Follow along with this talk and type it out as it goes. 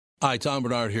Hi, Tom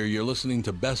Bernard here. You're listening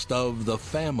to Best of the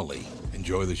Family.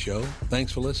 Enjoy the show.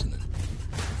 Thanks for listening.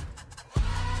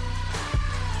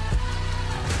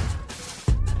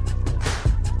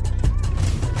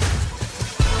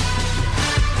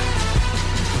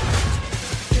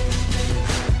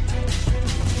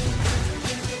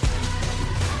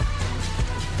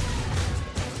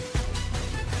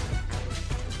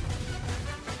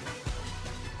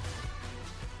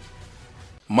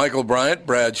 Michael Bryant,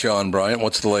 Bradshaw and Bryant,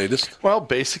 what's the latest? Well,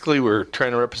 basically, we're trying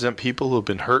to represent people who have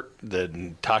been hurt,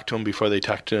 then talk to them before they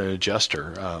talk to an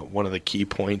adjuster. One of the key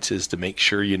points is to make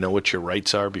sure you know what your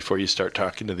rights are before you start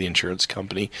talking to the insurance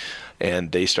company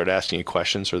and they start asking you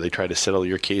questions or they try to settle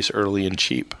your case early and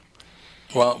cheap.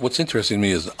 Well, what's interesting to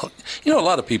me is, a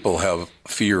lot of people have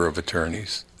fear of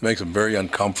attorneys. It makes them very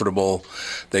uncomfortable.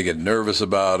 They get nervous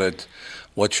about it.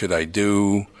 What should I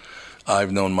do?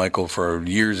 I've known Michael for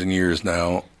years and years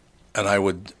now, and I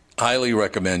would highly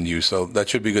recommend you. So that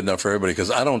should be good enough for everybody, because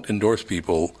I don't endorse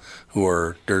people who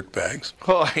are dirtbags.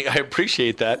 Well, I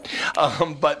appreciate that.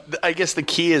 But I guess the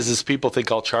key is people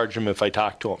think I'll charge them if I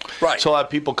talk to them. Right. So a lot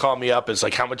of people call me up. It's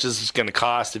like, how much is this going to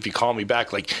cost if you call me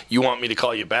back? Like, you want me to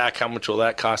call you back? How much will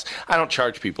that cost? I don't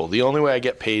charge people. The only way I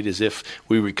get paid is if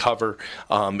we recover,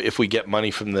 if we get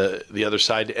money from the other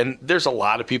side. And there's a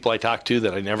lot of people I talk to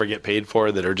that I never get paid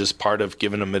for that are just part of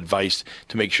giving them advice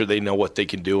to make sure they know what they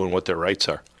can do and what their rights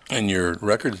are. And your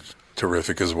record's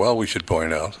terrific as well, we should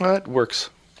point out. Well, it works.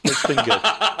 It's been good.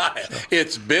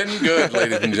 It's been good,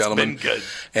 ladies and gentlemen. It's been good.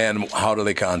 And how do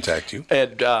they contact you?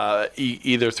 And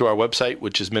either through our website,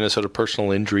 which is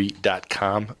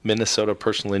minnesotapersonalinjury.com,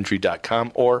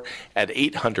 minnesotapersonalinjury.com, or at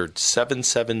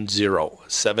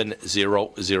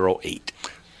 800-770-7008.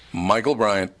 Michael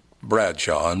Bryant,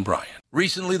 Bradshaw and Bryant.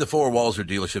 Recently, the 4 Walzer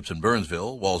dealerships in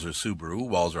Burnsville, Walzer Subaru,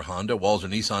 Walzer Honda, Walzer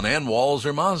Nissan, and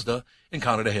Walzer Mazda,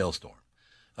 encountered a hailstorm.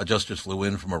 Adjusters flew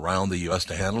in from around the U.S.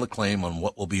 to handle a claim on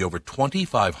what will be over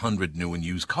 2,500 new and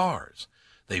used cars.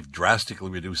 They've drastically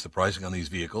reduced the pricing on these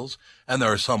vehicles, and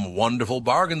there are some wonderful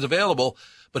bargains available.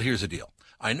 But here's the deal.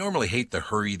 I normally hate the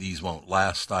hurry these won't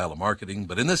last style of marketing,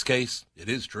 but in this case, it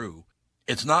is true.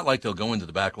 It's not like they'll go into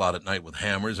the back lot at night with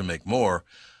hammers and make more.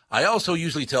 I also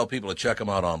usually tell people to check them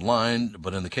out online,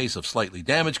 but in the case of slightly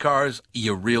damaged cars,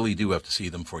 you really do have to see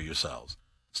them for yourselves.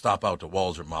 Stop out to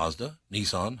Walzer Mazda,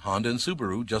 Nissan, Honda, and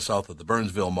Subaru just south of the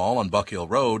Burnsville Mall on Buck Hill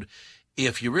Road.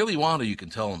 If you really want to, you can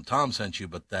tell them Tom sent you,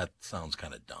 but that sounds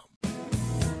kind of dumb.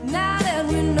 Now that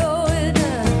we know it,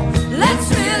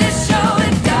 let's really show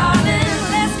it, darling.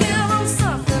 Let's give them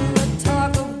something to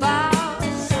talk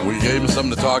about. We gave them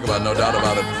something to talk about, no doubt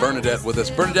about it. Bernadette with us.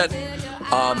 Bernadette,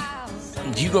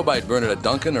 do you go by Bernadette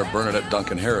Duncan or Bernadette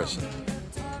Duncan Harrison?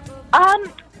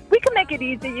 We can make it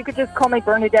easy. You could just call me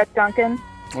Bernadette Duncan.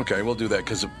 Okay, we'll do that,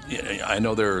 because I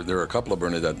know there are a couple of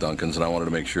Bernadette Duncans, and I wanted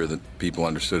to make sure that people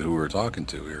understood who we were talking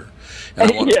to here.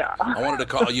 And I wanted to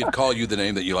call you the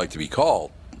name that you like to be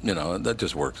called. That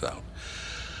just works out.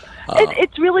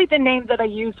 It's really the name that I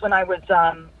used when I was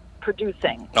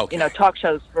producing, talk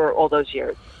shows for all those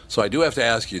years. So I do have to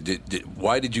ask you,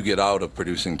 why did you get out of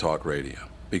producing talk radio?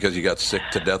 Because you got sick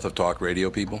to death of talk radio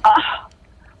people?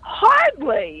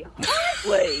 Hardly.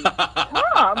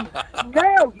 Tom,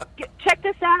 no, check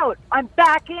this out. I'm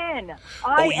back in.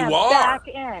 I am back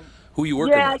in. Who are you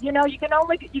working with? Yeah, you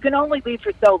can only leave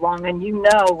for so long, and you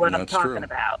know what I'm talking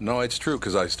about. No, it's true,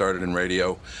 because I started in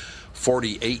radio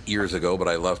 48 years ago, but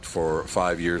I left for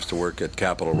 5 years to work at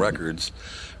Capitol Records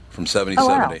from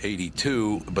 77 to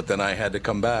 82, but then I had to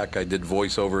come back. I did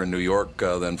voiceover in New York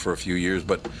then for a few years,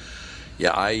 but...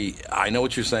 Yeah, I know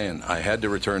what you're saying. I had to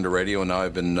return to radio, and now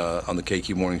I've been on the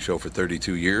KQ Morning Show for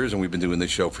 32 years, and we've been doing this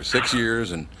show for 6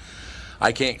 years, and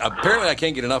I can't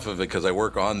get enough of it because I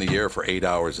work on the air for 8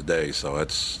 hours a day, so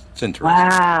it's interesting.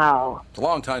 Wow. It's a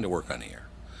long time to work on the air.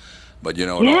 But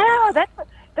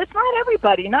that's not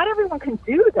everybody. Not everyone can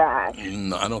do that.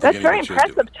 No, I don't That's think very anyone should do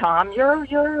impressive, it. Tom. You're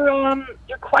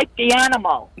quite the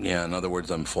animal. Yeah, in other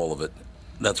words, I'm full of it.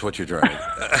 That's what you're trying.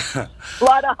 A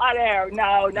lot of hot air.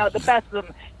 No, the best of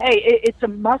them. Hey, it's a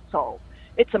muscle.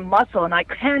 It's a muscle, and I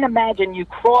can't imagine you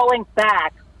crawling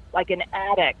back like an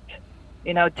addict,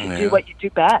 to do what you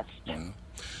do best. Yeah.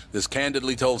 This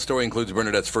candidly told story includes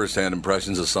Bernadette's first-hand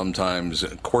impressions of sometimes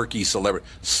quirky celebrity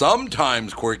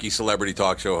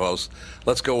talk show host.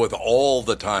 Let's go with all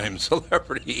the time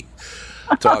celebrity.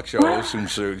 talk show host, and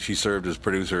she served as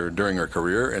producer during her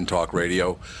career in talk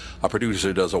radio. A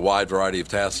producer does a wide variety of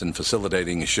tasks in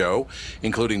facilitating a show,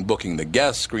 including booking the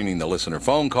guests, screening the listener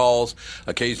phone calls,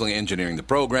 occasionally engineering the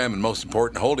program, and most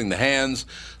important, holding the hands,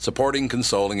 supporting,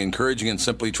 consoling, encouraging, and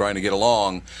simply trying to get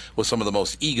along with some of the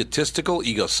most egotistical,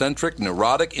 egocentric,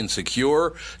 neurotic,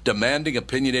 insecure, demanding,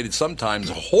 opinionated, sometimes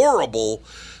horrible,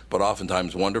 but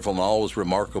oftentimes wonderful and always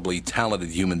remarkably talented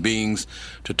human beings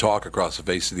to talk across the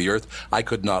face of the earth. I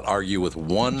could not argue with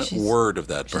one word of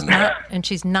that, Bernadette. And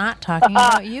she's not talking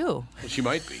about you. She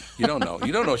might be. You don't know.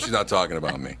 You don't know she's not talking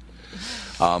about me.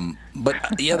 But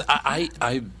yeah,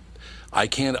 I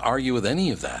can't argue with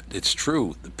any of that. It's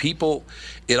true. The people,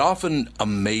 it often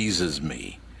amazes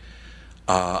me.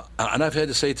 And I've had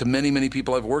to say to many, many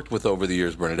people I've worked with over the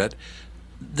years, Bernadette,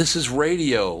 this is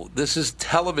radio. This is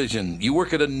television. You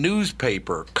work at a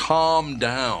newspaper. Calm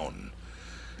down.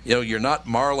 You know, you're not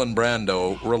Marlon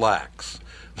Brando. Relax.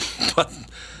 But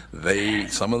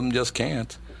some of them just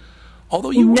can't. Although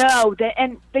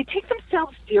they take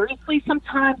themselves seriously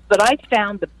sometimes, but I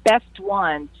found the best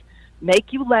ones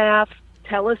make you laugh,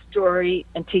 tell a story,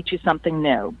 and teach you something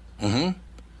new. Mm-hmm.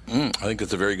 I think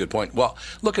that's a very good point. Well,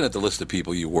 looking at the list of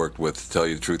people you worked with, to tell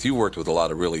you the truth, you worked with a lot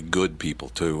of really good people,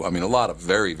 too. I mean, a lot of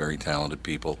very, very talented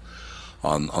people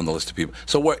on the list of people.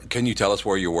 So can you tell us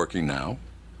where you're working now?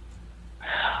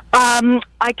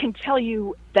 I can tell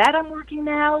you that I'm working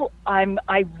now.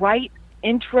 I write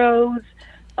intros,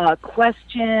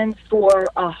 questions for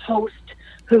a host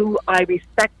who I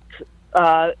respect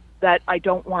that I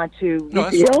don't want to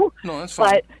reveal. That's fine.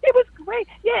 But it was great.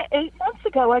 Yeah, 8 months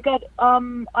ago,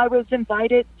 I was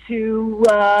invited to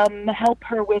help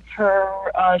her with her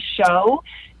show,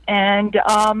 and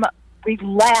we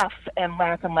laugh and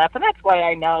laugh and laugh, and that's why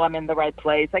I know I'm in the right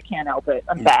place. I can't help it.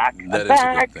 I'm back. That is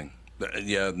a good thing.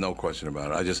 Yeah, no question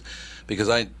about it.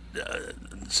 Because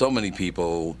so many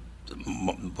people,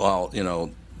 well, you know,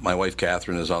 my wife,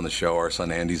 Catherine, is on the show. Our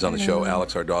son, Andy's on the show.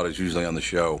 Alex, our daughter, is usually on the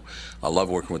show. I love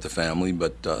working with the family,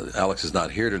 but Alex is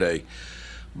not here today.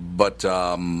 But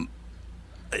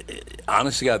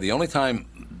honestly, God, the only time,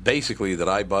 basically, that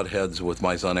I butt heads with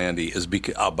my son, Andy, is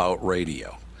about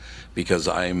radio. Because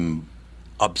I'm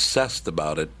obsessed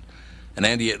about it. And,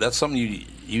 Andy, that's something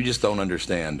you just don't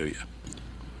understand, do you?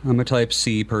 I'm a type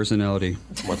C personality.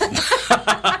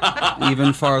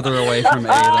 Even farther away from A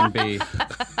than B.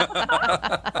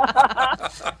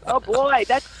 Oh, boy,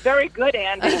 that's very good,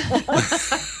 Andy.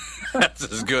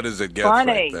 That's as good as it gets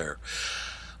right there.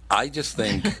 I just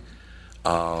think,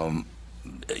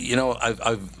 you know,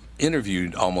 I've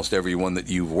interviewed almost everyone that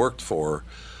you've worked for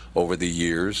over the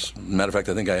years. Matter of fact,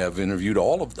 I think I have interviewed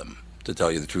all of them, to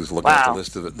tell you the truth, looking at the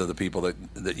list of the people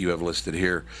that you have listed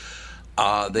here.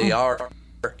 They are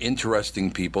interesting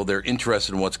people. They're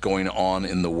interested in what's going on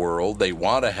in the world. They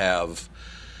want to have,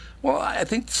 well, I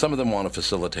think some of them want to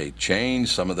facilitate change.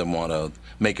 Some of them want to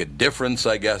make a difference,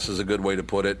 I guess is a good way to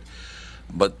put it.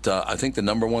 But I think the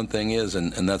number one thing is,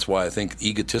 and that's why I think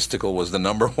egotistical was the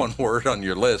number one word on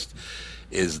your list,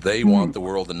 is they want the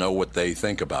world to know what they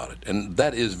think about it. And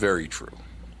that is very true.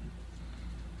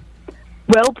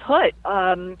 Well put.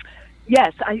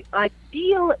 Yes, I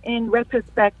feel in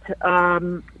retrospect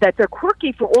that they're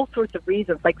quirky for all sorts of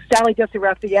reasons. Like Sally Jesse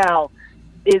Raphael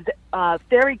is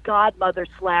fairy godmother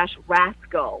 /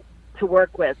 rascal to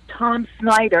work with. Tom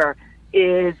Snyder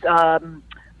is,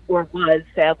 or was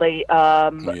sadly,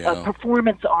 a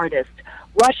performance artist.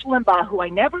 Rush Limbaugh, who I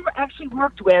never actually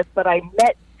worked with, but I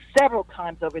met several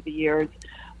times over the years,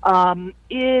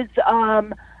 is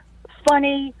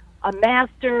funny, a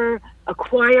master, a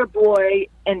choir boy,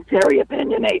 and very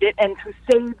opinionated, and who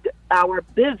saved our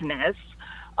business,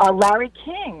 Larry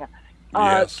King,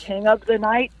 King of the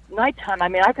Nighttime. I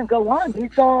mean, I can go on.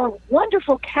 These are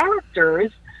wonderful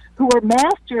characters who are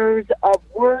masters of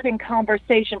word and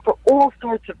conversation for all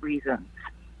sorts of reasons.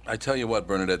 I tell you what,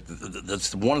 Bernadette,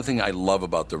 that's one thing I love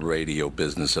about the radio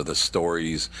business are the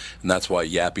stories, and that's why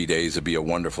Yappy Days would be a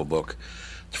wonderful book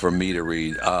for me to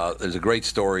read. There's a great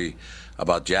story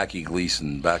about Jackie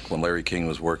Gleason back when Larry King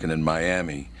was working in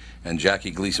Miami. And Jackie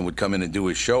Gleason would come in and do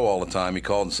his show all the time. He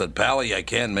called and said, "Pally, I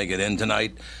can't make it in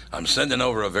tonight. I'm sending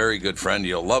over a very good friend.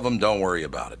 You'll love him. Don't worry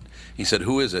about it." He said,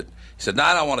 "Who is it?" He said, "No,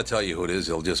 I don't want to tell you who it is.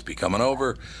 He'll just be coming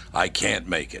over. I can't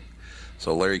make it."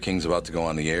 So Larry King's about to go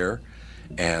on the air,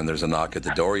 and there's a knock at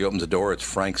the door. He opens the door. It's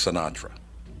Frank Sinatra.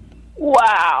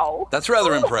 Wow. That's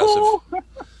rather impressive.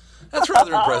 That's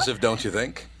rather impressive, don't you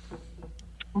think?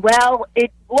 Well,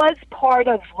 it was part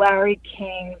of Larry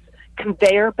King's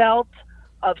conveyor belt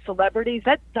of celebrities.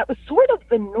 That was sort of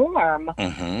the norm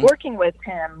working with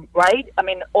him, right? I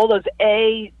mean, all those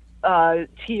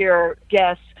A-tier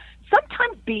guests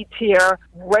sometimes B tier,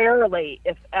 rarely,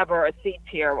 if ever, a C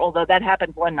tier, although that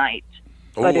happened one night.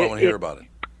 Oh, I want to hear about it.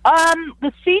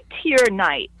 The C tier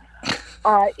night,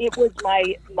 it was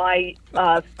my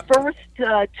first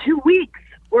 2 weeks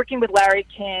working with Larry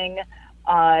King,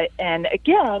 and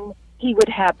again, he would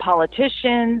have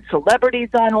politicians, celebrities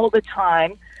on all the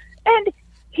time, and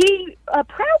he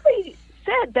proudly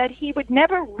said that he would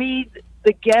never read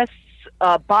the guest's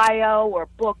bio or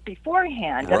book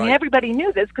beforehand. Right. I mean, everybody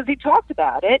knew this because he talked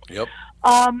about it. Yep.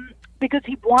 Because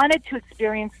he wanted to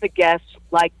experience the guest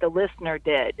like the listener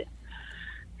did.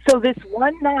 So this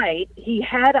one night, he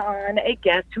had on a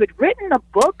guest who had written a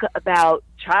book about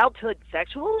childhood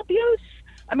sexual abuse.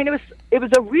 I mean, it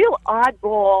was a real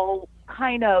oddball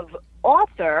kind of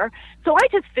author. So I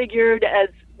just figured, as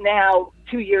now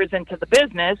 2 years into the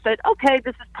business, that, okay,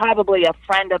 this is probably a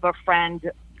friend of a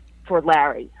friend for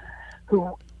Larry,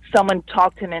 who someone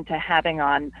talked him into having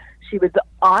on. She was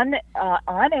on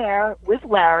air with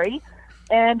Larry,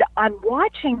 and I'm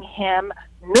watching him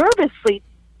nervously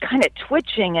kind of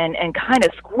twitching and kind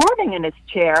of squirming in his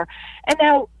chair. And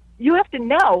now you have to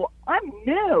know, I'm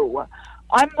new.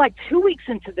 I'm like 2 weeks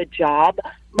into the job.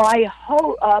 My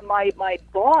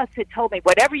boss had told me,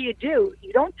 whatever you do,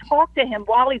 you don't talk to him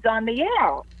while he's on the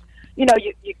air. You know,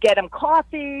 you get him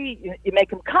coffee, you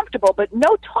make him comfortable, but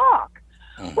no talk.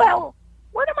 Mm-hmm. Well,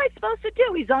 what am I supposed to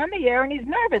do? He's on the air and he's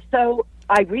nervous. So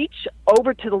I reach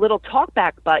over to the little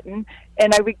talkback button,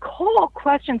 and I recall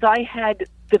questions I had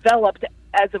developed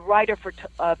as a writer for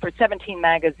 17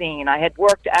 magazine. I had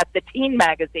worked at the teen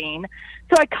magazine,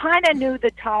 so I kind of knew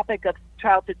the topic of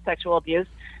childhood sexual abuse.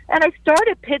 And I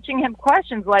started pitching him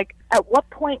questions like, at what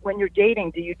point when you're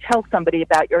dating do you tell somebody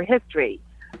about your history?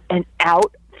 And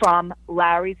out from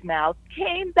Larry's mouth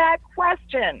came that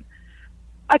question.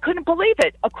 I couldn't believe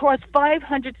it. Across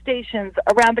 500 stations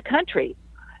around the country.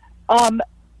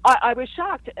 I was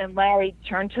shocked, and Larry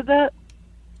turned to that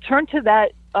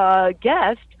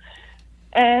guest,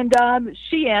 and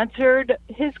she answered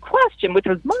his question, which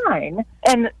was mine.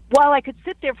 And while I could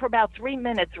sit there for about 3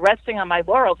 minutes resting on my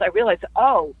laurels, I realized,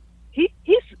 he's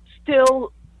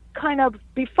still kind of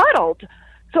befuddled.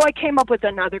 So I came up with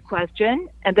another question,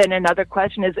 and then another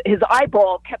question. His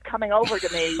eyeball kept coming over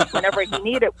to me whenever he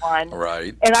needed one.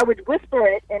 Right. And I would whisper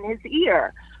it in his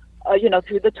ear,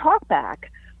 through the talkback.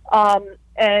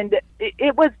 And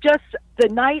it was just the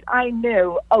night I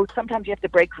knew, sometimes you have to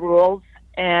break rules.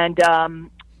 And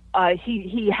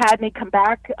he had me come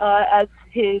back as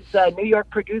his New York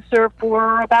producer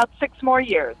for about 6 more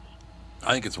years.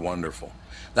 I think it's wonderful.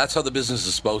 That's how the business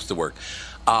is supposed to work.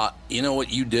 You know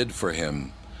what you did for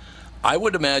him? I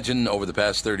would imagine over the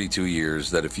past 32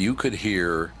 years that if you could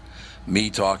hear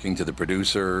me talking to the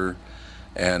producer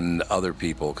and other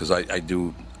people, because I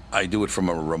do it from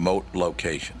a remote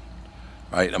location,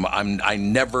 right? I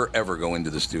never ever go into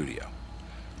the studio.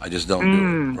 I just don't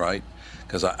do it, right?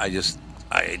 Because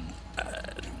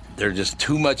they're just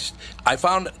too much. I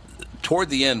found toward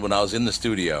the end when I was in the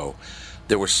studio,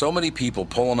 there were so many people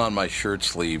pulling on my shirt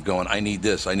sleeve going, I need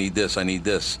this, I need this, I need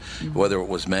this, whether it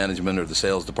was management or the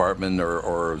sales department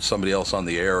or somebody else on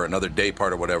the air or another day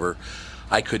part or whatever.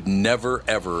 I could never,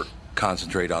 ever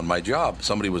concentrate on my job.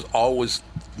 Somebody was always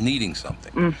needing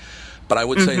something. But I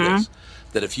would say this,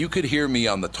 that if you could hear me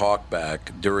on the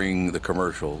talkback during the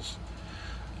commercials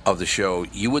of the show,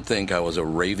 you would think I was a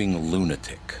raving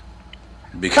lunatic.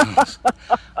 Because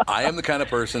I am the kind of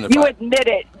person... You admit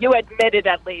it. You admit it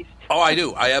at least. Oh, I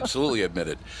do. I absolutely admit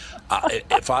it.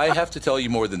 If I have to tell you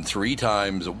more than 3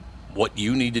 times what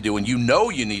you need to do, and you know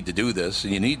you need to do this,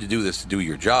 and you need to do this to do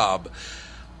your job,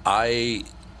 I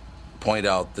point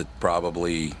out that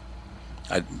probably...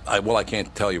 I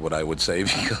can't tell you what I would say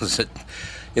because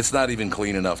it's not even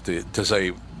clean enough to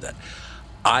say that.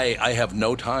 I have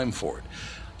no time for it.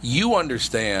 You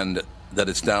understand that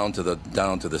it's down to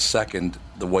the second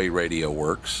the way radio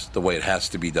works, the way it has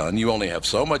to be done. You only have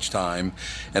so much time,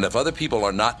 and if other people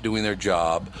are not doing their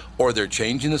job, or they're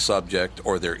changing the subject,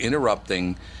 or they're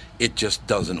interrupting, it just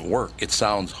doesn't work. It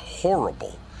sounds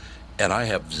horrible, and I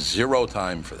have 0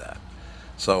 time for that.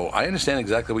 So I understand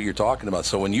exactly what you're talking about.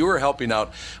 So when you were helping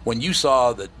out, when you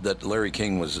saw that Larry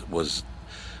King was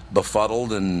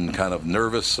befuddled and kind of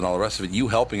nervous and all the rest of it, you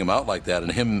helping him out like that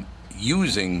and him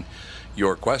using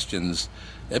your questions,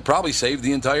 it probably saved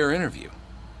the entire interview.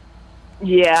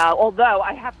 Yeah, although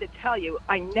I have to tell you,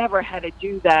 I never had to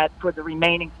do that for the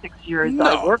remaining 6 years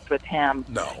I worked with him.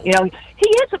 No. He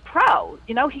is a pro.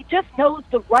 He just knows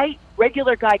the right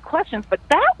regular guy questions, but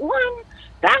that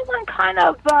one kind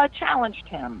of challenged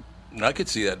him. I could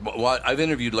see that. Well, I've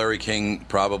interviewed Larry King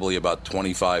probably about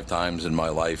 25 times in my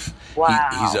life. Wow.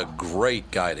 He's a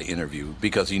great guy to interview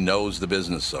because he knows the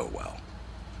business so well.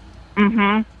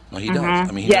 Mm-hmm. Well, he does.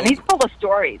 I mean, Yeah, and he's full of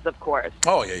stories, of course.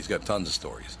 Oh, yeah, he's got tons of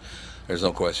stories. There's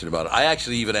no question about it. I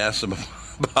actually even asked him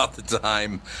about the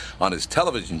time on his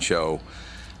television show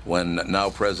when now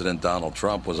President Donald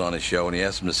Trump was on his show, and he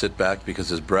asked him to sit back because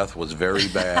his breath was very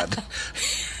bad.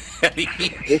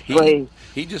 And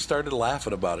he just started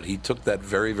laughing about it. He took that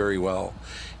very, very well.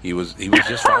 He was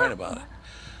just fine about it.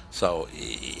 So,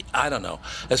 I don't know.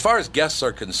 As far as guests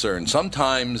are concerned,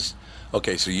 sometimes...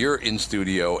 Okay, so you're in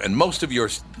studio, and most of your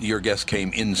guests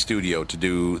came in studio to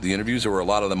do the interviews, or were a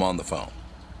lot of them on the phone?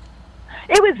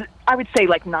 It was, I would say,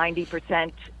 like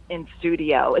 90% in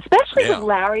studio, especially with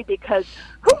Larry, because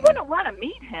who wouldn't want to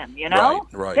meet him, you know?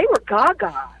 Right. They were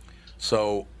gaga.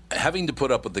 So having to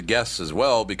put up with the guests as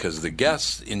well, because the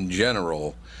guests in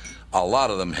general, a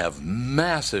lot of them have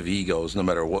massive egos no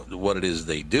matter what it is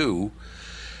they do.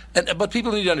 But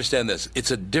people need to understand this.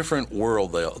 It's a different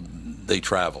world they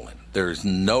travel in. There's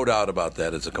no doubt about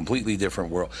that. It's a completely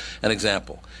different world. An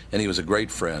example, and he was a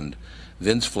great friend.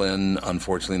 Vince Flynn,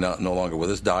 unfortunately no longer with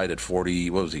us, died at 40,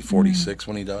 what was he, 46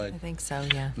 when he died? I think so,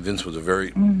 yeah. Vince was a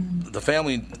very, the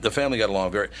family got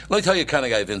along very, let me tell you the kind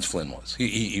of guy Vince Flynn was.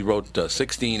 He wrote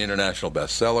 16 international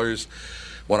bestsellers.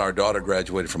 When our daughter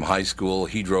graduated from high school,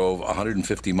 he drove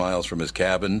 150 miles from his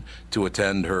cabin to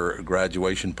attend her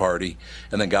graduation party,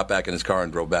 and then got back in his car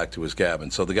and drove back to his cabin.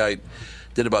 So the guy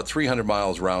did about 300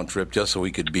 miles round trip just so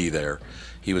he could be there.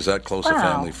 He was that close a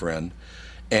family friend.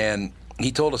 And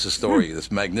he told us a story,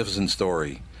 this magnificent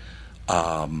story.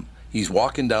 He's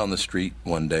walking down the street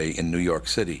one day in New York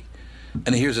City,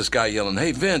 and he hears this guy yelling,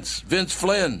 "Hey, Vince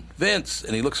Flynn, Vince."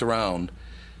 And he looks around,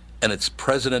 and it's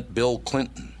President Bill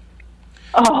Clinton.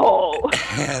 Oh.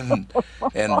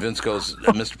 And Vince goes,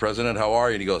 "Mr. President, how are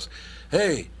you?" And he goes,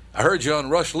 "Hey, I heard you on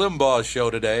Rush Limbaugh's show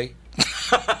today."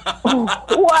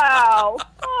 Wow.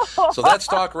 So that's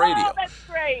talk radio. Oh, that's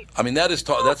great. I mean, that is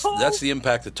that's the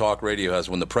impact that talk radio has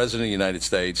when the President of the United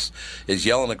States is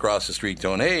yelling across the street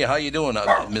going, "Hey, how you doing,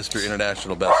 Mr.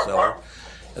 International Bestseller?"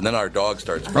 And then our dog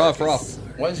starts barking. Ruff.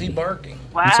 Why is he barking?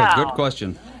 Wow. That's a good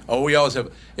question. Oh, we always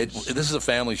have it. This is a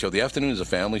family show. The afternoon is a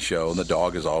family show, and the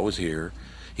dog is always here.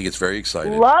 He gets very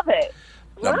excited. Love it.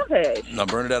 Love it. Now,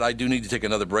 Bernadette, I do need to take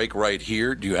another break right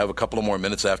here. Do you have a couple of more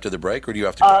minutes after the break, or do you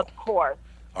have to go? Of course.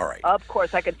 All right. Of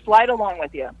course. I could slide along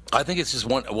with you. I think it's just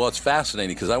one. Well, it's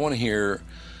fascinating because I want to hear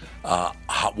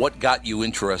what got you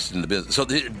interested in the business. So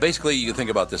basically, you can think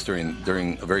about this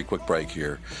during a very quick break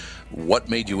here. What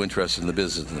made you interested in the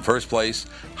business in the first place?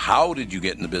 How did you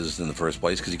get in the business in the first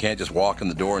place? Because you can't just walk in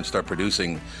the door and start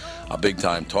producing a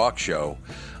big-time talk show.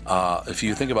 If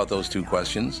you think about those two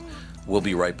questions, we'll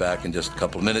be right back in just a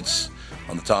couple of minutes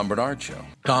on the Tom Bernard Show.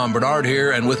 Tom Bernard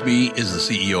here, and with me is the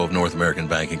CEO of North American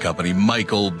Banking Company,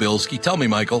 Michael Bilski. Tell me,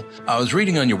 Michael, I was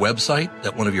reading on your website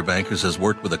that one of your bankers has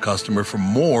worked with a customer for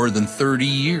more than 30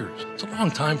 years. It's a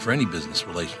long time for any business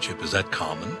relationship. Is that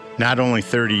common? Not only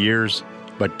 30 years,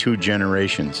 but 2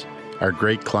 generations. Our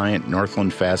great client,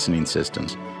 Northland Fastening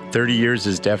Systems. 30 years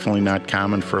is definitely not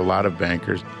common for a lot of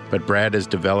bankers, but Brad has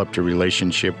developed a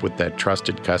relationship with that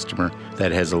trusted customer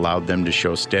that has allowed them to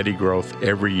show steady growth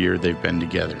every year they've been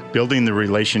together. Building the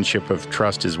relationship of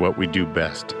trust is what we do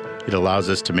best. It allows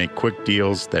us to make quick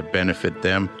deals that benefit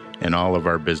them and all of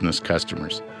our business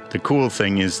customers. The cool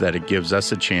thing is that it gives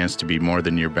us a chance to be more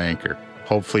than your banker,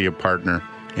 hopefully a partner,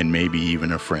 and maybe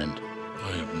even a friend.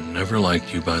 I have never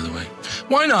liked you, by the way.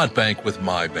 Why not bank with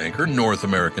my banker, North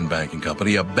American Banking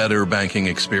Company, a better banking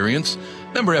experience?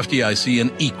 Member FDIC,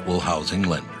 an equal housing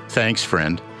lender. Thanks,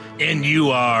 friend. And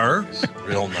you are?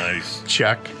 Real nice.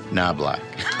 Chuck Knobloch.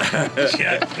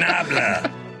 Chuck Knobloch.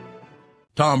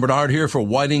 Tom Bernard here for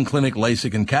Whiting Clinic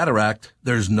LASIK and Cataract.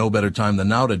 There's no better time than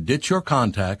now to ditch your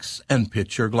contacts and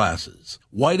pitch your glasses.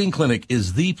 Whiting Clinic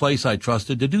is the place I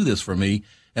trusted to do this for me,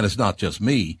 and it's not just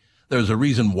me. There's a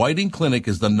reason Whiting Clinic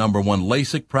is the #1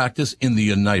 LASIK practice in the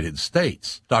United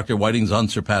States. Dr. Whiting's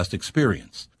unsurpassed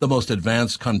experience, the most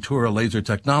advanced Contura laser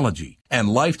technology, and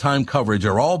lifetime coverage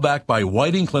are all backed by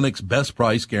Whiting Clinic's best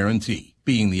price guarantee.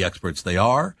 Being the experts they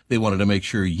are, they wanted to make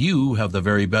sure you have the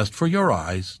very best for your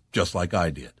eyes, just like I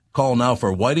did. Call now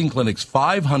for Whiting Clinic's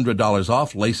 $500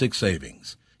 off LASIK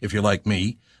savings. If you're like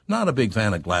me, not a big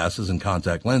fan of glasses and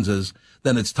contact lenses,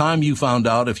 then it's time you found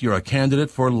out if you're a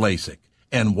candidate for LASIK.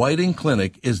 And Whiting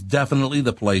Clinic is definitely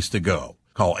the place to go.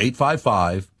 Call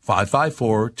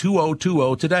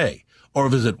 855-554-2020 today or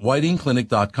visit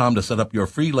whitingclinic.com to set up your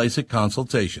free LASIK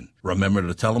consultation. Remember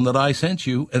to tell them that I sent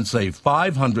you and save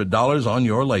 $500 on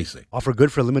your LASIK. Offer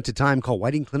good for a limited time. Call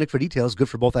Whiting Clinic for details. Good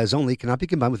for both eyes only. Cannot be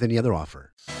combined with any other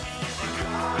offer.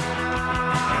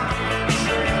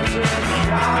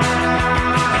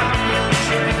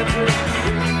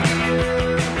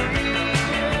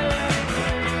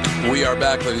 We are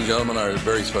back, ladies and gentlemen. Our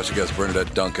very special guest,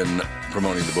 Bernadette Duncan,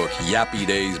 promoting the book Yappy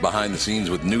Days, Behind the Scenes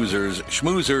with Newsers,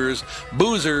 Schmoozers,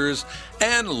 Boozers,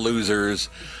 and Losers.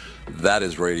 That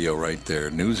is radio right there.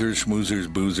 Newsers,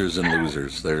 Schmoozers, Boozers, and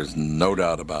Losers. There's no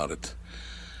doubt about it.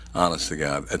 Honest to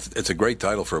God. It's a great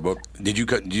title for a book. Did you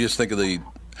just think of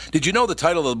did you know the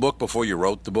title of the book before you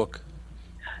wrote the book?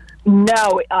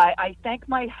 No, I thank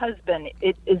my husband.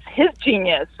 It is his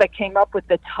genius that came up with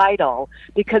the title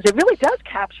because it really does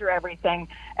capture everything.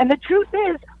 And the truth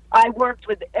is, I worked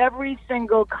with every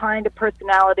single kind of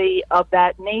personality of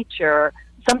that nature,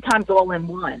 sometimes all in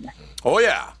one. Oh,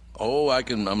 yeah. Oh, I'm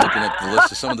looking at the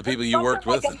list of some of the people you worked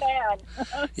with. Like a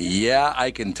fan. Yeah, I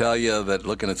can tell you that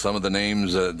looking at some of the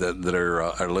names that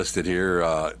are listed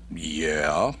here,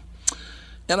 yeah.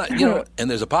 And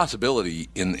and there's a possibility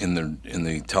in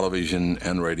the television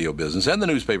and radio business and the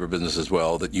newspaper business as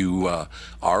well that you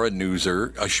are a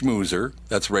newser, a schmoozer.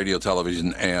 That's radio,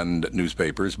 television, and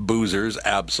newspapers. Boozers,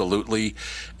 absolutely,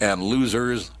 and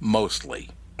losers, mostly.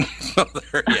 So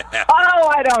there you have it.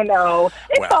 Oh, I don't know.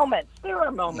 Moments. There are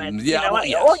moments. Yeah,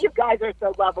 yes. All you guys are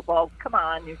so lovable. Come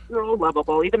on, you're all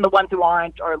lovable. Even the ones who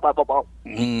aren't are lovable.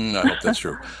 I hope that's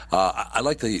true. I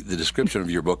like the description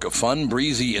of your book, a fun,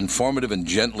 breezy, informative, and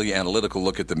gently analytical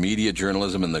look at the media,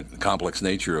 journalism, and the complex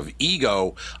nature of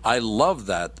ego. I love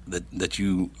that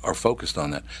you are focused on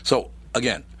that. So,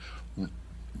 again,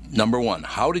 number one,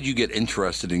 how did you get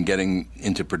interested in getting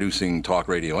into producing talk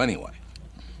radio anyway?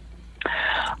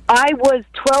 I was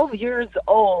 12 years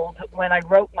old when I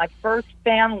wrote my first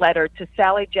fan letter to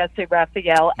Sally Jesse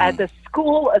Raphael as a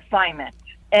school assignment.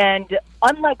 And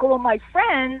unlike all my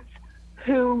friends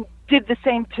who did the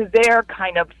same to their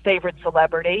kind of favorite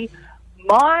celebrity,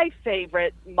 my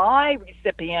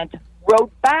recipient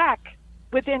wrote back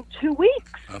within 2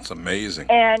 weeks. That's amazing.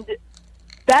 And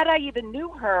that I even knew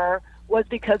her was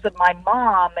because of my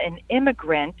mom, an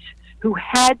immigrant, who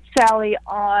had Sally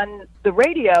on the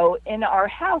radio in our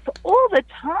house all the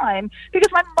time because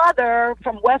my mother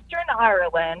from Western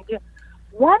Ireland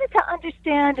wanted to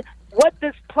understand what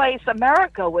this place,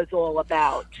 America, was all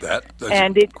about. That's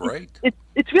great.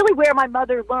 It's really where my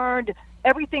mother learned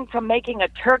everything from making a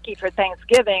turkey for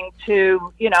Thanksgiving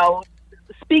to,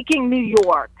 speaking New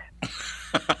York.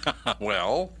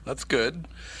 Well, that's good.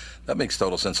 That makes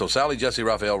total sense. So Sally Jesse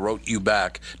Raphael wrote you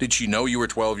back. Did she know you were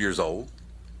 12 years old?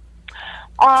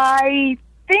 I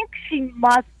think she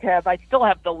must have. I still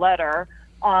have the letter.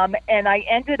 And I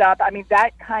ended up,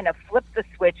 that kind of flipped the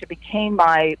switch. It became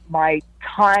my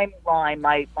timeline,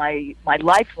 my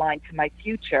lifeline to my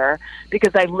future,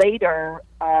 because I later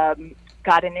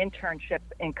got an internship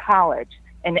in college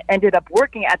and ended up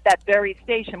working at that very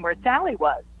station where Sally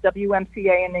was,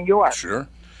 WMCA in New York. Sure.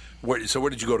 So where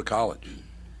did you go to college?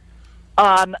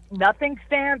 Nothing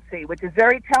fancy, which is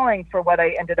very telling for what I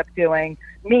ended up doing,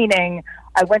 meaning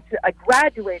I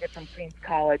graduated from Queens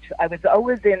College. I was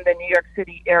always in the New York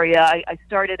City area. I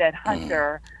started at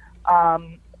Hunter,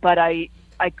 but I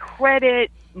credit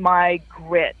my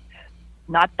grit,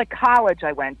 not the college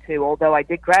I went to, although I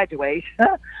did graduate.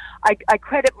 I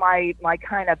credit my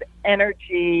kind of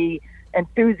energy,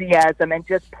 enthusiasm, and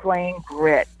just plain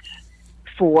grit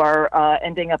for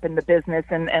ending up in the business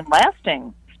and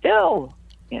lasting. Still,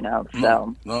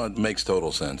 so. No, it makes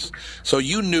total sense. So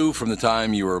you knew from the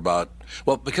time you were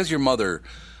because your mother,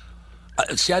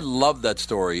 I love that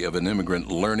story of an immigrant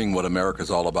learning what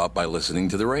America's all about by listening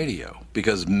to the radio,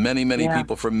 because many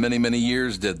people for many, many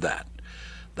years did that.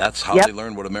 That's how they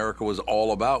learned what America was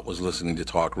all about, was listening to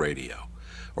talk radio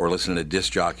or listening to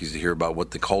disc jockeys to hear about what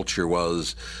the culture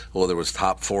was, whether it was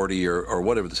top 40 or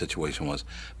whatever the situation was.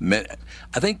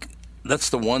 I think that's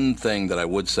the one thing that I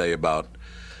would say about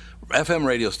FM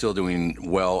radio still doing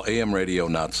well, AM radio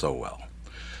not so well.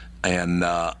 And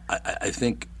I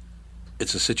think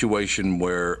it's a situation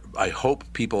where I hope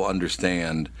people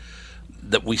understand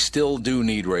that we still do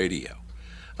need radio.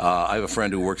 I have a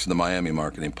friend who works in the Miami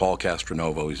market named Paul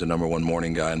Castronovo. He's the number one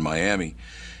morning guy in Miami.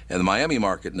 And the Miami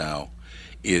market now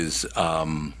is, he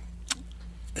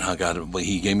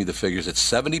gave me the figures. It's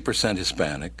 70%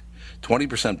 Hispanic,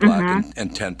 20% black,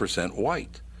 and 10%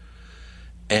 white.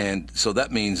 And so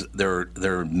that means there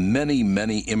are many,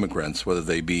 many immigrants, whether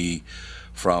they be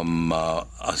from a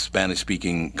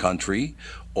Spanish-speaking country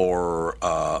or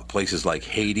places like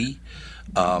Haiti,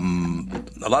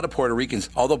 A lot of Puerto Ricans,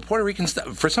 although Puerto Ricans,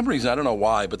 for some reason, I don't know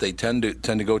why, but they tend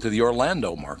to go to the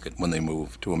Orlando market when they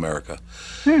move to America.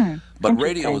 But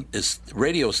radio is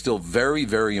still very,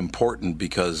 very important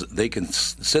because they can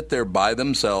sit there by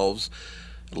themselves,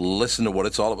 listen to what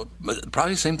it's all about.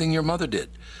 Probably the same thing your mother did.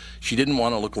 She didn't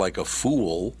want to look like a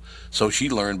fool, so she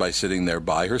learned by sitting there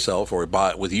by herself or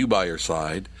with you by her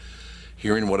side,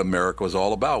 hearing what America was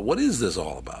all about. What is this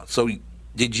all about? So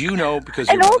did you know because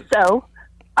And also,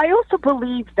 I also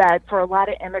believe that for a lot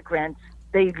of immigrants,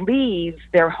 they leave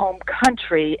their home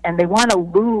country and they want to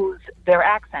lose their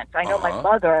accents. I know my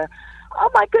mother, oh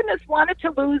my goodness, wanted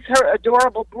to lose her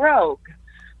adorable brogue.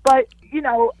 But, you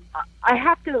know, I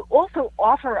have to also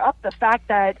offer up the fact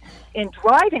that in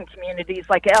driving communities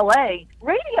like L.A.,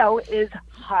 radio is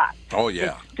hot. Oh,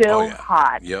 yeah. It's still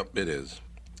hot. Yep, it is.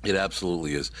 It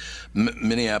absolutely is.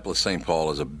 Minneapolis, St. Paul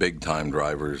is a big-time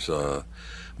drivers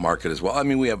market as well. I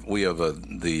mean, we have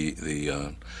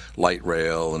the light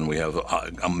rail, and we have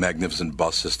a magnificent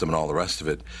bus system and all the rest of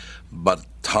it, but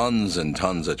tons and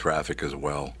tons of traffic as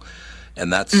well.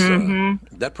 And that's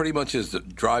that pretty much is the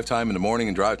drive time in the morning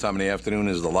and drive time in the afternoon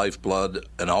is the lifeblood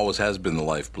and always has been the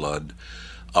lifeblood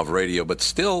of radio. But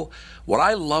still, what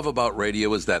I love about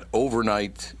radio is that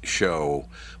overnight show,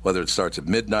 whether it starts at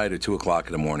midnight or 2 o'clock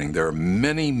in the morning, there are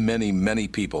many, many, many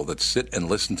people that sit and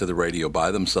listen to the radio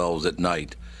by themselves at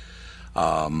night,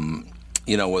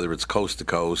 you know, whether it's Coast to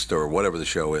Coast or whatever the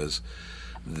show is.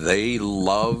 They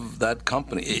love that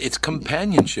company. It's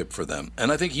companionship for them.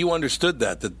 And I think you understood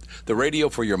that the radio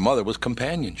for your mother was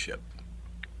companionship.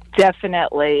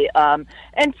 Definitely.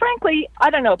 And frankly, I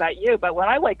don't know about you, but when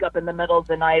I wake up in the middle of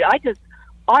the night,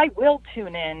 I will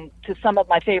tune in to some of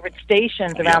my favorite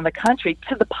stations around the country,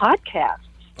 to the podcast.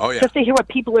 Oh, yeah. Just to hear what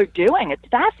people are doing. It's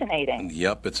fascinating.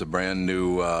 Yep, it's a brand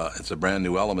new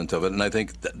element of it. And I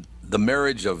think the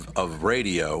marriage of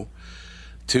radio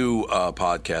to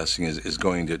podcasting is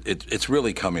going to, it's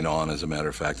really coming on, as a matter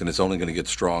of fact, and it's only going to get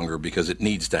stronger because it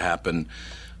needs to happen.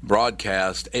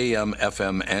 Broadcast, AM,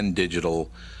 FM, and digital,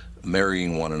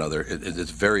 marrying one another,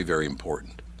 it's very, very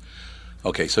important.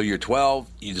 Okay, so you're 12,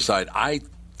 you decide, I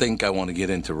think I want to get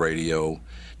into radio.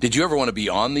 Did you ever want to be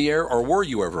on the air, or were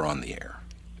you ever on the air?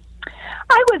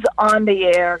 I was on the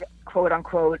air, quote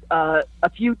unquote, a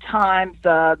few times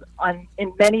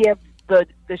in many of the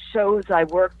shows I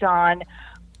worked on.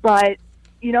 But,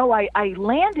 you know, I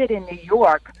landed in New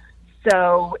York,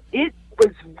 so it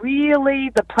was really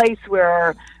the place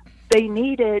where they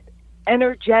needed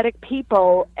energetic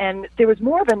people, and there was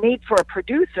more of a need for a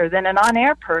producer than an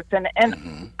on-air person,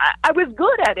 and I was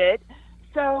good at it,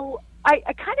 so I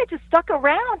kind of just stuck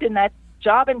around in that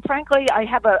job, and frankly, I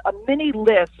have a mini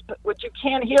lisp, which you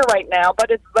can't hear right now,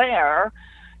 but it's there,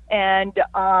 and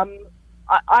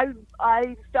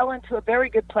I fell into a very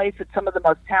good place with some of the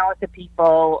most talented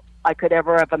people I could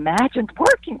ever have imagined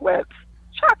working with.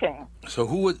 Shocking. So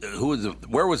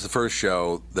where was the first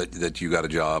show that you got a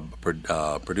job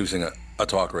producing a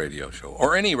talk radio show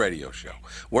or any radio show?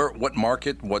 What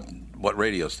market? What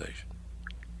radio station?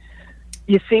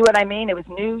 You see what I mean? It was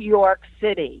New York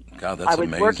City. God, that's I was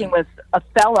amazing. working with a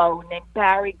fellow named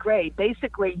Barry Gray,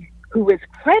 basically, who was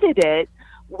credited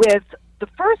with the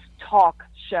first talk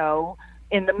show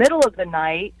in the middle of the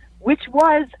night, which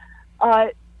was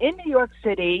in New York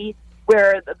City,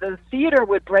 where the theater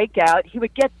would break out. He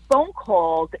would get phone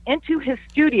calls into his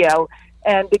studio,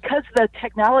 and because the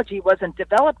technology wasn't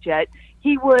developed yet,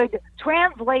 he would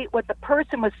translate what the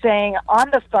person was saying on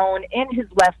the phone in his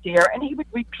left ear, and he would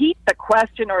repeat the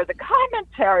question or the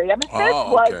commentary. I mean, this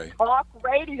was talk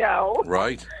radio.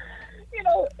 Right. You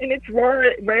know, in its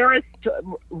rarest,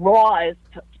 rawest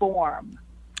form.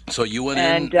 So you went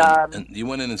in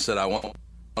and said, I want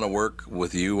to work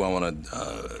with you. I want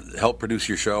to help produce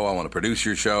your show. I want to produce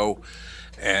your show.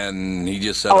 And he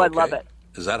just said, oh, okay. I love it.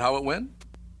 Is that how it went?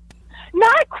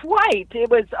 Not quite. It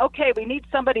was, okay, we need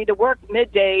somebody to work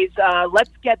middays.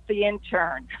 Let's get the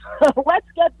intern. Let's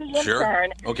get the intern. Sure.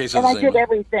 Okay, so and I did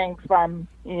everything from,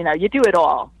 you do it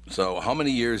all. So how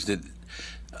many years did...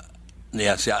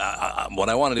 what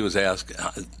I want to do is ask,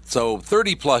 so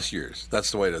 30-plus years,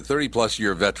 that's the way to 30-plus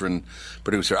year veteran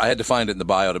producer. I had to find it in the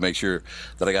bio to make sure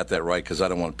that I got that right because I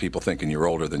don't want people thinking you're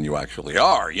older than you actually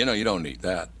are. You know, you don't need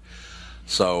that.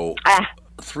 So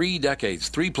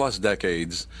 3-plus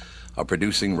decades of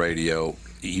producing radio,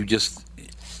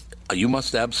 you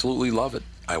must absolutely love it,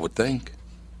 I would think.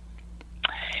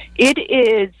 It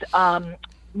is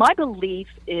my belief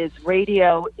is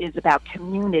radio is about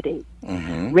community.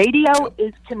 Mm-hmm. Radio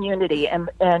is community, and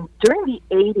during the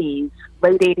 80s,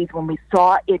 late 80s, when we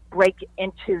saw it break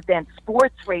into then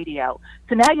sports radio,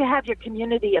 so now you have your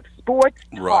community of sports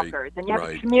talkers, and you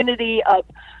have your community of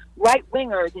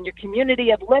right-wingers and your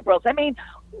community of liberals. I mean,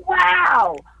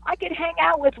 wow! I could hang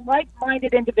out with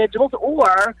like-minded individuals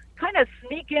or kind of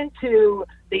sneak into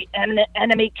the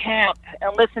enemy camp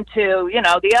and listen to,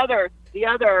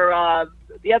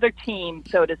 the other team,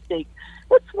 so to speak.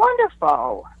 It's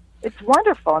wonderful. It's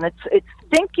wonderful, and it's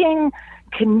thinking,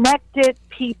 connected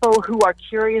people who are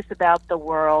curious about the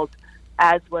world,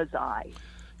 as was I.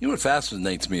 You know what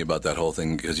fascinates me about that whole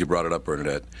thing, because you brought it up,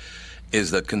 Bernadette,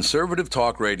 is that conservative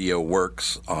talk radio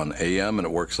works on AM and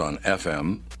it works on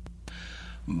FM,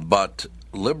 but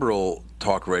liberal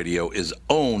talk radio is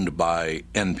owned by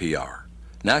NPR.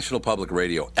 National Public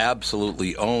Radio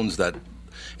absolutely owns that.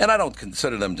 And I don't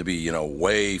consider them to be,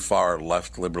 way far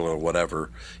left, liberal, or whatever.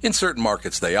 In certain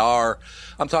markets, they are.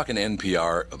 I'm talking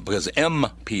NPR because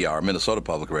MPR, Minnesota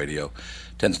Public Radio,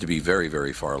 tends to be very,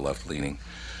 very far left-leaning.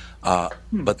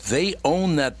 But they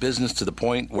own that business to the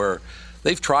point where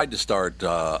they've tried to start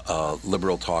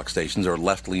liberal talk stations or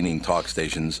left-leaning talk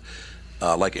stations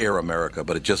like Air America,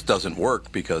 but it just doesn't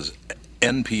work because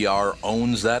NPR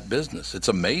owns that business. It's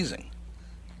amazing.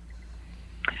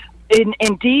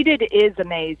 Indeed, it is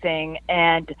amazing,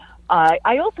 and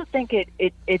I also think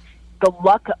it's the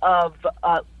luck of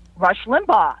Rush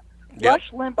Limbaugh. Yep.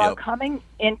 Rush Limbaugh coming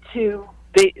into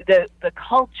the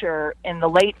culture in the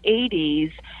late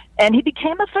 80s, and he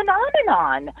became a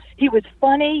phenomenon. He was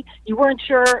funny. You weren't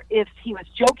sure if he was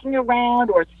joking around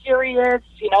or serious,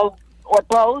 or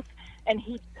both, and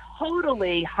he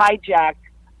totally hijacked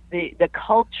the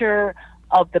culture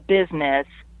of the business,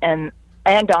 and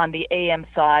on the AM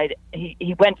side,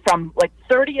 he went from like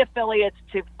 30 affiliates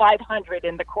to 500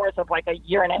 in the course of like a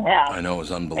year and a half. I know, it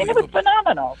was unbelievable. And it was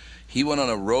phenomenal. He went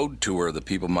on a road tour that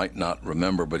people might not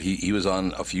remember, but he was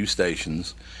on a few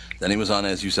stations. Then he was on,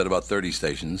 as you said, about 30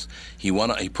 stations. He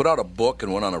put out a book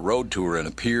and went on a road tour and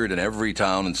appeared in every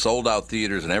town and sold out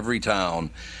theaters in every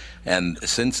town. And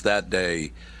since that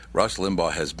day, Rush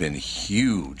Limbaugh has been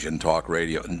huge in talk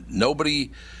radio.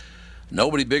 Nobody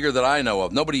bigger that I know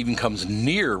of. Nobody even comes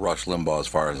near Rush Limbaugh as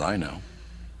far as I know.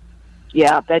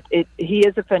 Yeah, he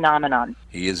is a phenomenon.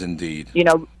 He is indeed.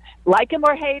 Like him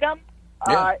or hate him,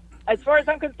 Yeah. As far as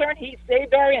I'm concerned, he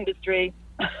saved our industry.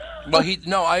 Well,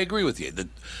 I agree with you.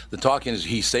 The talk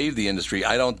industry, he saved the industry.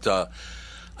 I don't.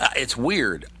 It's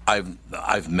weird.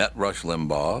 I've met Rush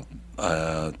Limbaugh,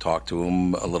 talked to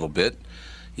him a little bit.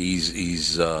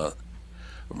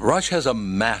 Rush has a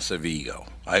massive ego.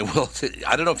 I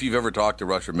don't know if you've ever talked to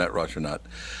Rush or met Rush or not,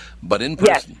 but in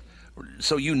person. Yes.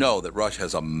 So you know that Rush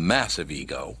has a massive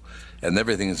ego, and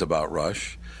everything is about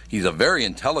Rush. He's a very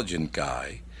intelligent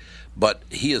guy, but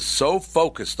he is so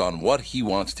focused on what he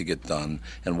wants to get done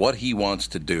and what he wants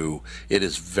to do. It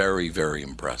is very, very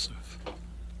impressive.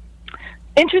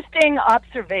 Interesting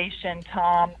observation,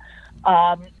 Tom.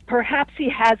 Perhaps he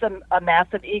has a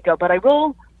massive ego, but I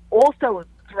will also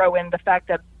throw in the fact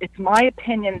that it's my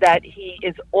opinion that he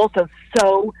is also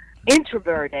so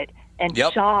introverted and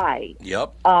shy.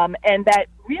 Yep. And that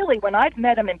really, when I've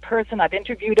met him in person, I've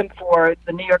interviewed him for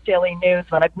the New York Daily News.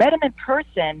 When I've met him in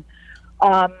person,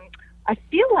 I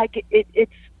feel like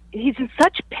he's in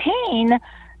such pain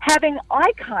having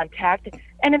eye contact.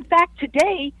 And in fact,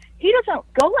 today, he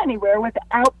doesn't go anywhere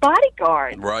without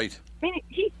bodyguards. Right. I mean,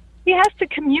 he has to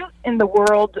commute in the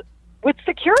world with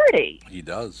security. He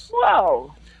does.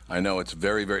 Whoa. I know, it's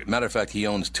very, very... Matter of fact, he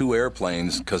owns 2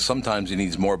 airplanes because sometimes he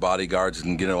needs more bodyguards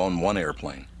than get on one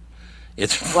airplane.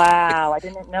 It's wow, I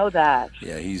didn't know that.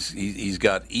 Yeah, he's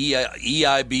got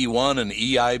EIB-1 and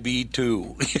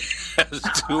EIB-2. He has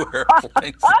 2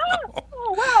 airplanes now.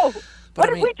 Oh, wow.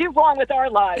 What did we do wrong with our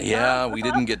lives? Yeah, we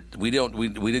didn't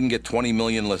get 20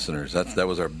 million listeners. That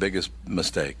was our biggest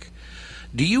mistake.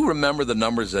 Do you remember the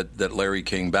numbers that Larry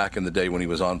King, back in the day when he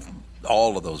was on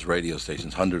all of those radio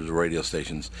stations, hundreds of radio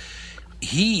stations,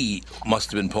 he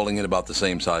must have been pulling in about the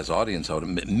same size audience out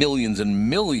of millions and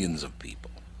millions of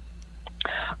people.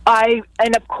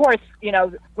 And of course,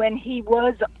 when he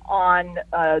was on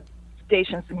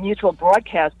stations, Mutual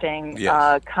Broadcasting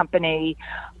Company,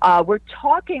 we're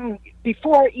talking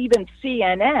before even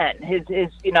CNN.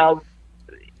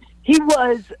 He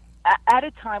was at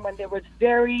a time when there was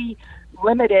very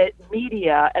limited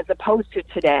media as opposed to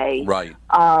today. Right.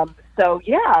 So,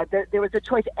 yeah, there was a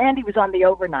choice. And he was on the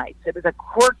overnights. It was a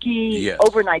quirky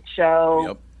overnight show.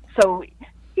 Yep. So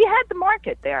he had the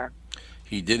market there.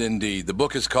 He did indeed. The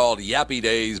book is called Yappy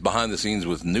Days, Behind the Scenes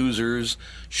with Newsers,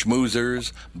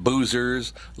 Schmoozers,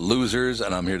 Boozers, Losers,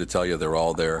 and I'm here to tell you they're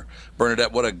all there.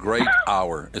 Bernadette, what a great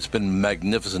hour. It's been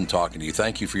magnificent talking to you.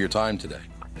 Thank you for your time today.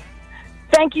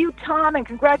 Thank you, Tom, and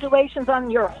congratulations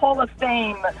on your Hall of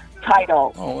Fame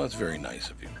title. Oh, that's very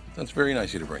nice of you. That's very nice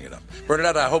of you to bring it up.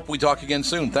 Bernadette, I hope we talk again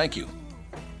soon. Thank you.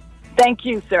 Thank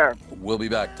you, sir. We'll be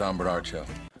back, Tom Bernard Show.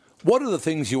 What are the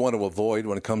things you want to avoid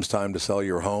when it comes time to sell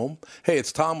your home? Hey,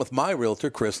 it's Tom with my realtor,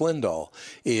 Chris Lindahl.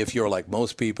 If you're like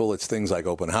most people, it's things like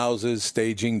open houses,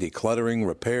 staging, decluttering,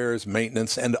 repairs,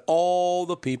 maintenance, and all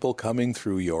the people coming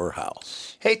through your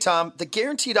house. Hey, Tom, the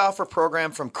Guaranteed Offer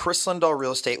program from Chris Lindahl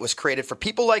Real Estate was created for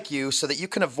people like you so that you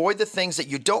can avoid the things that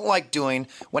you don't like doing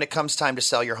when it comes time to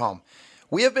sell your home.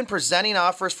 We have been presenting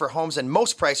offers for homes in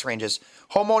most price ranges.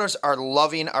 Homeowners are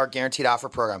loving our Guaranteed Offer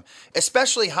program,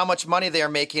 especially how much money they are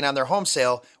making on their home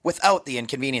sale without the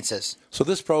inconveniences. So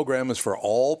this program is for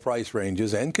all price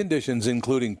ranges and conditions,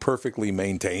 including perfectly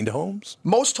maintained homes?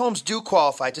 Most homes do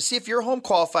qualify. To see if your home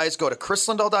qualifies, go to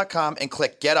chrislindahl.com and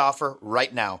click Get Offer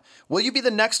right now. Will you be the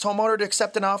next homeowner to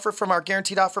accept an offer from our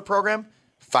Guaranteed Offer program?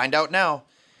 Find out now.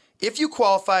 If you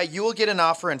qualify, you will get an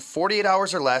offer in 48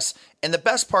 hours or less, and the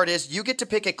best part is you get to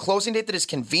pick a closing date that is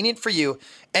convenient for you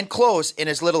and close in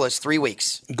as little as 3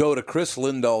 weeks. Go to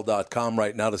chrislindahl.com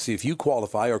right now to see if you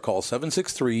qualify or call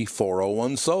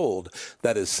 763-401-SOLD.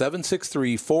 That is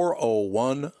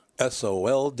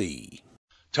 763-401-SOLD.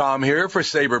 Tom here for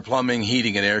Sabre Plumbing,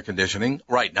 Heating, and Air Conditioning.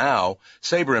 Right now,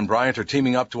 Sabre and Bryant are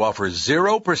teaming up to offer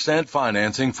 0%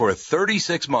 financing for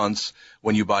 36 months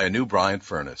when you buy a new Bryant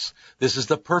furnace. This is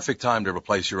the perfect time to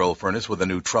replace your old furnace with a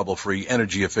new trouble-free,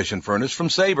 energy-efficient furnace from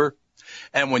Sabre.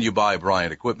 And when you buy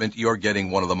Bryant equipment, you're getting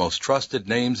one of the most trusted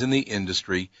names in the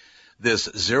industry. This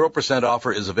 0%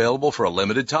 offer is available for a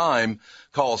limited time.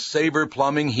 Call Sabre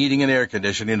Plumbing, Heating, and Air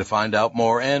Conditioning to find out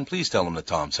more, and please tell them that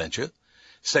Tom sent you.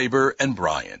 Sabre and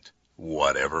Bryant,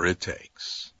 whatever it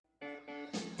takes.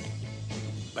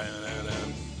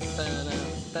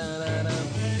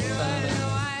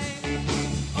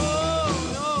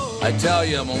 I tell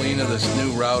you, Melina, this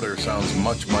new router sounds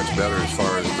much, much better as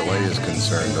far as delay is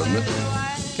concerned, doesn't it?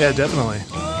 Yeah, definitely.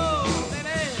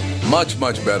 Much,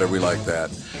 much better. We like that.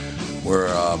 We're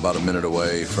about a minute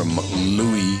away from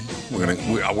Louis.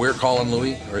 We're calling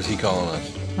Louis, or is he calling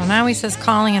us? Well, now he says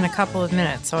calling in a couple of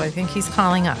minutes, so I think he's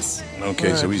calling us.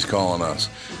 Okay, so he's calling us.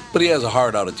 But he has a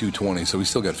hard out of 2:20, so we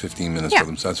still got 15 minutes with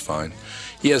him, so that's fine.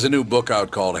 He has a new book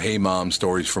out called Hey Mom,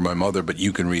 Stories for My Mother, but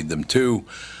you can read them too.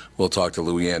 We'll talk to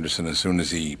Louis Anderson as soon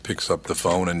as he picks up the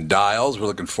phone and dials. We're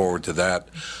looking forward to that.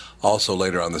 Also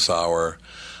later on this hour,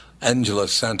 Angela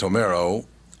Santomero,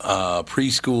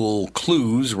 Preschool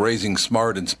Clues, Raising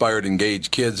Smart, Inspired, Engaged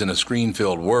Kids in a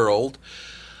Screen-Filled World.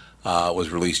 Was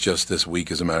released just this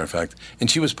week, as a matter of fact. And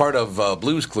she was part of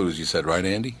Blues Clues, you said, right,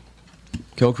 Andy?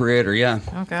 Co-creator, yeah.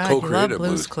 Oh, God, Co-creator you love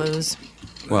Blue's Clues.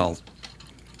 Well,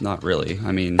 not really.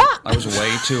 I mean, I was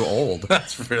way too old.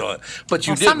 That's real. But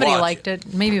you Well, did somebody watch liked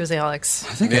it. Maybe it was Alex.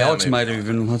 I think Alex might have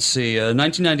even,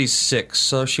 1996,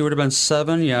 so she would have been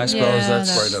 7. Yeah, I suppose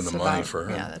that's right on the money for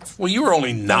her. Yeah, that's, well, you were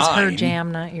only 9. that's her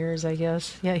jam, not yours, I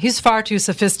guess. Yeah, he's far too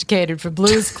sophisticated for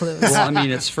Blue's Clues. Well, I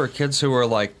mean, it's for kids who are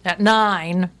like... At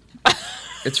 9.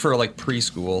 It's for like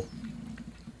preschool.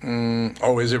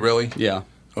 Oh, is it really? Yeah.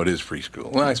 Oh, it is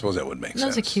preschool. Well, I suppose that would make sense. That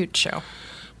was a cute show.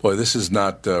 Boy, this is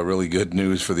not really good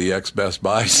news for the ex-Best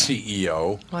Buy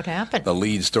CEO. What happened? The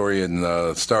lead story in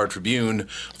the Star Tribune.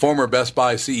 Former Best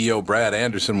Buy CEO Brad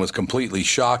Anderson was completely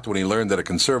shocked when he learned that a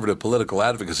conservative political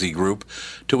advocacy group,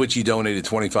 to which he donated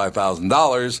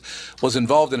 $25,000, was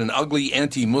involved in an ugly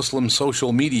anti-Muslim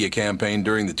social media campaign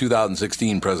during the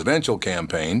 2016 presidential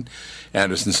campaign.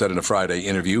 Anderson said in a Friday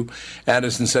interview.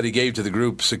 Anderson said he gave to the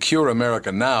group Secure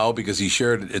America Now because he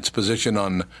shared its position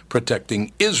on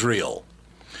protecting Israel.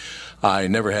 I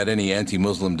never had any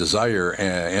anti-Muslim desire,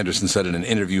 Anderson said in an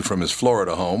interview from his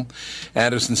Florida home.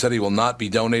 Anderson said he will not be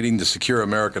donating to Secure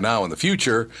America Now in the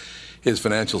future. His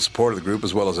financial support of the group,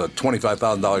 as well as a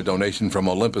 $25,000 donation from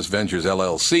Olympus Ventures,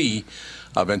 LLC,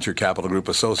 a venture capital group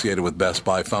associated with Best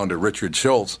Buy founder Richard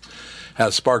Schultz,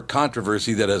 has sparked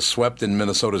controversy that has swept in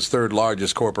Minnesota's third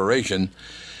largest corporation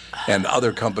and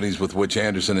other companies with which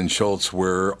Anderson and Schultz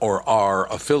were or are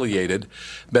affiliated.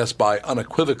 Best Buy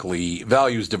unequivocally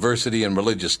values diversity and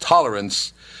religious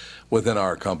tolerance within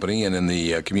our company and in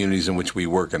the communities in which we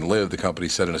work and live, the company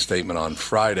said in a statement on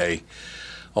Friday.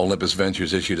 Olympus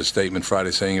Ventures issued a statement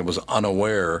Friday saying it was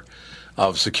unaware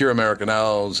of Secure America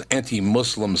Now's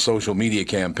anti-Muslim social media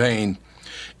campaign.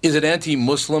 Is it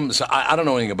anti-Muslim? So I don't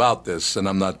know anything about this, and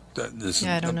I'm not.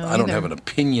 I don't know. I don't have an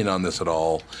opinion on this at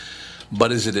all.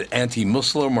 But is it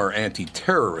anti-Muslim or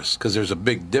anti-terrorist? Because there's a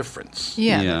big difference.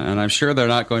 Yeah. Yeah, and I'm sure they're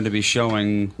not going to be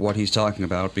showing what he's talking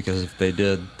about, because if they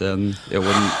did, then it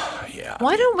wouldn't. Yeah.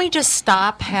 Why don't we just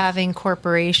stop having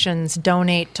corporations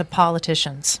donate to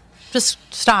politicians? Just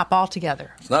stop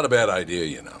altogether. It's not a bad idea,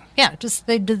 you know. Yeah, just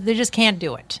they just can't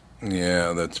do it.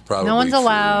 Yeah, that's probably No one's true.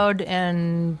 allowed,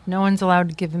 and no one's allowed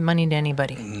to give money to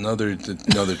anybody. Another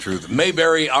truth.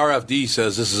 Mayberry RFD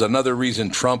says this is another reason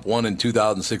Trump won in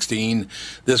 2016.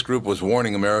 This group was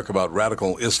warning America about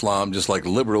radical Islam, just like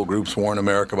liberal groups warn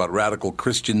America about radical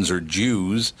Christians or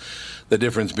Jews. The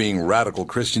difference being radical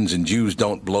Christians and Jews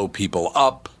don't blow people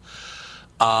up.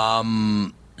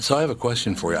 So I have a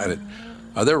question for you.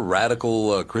 Are there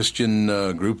radical Christian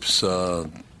groups?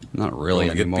 Not really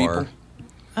Wanna get anymore.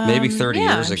 Maybe 30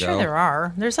 years I'm ago. sure there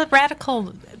are. There's a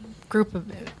radical group of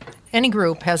any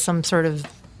group has some sort of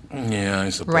Yeah, I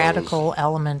suppose. radical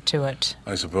element to it.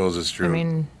 I suppose it's true. I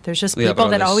mean, there's just Yeah, people but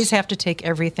that are they always have to take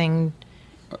everything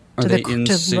Are to they the crazy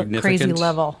insignificant?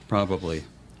 level. Probably.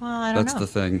 Well, I don't That's know. the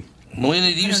thing.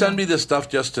 Melina, do you send me this stuff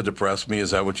just to depress me?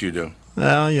 Is that what you do?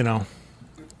 Well, you know.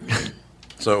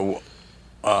 So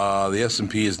the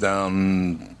S&P is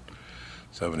down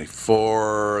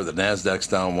 74. The Nasdaq's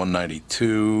down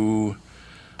 192.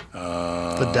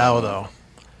 The Dow, though.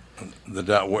 The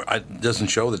Dow it doesn't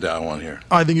show the Dow on here.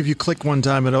 I think if you click one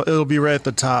time, it'll be right at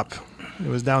the top. It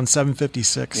was down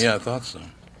 756. Yeah, I thought so.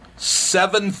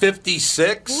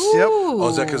 756. Yep. Oh,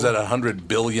 is that because that $100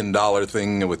 billion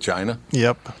thing with China?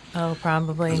 Yep. Oh,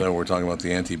 probably. Is that what we're talking about?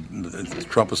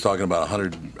 Trump was talking about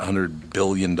 $100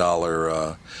 billion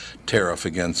tariff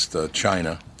against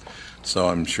China. So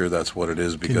I'm sure that's what it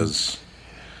is because.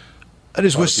 I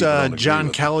just a lot of wish people don't agree John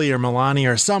with it. Kelly or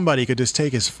Melania or somebody could just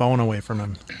take his phone away from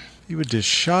him. He would just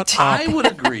shut up. I would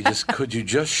agree. Could you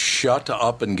just shut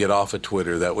up and get off of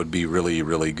Twitter? That would be really,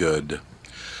 really good.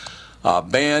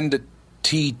 Band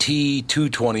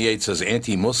TT228 says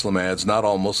anti-Muslim ads. Not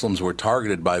all Muslims were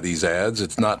targeted by these ads.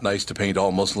 It's not nice to paint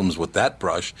all Muslims with that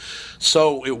brush.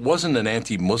 So it wasn't an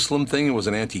anti-Muslim thing. It was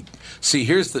an anti. See,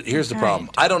 here's the problem.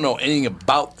 I don't know anything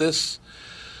about this.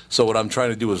 So what I'm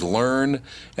trying to do is learn,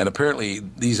 and apparently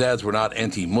these ads were not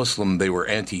anti-Muslim, they were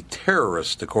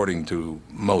anti-terrorist, according to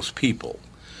most people.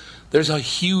 There's a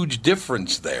huge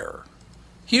difference there.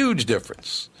 Huge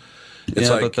difference. It's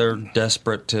Yeah, like, but they're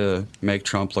desperate to make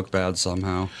Trump look bad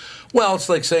somehow. well, it's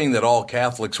like saying that all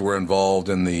Catholics were involved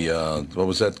in the, what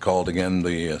was that called again,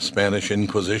 the Spanish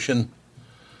Inquisition?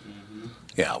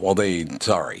 Yeah, well, it's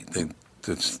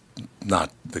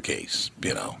not the case,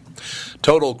 you know.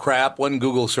 Total crap. One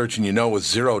Google search and you know with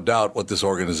zero doubt what this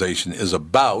organization is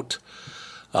about.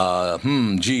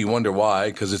 Wonder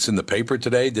why? Because it's in the paper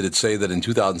today. Did it say that in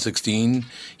 2016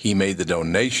 he made the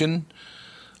donation?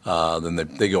 Then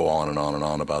they go on and on and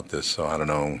on about this. So I don't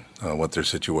know what their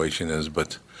situation is,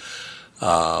 but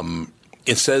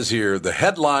it says here, the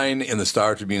headline in the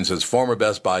Star Tribune says, former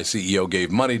Best Buy CEO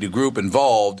gave money to group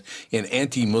involved in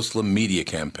anti-Muslim media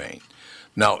campaign.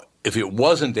 Now, if it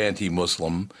wasn't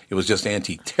anti-Muslim, it was just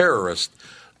anti-terrorist,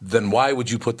 then why would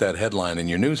you put that headline in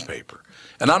your newspaper?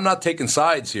 And I'm not taking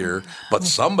sides here, but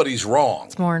somebody's wrong.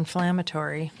 It's more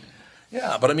inflammatory.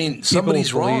 Yeah, but I mean, somebody's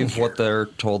People wrong believe here. what they're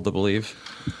told to believe.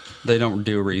 They don't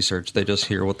do research. They just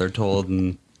hear what they're told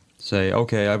and say,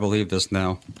 okay, I believe this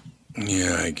now.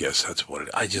 Yeah, I guess that's what it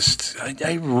is.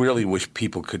 I really wish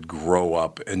people could grow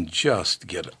up and just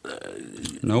get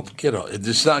Nope.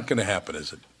 It's not going to happen,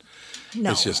 is it?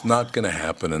 No. It's just not going to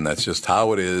happen, and that's just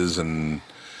how it is. And,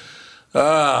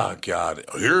 God,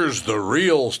 here's the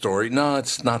real story. No,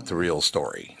 it's not the real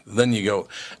story. Then you go,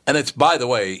 and it's, by the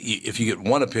way, if you get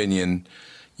one opinion,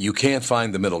 you can't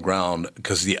find the middle ground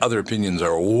because the other opinions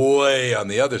are way on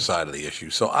the other side of the issue.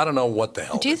 So I don't know what the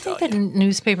hell Do you to think tell that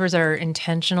newspapers are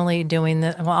intentionally doing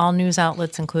that? Well, all news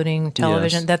outlets, including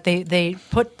television, Yes. that they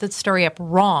put the story up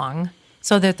wrong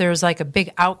so that there's like a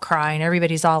big outcry and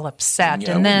everybody's all upset, Yeah,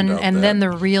 I and wouldn't doubt then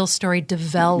that. the real story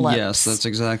develops. Yes, that's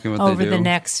exactly what over they do. the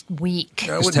next week. I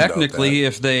Because wouldn't doubt technically, that.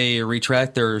 if they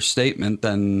retract their statement,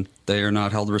 then they are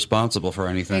not held responsible for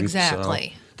anything.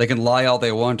 Exactly. So they can lie all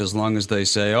they want as long as they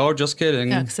say, oh, just kidding.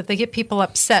 Yeah, because if they get people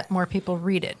upset, more people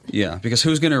read it. Yeah, because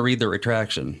who's going to read the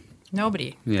retraction?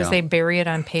 Nobody, because Yeah. they bury it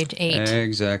on page 8.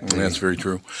 Exactly. That's very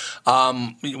true.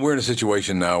 We're in a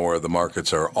situation now where the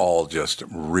markets are all just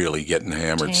really getting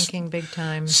hammered. Tanking big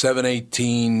time.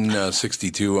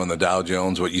 718.62 on the Dow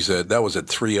Jones. What you said, that was at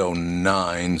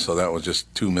 309, so that was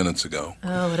just 2 minutes ago.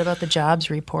 Oh, what about the jobs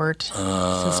report?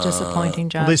 This is disappointing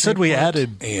jobs Well, they said we report.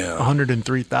 added Yeah.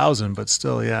 103,000, but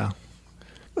still, yeah.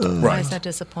 Why is that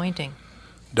disappointing?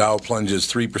 Dow plunges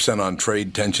 3% on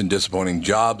trade tension, disappointing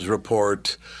jobs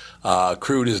report.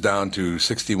 Crude is down to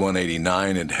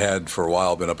 61.89. It had for a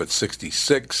while been up at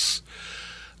 66.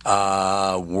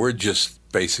 We're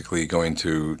just basically going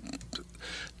to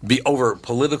be over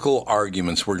political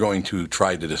arguments. We're going to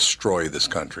try to destroy this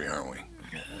country, aren't we?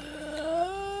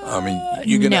 I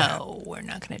mean, No, we're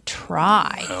not going to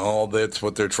try. Well, that's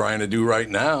what they're trying to do right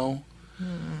now.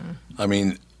 I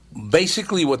mean,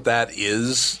 basically what that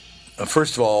is,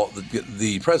 first of all,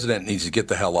 the president needs to get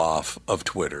the hell off of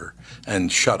Twitter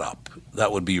and shut up.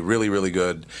 That would be really, really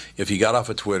good. If he got off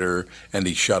of Twitter and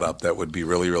he shut up, that would be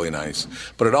really, really nice.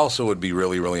 But it also would be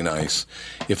really, really nice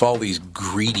if all these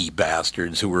greedy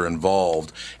bastards who were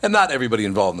involved, and not everybody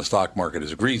involved in the stock market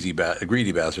is a greedy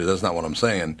bastard, that's not what I'm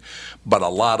saying, but a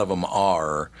lot of them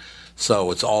are.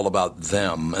 So it's all about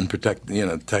them and protecting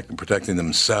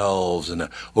themselves, and I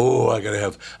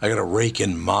gotta rake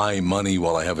in my money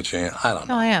while I have a chance. I don't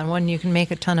know. Oh yeah, and when you can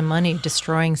make a ton of money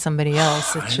destroying somebody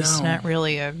else, it's just not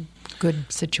really a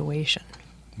good situation.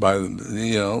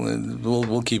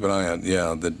 We'll keep an eye on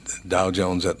the Dow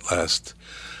Jones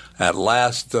at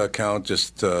last count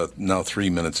just now 3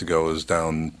 minutes ago is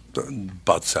down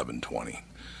about 720.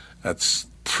 That's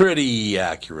pretty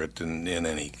accurate in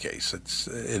any case.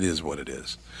 It is what it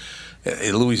is.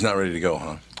 Louis not ready to go,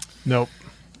 huh? Nope.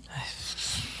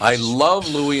 I love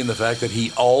Louis in the fact that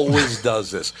he always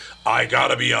does this. I got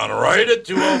to be on right at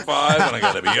 2:05 and I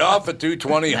got to be off at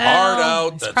 2:20, hard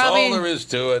out. That's all there is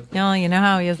to it. No, you know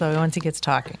how he is though once he gets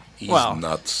talking. He's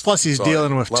nuts. Plus he's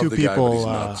dealing with two people.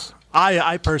 Nuts.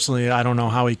 I personally, I don't know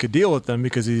how he could deal with them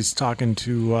because he's talking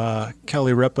to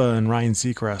Kelly Ripa and Ryan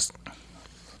Seacrest.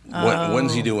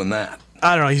 When's he doing that?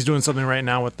 I don't know. He's doing something right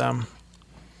now with them.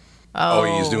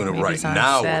 Oh, he's doing it right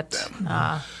now with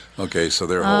them. Okay, so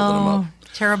they're holding him up.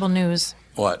 Terrible news.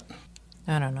 What?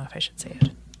 I don't know if I should say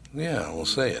it. Yeah, we'll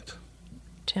say it.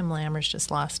 Tim Lammers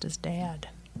just lost his dad.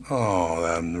 Oh,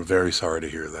 I'm very sorry to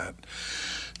hear that.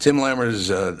 Tim Lammers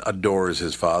adores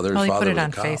his father. Well, his he father put it was a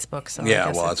on cop. Facebook, so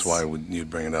yeah, well, that's why you'd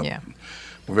bring it up. Yeah.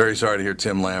 We're very sorry to hear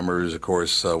Tim Lammers, of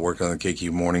course, worked on the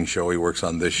KQ Morning Show. He works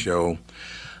on this show.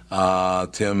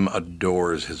 Tim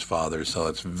adores his father, so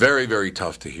it's very, very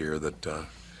tough to hear that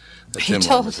Tim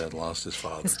Lammers had lost his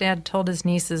father. His dad told his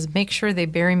nieces, make sure they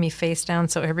bury me face down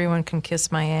so everyone can kiss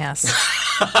my ass.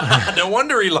 No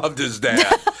wonder he loved his dad.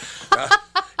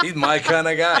 He's my kind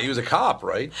of guy. He was a cop,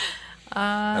 right?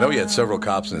 I know he had several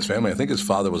cops in his family. I think his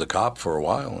father was a cop for a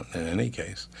while, in any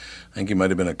case. I think he might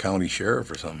have been a county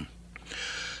sheriff or something.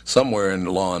 Somewhere in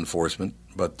law enforcement.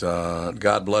 But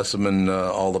God bless him and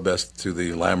all the best to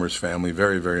the Lammers family.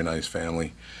 Very, very nice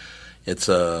family. It's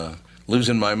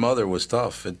losing my mother was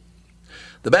tough.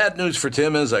 The bad news for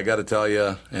Tim is, I got to tell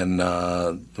you, and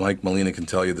Mike Molina can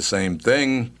tell you the same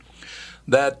thing,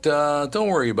 that don't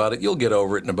worry about it. You'll get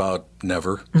over it in about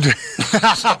never.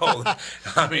 So,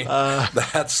 I mean,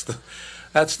 that's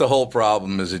the whole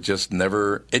problem. Is it just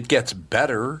never? It gets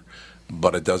better,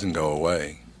 but it doesn't go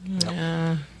away.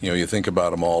 Yeah. You think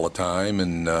about them all the time,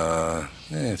 and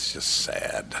it's just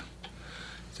sad.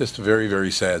 Just a very,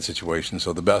 very sad situation. So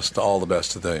all the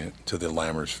best to the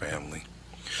Lammers family.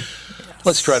 Yes.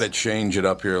 Let's try to change it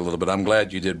up here a little bit. I'm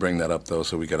glad you did bring that up, though,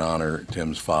 so we could honor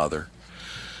Tim's father.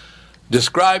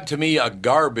 Describe to me a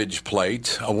garbage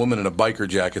plate a woman in a biker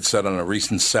jacket said on a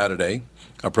recent Saturday,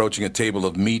 approaching a table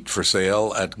of meat for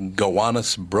sale at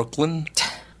Gowanus, Brooklyn.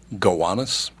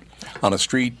 Gowanus. On a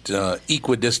street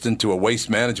equidistant to a waste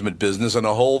management business and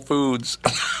a Whole Foods.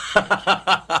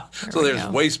 So there's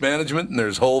waste management and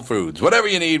there's Whole Foods. Whatever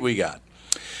you need, we got.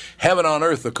 Heaven on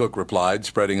earth, the cook replied,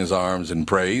 spreading his arms in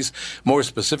praise. More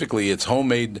specifically, it's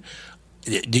homemade.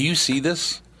 Do you see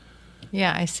this?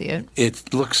 Yeah, I see it.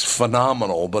 It looks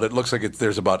phenomenal, but it looks like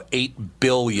there's about 8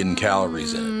 billion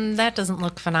calories in it. That doesn't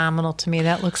look phenomenal to me.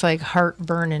 That looks like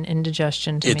heartburn and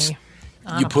indigestion to me.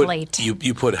 On a plate.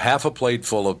 You put half a plate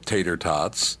full of tater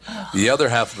tots. The other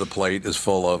half of the plate is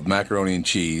full of macaroni and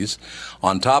cheese.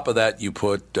 On top of that, you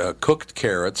put cooked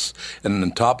carrots, and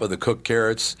on top of the cooked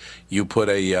carrots, you put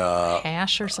a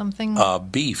hash or something.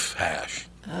 Beef hash.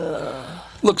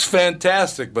 Looks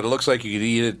fantastic, but it looks like you could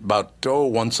eat it about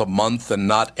once a month and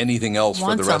not anything else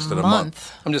for the rest of the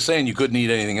month. I'm just saying you couldn't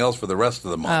eat anything else for the rest of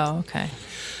the month. Oh, okay.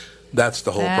 That's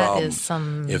the whole problem. Is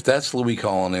some... If that's Louis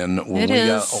calling in,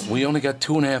 we only got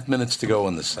 2.5 minutes to go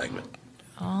in this segment.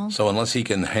 Oh. So unless he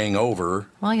can hang over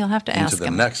you'll have to ask into the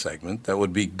him. next segment, that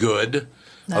would be good.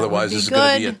 Otherwise, this is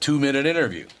going to be a 2-minute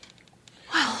interview.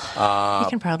 Well, he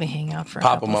can probably hang out for a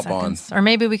couple seconds. Or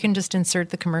maybe we can just insert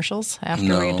the commercials after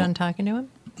we're done talking to him?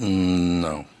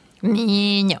 No.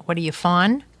 No. What are you,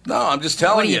 fun? No, I'm just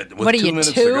telling you. With 2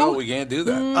 minutes to go, we can't do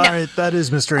that. All right, that is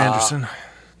Mr. Anderson.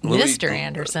 Mr.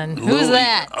 Anderson. Louis, Who's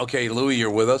that? Okay, Louis,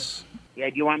 you're with us? Yeah,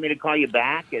 do you want me to call you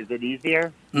back? Is it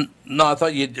easier? No, I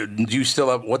thought you still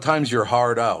have, what time's your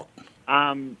hard out?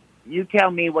 You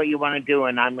tell me what you want to do,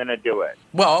 and I'm going to do it.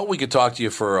 Well, we could talk to you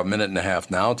for a minute and a half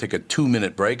now, take a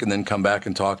 2-minute break, and then come back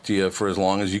and talk to you for as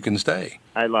long as you can stay.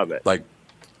 I love it. Like,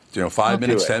 5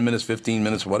 minutes, it. 10 minutes, 15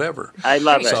 minutes, whatever. I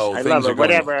love it. So I things love are it.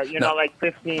 going- Whatever, Now, like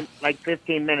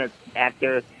 15 minutes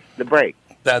after the break.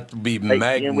 That'd be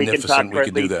magnificent. We can talk for could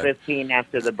at do least that. 15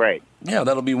 after the break. Yeah,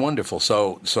 that'll be wonderful.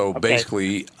 So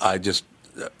basically, I just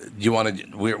you want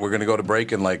to? We're going to go to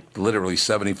break in like literally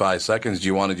 75 seconds. Do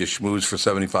you want to just schmooze for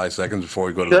 75 seconds before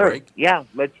we go to the Sure. break? Yeah,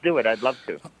 let's do it. I'd love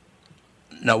to.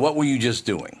 Now, what were you just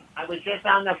doing? I was just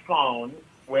on the phone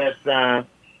with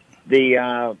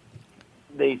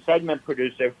the segment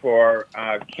producer for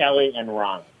Kelly and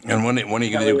Ron. And when are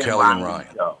you going to do Kelly and Ryan?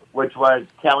 Show, which was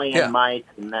Kelly Yeah. and Mike,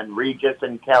 and then Regis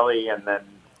and Kelly, and then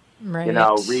Right.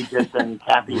 Regis and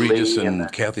Kathy Regis Lee,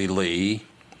 and Kathy Lee.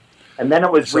 and then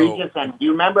it was So- Regis and. Do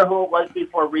you remember who it was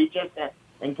before Regis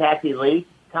and Kathy Lee?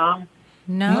 Tom,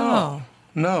 No.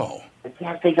 No, I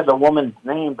can't think of the woman's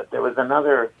name, but there was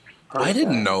another. Person. I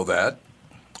didn't know that.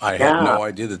 I Yeah. had no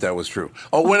idea that was true.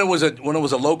 Oh, when it was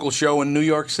a local show in New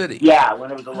York City. Yeah,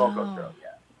 when it was a local show. Yeah.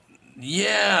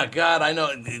 Yeah, God, I know,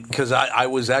 because I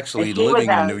was actually And she was living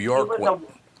in a- New York.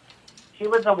 She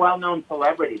was a well-known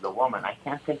celebrity, the woman. I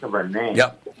can't think of her name.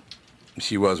 Yep,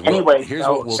 she was. Anyway, here's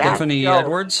so what we'll do. Stephanie show-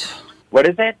 Edwards. What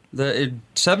is it?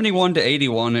 71 to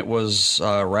 81, it was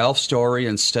Ralph Story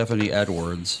and Stephanie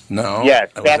Edwards. No.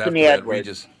 Yes, that was Stephanie after that.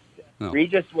 Edwards. No.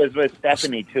 Regis was with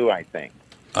Stephanie too, I think.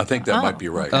 I think that might be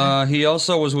right. He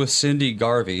also was with Cindy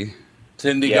Garvey.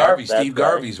 Cindy Yeah, Garvey, that's Steve right.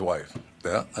 Garvey's wife.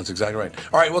 Yeah, that's exactly right.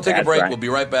 All right, we'll take a That's break. right. We'll be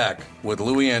right back with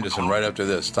Louis Anderson right after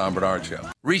this Tom Bernard Show.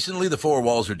 Recently, the 4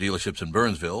 Walzer dealerships in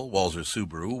Burnsville, Walzer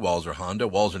Subaru, Walzer Honda,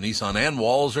 Walzer Nissan, and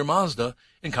Walzer Mazda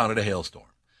encountered a hailstorm.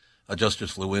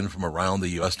 Adjusters flew in from around the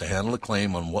U.S. to handle a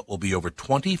claim on what will be over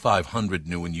 2,500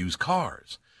 new and used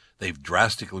cars. They've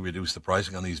drastically reduced the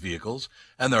pricing on these vehicles,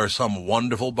 and there are some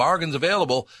wonderful bargains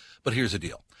available. But here's the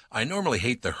deal. I normally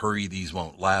hate the hurry these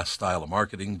won't last style of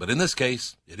marketing, but in this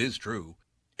case, it is true.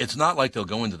 It's not like they'll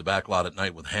go into the back lot at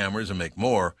night with hammers and make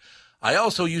more. I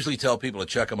also usually tell people to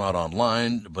check them out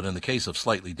online, but in the case of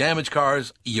slightly damaged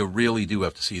cars, you really do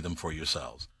have to see them for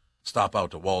yourselves. Stop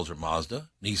out to Walzer Mazda,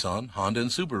 Nissan, Honda, and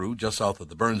Subaru just south of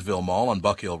the Burnsville Mall on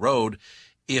Buck Hill Road.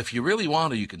 If you really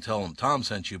want to, you can tell them Tom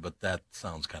sent you, but that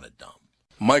sounds kind of dumb.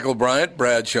 Michael Bryant,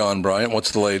 Bradshaw and Bryant,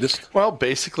 what's the latest? Well,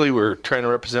 basically, we're trying to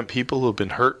represent people who have been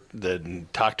hurt, then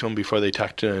talk to them before they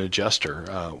talk to an adjuster.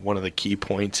 One of the key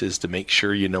points is to make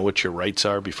sure you know what your rights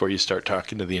are before you start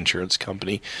talking to the insurance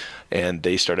company, and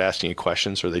they start asking you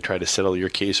questions or they try to settle your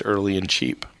case early and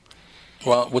cheap.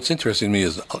 Well, what's interesting to me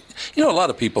is, a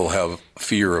lot of people have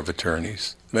fear of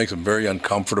attorneys. It makes them very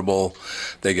uncomfortable.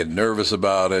 They get nervous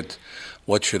about it.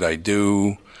 What should I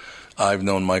do? I've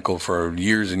known Michael for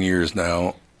years and years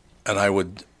now, and I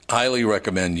would highly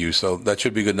recommend you. So that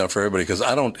should be good enough for everybody, because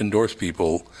I don't endorse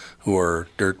people who are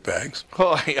dirtbags.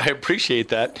 Well, I appreciate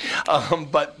that.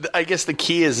 But I guess the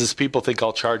key is people think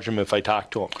I'll charge them if I talk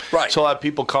to them. Right. So a lot of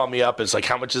people call me up. It's like,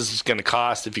 how much is this going to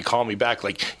cost if you call me back?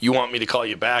 Like, you want me to call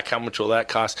you back? How much will that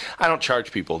cost? I don't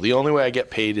charge people. The only way I get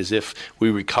paid is if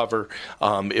we recover,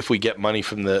 if we get money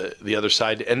from the other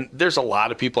side. And there's a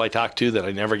lot of people I talk to that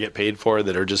I never get paid for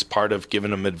that are just part of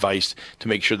giving them advice to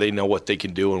make sure they know what they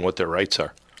can do and what their rights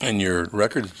are. And your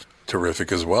record's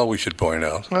terrific as well, we should point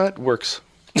out. That works.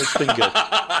 It's been good.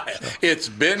 It's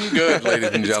been good, ladies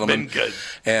and gentlemen. It's been good.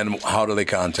 And how do they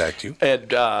contact you?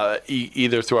 And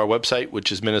either through our website,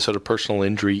 which is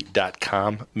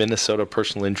minnesotapersonalinjury.com,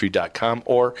 minnesotapersonalinjury.com,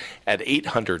 or at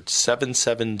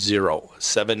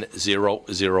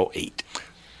 800-770-7008.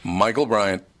 Michael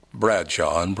Bryant,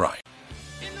 Bradshaw and Bryant.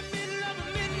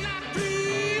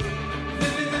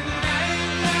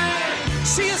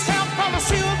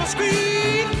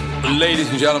 Ladies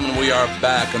and gentlemen, we are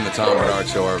back on the Tom Bernard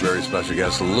Show. Our very special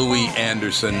guest, Louis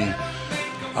Anderson,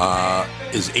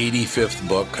 his 85th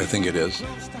book, I think it is.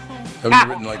 Have you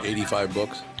written like 85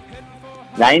 books?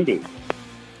 90.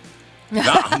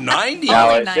 90?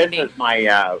 No,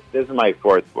 90. this is my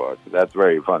fourth book. That's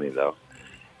very funny, though.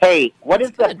 Hey, what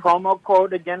is the promo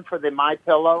code again for the My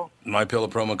Pillow? My Pillow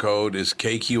promo code is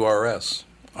KQRS.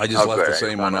 I just left the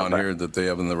same one on here that they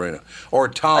have in the radio. Or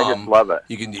Tom. I just love it.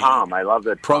 You can, Tom, I love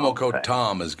the promo Tom code thing.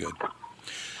 Tom is good.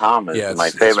 Tom is Yeah, my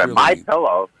it's favorite. really- My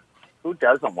Pillow. Who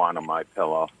doesn't want a My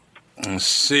Pillow?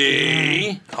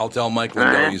 See? I'll tell Mike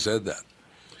Lindo you said that.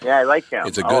 Yeah, I like him.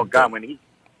 It's a Oh good God, thing. when he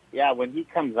when he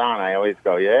comes on, I always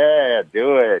go, yeah,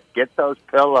 do it. Get those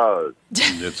pillows.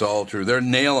 It's all true. They're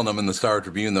nailing him in the Star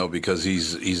Tribune though because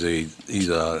he's a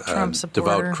Trump supporter.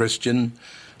 devout Christian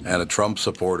and a Trump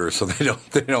supporter. So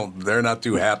they're not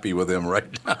too happy with him right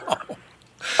now.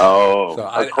 Oh, So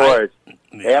of course.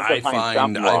 They have to I find find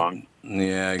something wrong.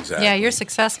 Yeah, exactly. Yeah, you're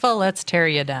successful. Let's tear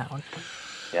you down.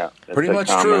 Yeah, it's Pretty a much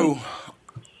common- true.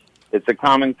 It's a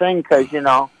common thing because, you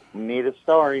need a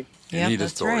story. Yeah, Need a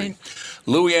that's story. right.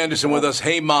 Louis Anderson with us.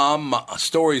 Hey, Mom,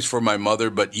 stories for my mother,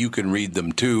 but you can read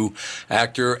them too.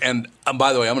 Actor. And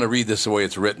by the way, I'm going to read this the way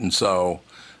it's written, so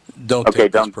don't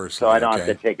take this personally. So I don't okay?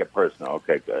 have to take it personal.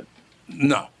 Okay, good.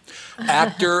 No.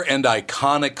 Actor and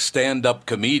iconic stand-up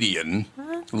comedian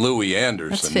Louis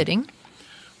Anderson. That's fitting.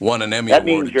 Won an Emmy That Award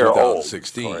means in you're old,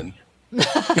 2016.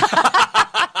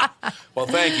 Well,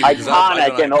 thank you. because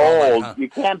Iconic and old. iconic. You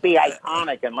can't be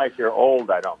iconic unless you're old,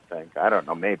 I don't think. I don't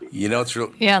know, maybe. You know it's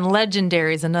real. Yeah, and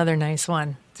legendary is another nice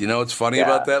one. Do you know what's funny Yeah.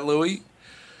 about that, Louis?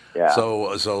 Yeah.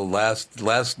 So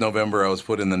last November I was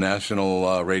put in the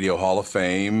National Radio Hall of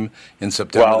Fame. In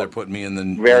September Well, they're putting me in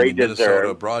the very Minnesota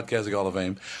deserved. Broadcasting Hall of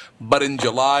Fame. But in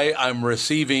July I'm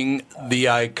receiving the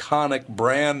Iconic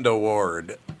Brand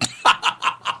Award.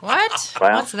 What?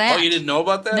 Well- What's that? Oh, you didn't know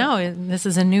about that? No, this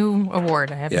is a new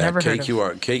award. I have never heard of.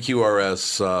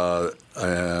 KQRS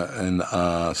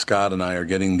and Scott and I are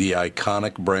getting the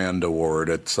Iconic Brand Award.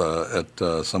 It's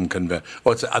at some convention.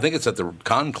 Oh, I think it's at the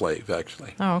Conclave,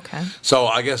 actually. Oh, okay. So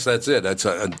I guess that's it.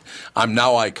 I'm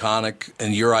now iconic,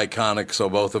 and you're iconic, so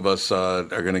both of us are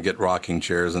going to get rocking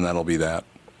chairs, and that'll be that.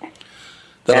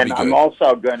 That'll And be good. I'm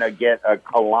also going to get a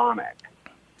colonic.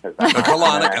 A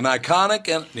colonic, an iconic,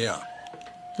 and yeah.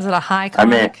 Is it a high I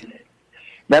mean, colonic?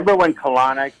 remember when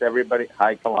colonics, everybody,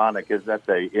 high colonic, is that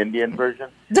the Indian version?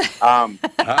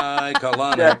 Hi,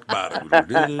 colonic.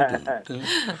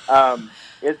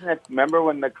 Isn't it, remember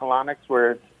when the colonics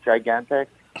were gigantic?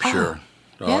 Sure.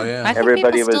 Oh, yeah. I think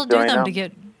Everybody people was still do doing them them? to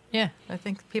get. Yeah, I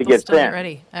think people get still get thin.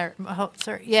 ready.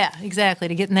 Sorry. Yeah, exactly.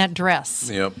 To get in that dress.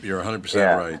 Yep, you're 100%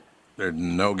 Yeah. right. There's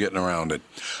no getting around it.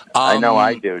 I know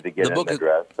I do to get the in book the is-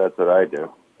 dress. That's what I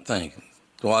do. Thank you.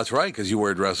 Well, that's right, because you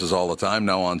wear dresses all the time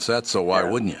now on set, so why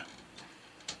wouldn't you?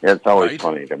 It's always Right?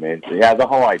 funny to me. Yeah, the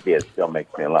whole idea still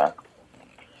makes me laugh.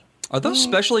 Are those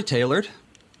specially tailored?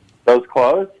 Those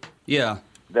clothes Yeah.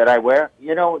 that I wear,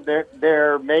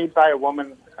 they're made by a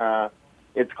woman.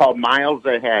 It's called Miles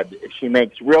Ahead. She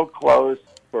makes real clothes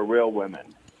for real women.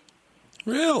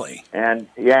 Really? And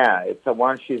yeah,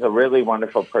 she's a really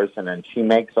wonderful person, and she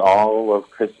makes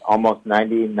almost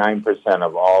 99%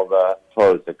 of all the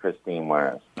clothes that Christine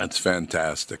wears. That's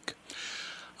fantastic.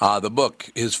 The book,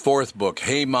 his fourth book,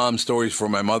 Hey Mom, Stories for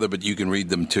My Mother, but you can read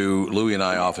them too. Louis and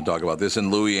I often talk about this,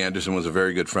 and Louis Anderson was a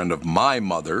very good friend of my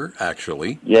mother,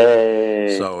 actually.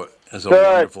 Yay! So it's a Toots.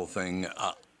 wonderful thing.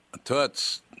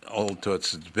 Toots, old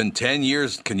Toots, it's been 10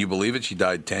 years. Can you believe it? She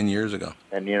died 10 years ago.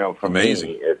 And for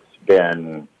Amazing. me, it's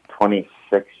been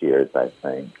 26 years, I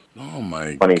think. Oh,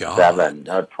 my 27. God.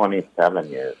 No, 27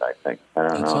 years, I think. I don't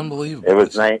That's know. unbelievable. It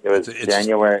was It's-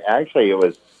 January. Actually, it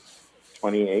was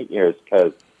 28 years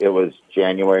because it was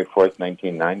January 4th,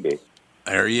 1990.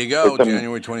 There you go, It's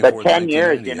January 24th, But 10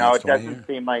 years, 1990. it That's 20 doesn't years.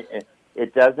 seem like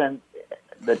it doesn't.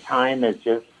 The time is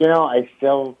just, I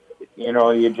still,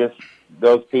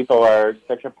 those people are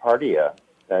such a part of you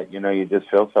that, you just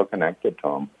feel so connected to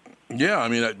them. Yeah, I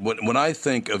mean, when I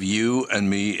think of you and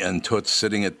me and Toots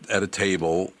sitting at a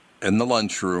table in the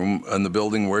lunchroom in the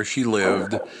building where she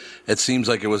lived, it seems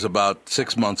like it was about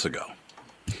 6 months ago.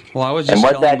 Well, I was And just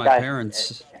what telling that my guy-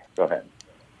 parents. Go ahead.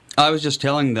 I was just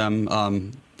telling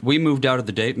them we moved out of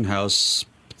the Dayton house,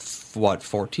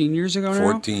 14 years ago now?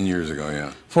 14 years ago,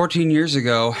 yeah. 14 years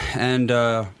ago,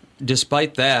 and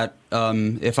despite that,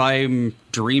 if I'm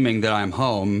dreaming that I'm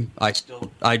home,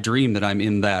 I dream that I'm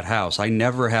in that house. I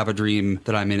never have a dream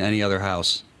that I'm in any other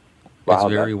house. Wow,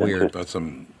 It's very that's weird. That's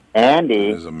that Andy,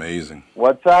 is amazing.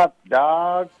 what's up,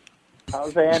 dog?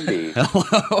 How's Andy?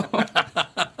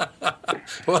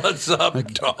 What's up,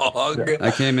 dog?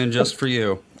 I came in just for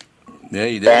you. Yeah,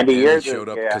 you did. Andy, Yeah, yours you showed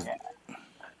is, up. 'cause-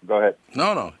 Go ahead.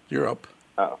 No, you're up.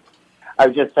 Oh. I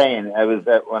was just saying,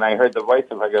 when I heard the voice,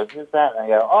 I go, who's that? And I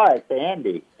go, oh, it's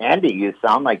Andy. Andy, you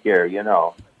sound like you're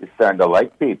starting to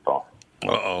like people.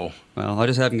 Uh-oh. Well, I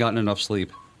just haven't gotten enough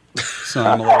sleep, so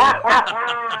I'm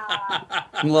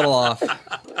a little off.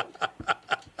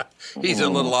 He's a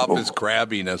little off his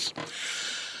crabbiness.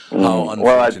 How Well,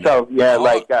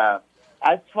 unfortunate.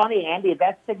 it's funny, Andy,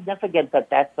 that's significant that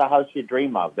that's the house you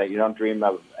dream of, that you don't dream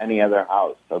of any other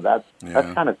house. So that's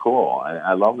kind of cool.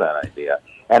 I love that idea.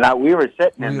 And we were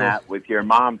sitting in that with your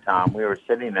mom, Tom. We were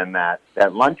sitting in that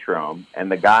lunchroom,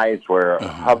 and the guys were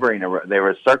hovering. They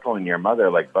were circling your mother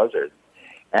like buzzards.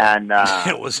 And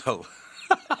it was so...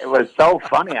 it was so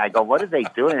funny. I go, what are they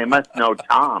doing? They must know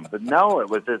Tom. But no, it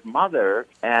was his mother.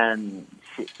 And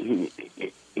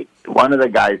one of the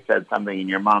guys said something, and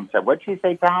your mom said, what'd she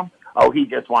say, Tom? Oh, he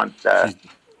just wants to...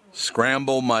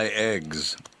 Scramble my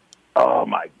eggs. Oh,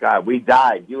 my God. We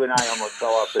died. You and I almost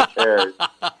fell off the chairs.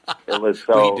 It was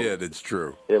so... We did. It's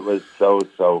true. It was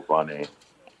so funny.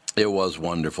 It was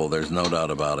wonderful. There's no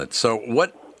doubt about it. So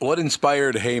what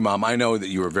inspired Hey Mom? I know that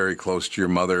you were very close to your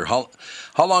mother. How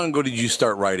long ago did you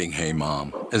start writing Hey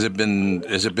Mom? Has it been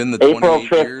the April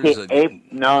 28 years?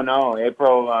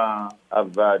 April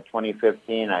of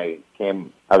 2015. I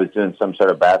was doing some sort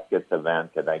of baskets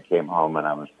event, and I came home and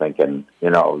I was thinking,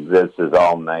 this is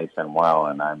all nice and well,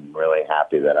 and I'm really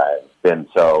happy that I've been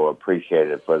so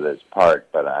appreciated for this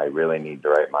part, but I really need to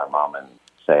write my mom and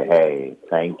say, hey,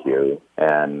 thank you,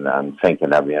 and I'm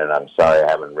thinking of you, and I'm sorry I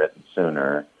haven't written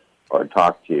sooner or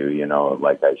talked to you,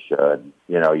 like I should.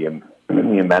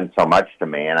 You meant so much to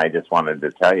me, and I just wanted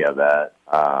to tell you that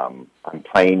I'm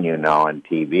playing you now on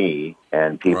TV,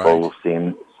 and people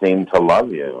seem to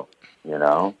love you,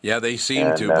 Yeah, they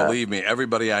seem to. Believe me,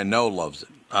 everybody I know loves it.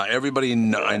 Everybody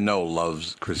I know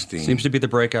loves Christine. Seems to be the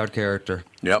breakout character.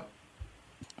 Yep.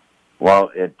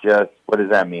 Well, what does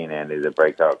that mean, Andy, the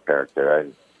breakout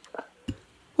character?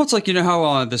 Well, it's like,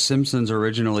 how The Simpsons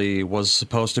originally was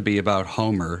supposed to be about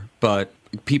Homer, but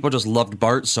people just loved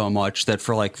Bart so much that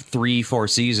for like 3-4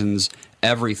 seasons,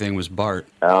 everything was Bart.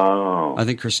 Oh. I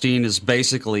think Christine is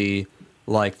basically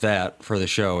like that for the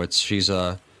show. She's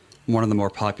one of the more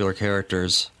popular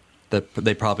characters that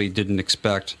they probably didn't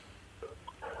expect.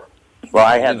 Well,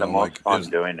 I had the most fun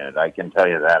doing it. I can tell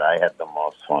you that. I had the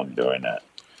most fun doing it.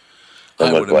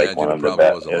 I would imagine it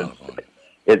probably was a lot of fun.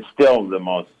 It's still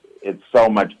it's so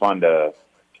much fun to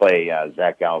play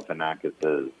Zach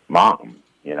Galifianakis' mom.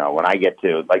 When I get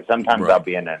to, sometimes I'll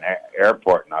be in an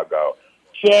airport and I'll go,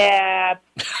 Chip.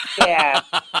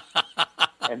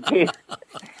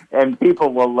 and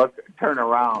people will turn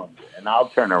around, and I'll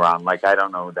turn around like I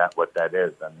don't know what that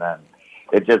is. And then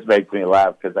it just makes me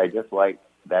laugh because that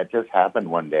just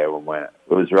happened one day when it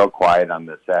was real quiet on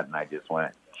the set, and I just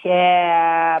went,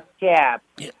 Chap.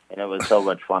 And it was so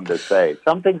much fun to say.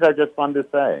 Some things are just fun to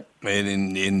say.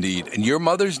 And indeed. And your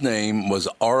mother's name was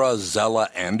Arazella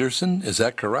Anderson, is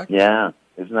that correct? Yeah.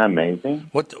 Isn't that amazing?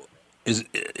 What is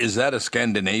that a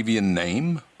Scandinavian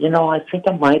name? I think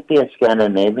it might be a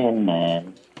Scandinavian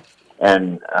name.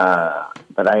 And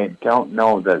but I don't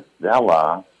know the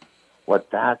Zella,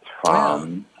 what that's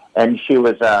from. Yeah. And she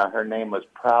was her name was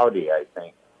Proudy, I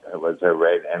think. It was her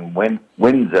right, and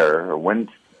Windsor or Wins,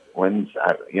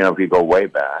 if you go way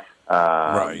back,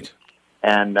 right?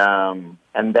 And then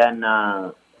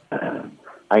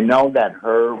I know that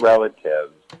her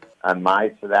relatives on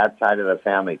that side of the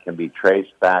family can be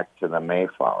traced back to the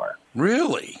Mayflower.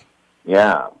 Really?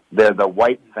 Yeah, they're the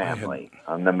White family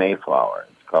on the Mayflower.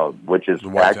 It's called, which is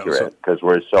accurate because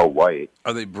we're so white.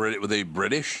 Are they Were they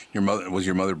British? Was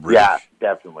your mother British? Yeah,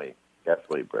 definitely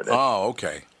British. Oh,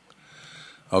 okay.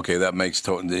 Okay, that makes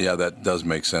that does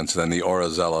make sense. Then the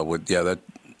Arazella would, that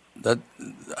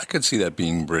I could see that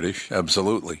being British,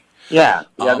 absolutely. Yeah,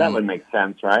 that would make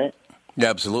sense, right? Yeah,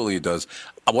 absolutely, it does.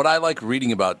 What I like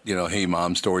reading about, Hey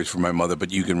Mom stories from my mother, but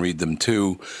you can read them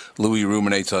too. Louis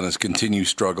ruminates on his continued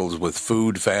struggles with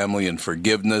food, family, and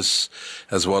forgiveness,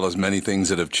 as well as many things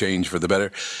that have changed for the better.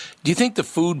 Do you think the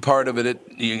food part of it,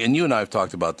 and you and I have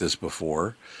talked about this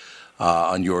before,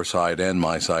 on your side and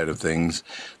my side of things,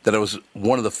 that it was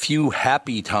one of the few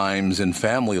happy times in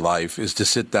family life is to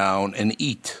sit down and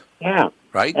eat. Yeah.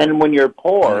 Right? And when you're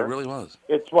poor, it really was.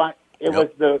 It's what it was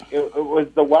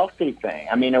the wealthy thing.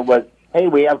 I mean, it was, hey,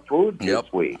 we have food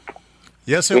this week.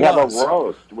 Yes, we have a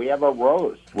roast. We have a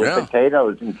roast with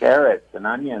potatoes and carrots and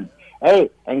onions. Hey,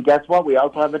 and guess what? We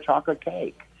also have a chocolate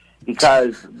cake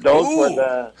because those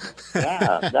were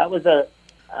that was that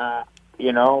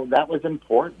was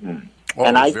important.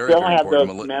 And I still have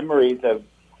those memories of,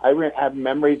 have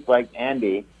memories like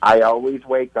Andy. I always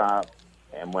wake up,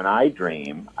 and when I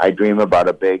dream about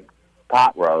a big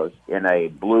pot roast in a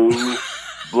blue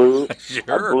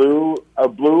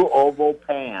oval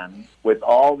pan with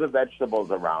all the vegetables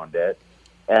around it,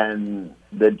 and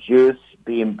the juice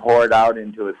being poured out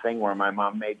into a thing where my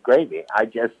mom made gravy.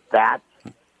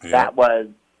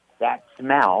 That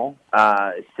smell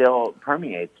still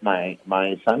permeates my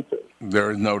senses.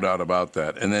 There is no doubt about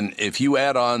that. And then if you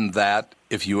add on that,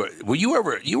 you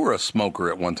were a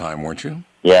smoker at one time, weren't you?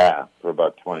 Yeah, for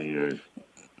about 20 years.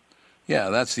 Yeah,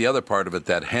 that's the other part of it,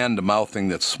 that hand-to-mouth thing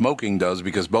that smoking does,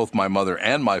 because both my mother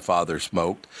and my father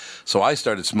smoked. So I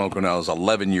started smoking when I was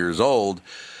 11 years old.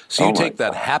 So you take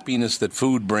that happiness that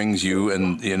food brings you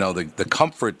and, the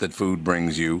comfort that food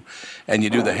brings you, and you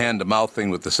do the hand-to-mouth thing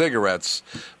with the cigarettes,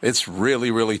 it's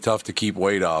really, really tough to keep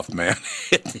weight off, man.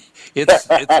 It's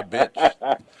a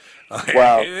bitch.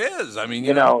 Well, it is. I mean,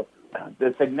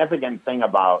 the significant thing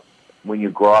about when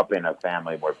you grow up in a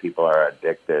family where people are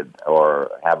addicted or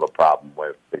have a problem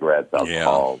with cigarettes,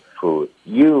 alcohol, food,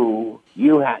 you're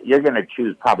going to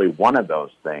choose probably one of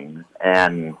those things,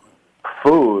 and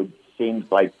food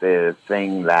seems like the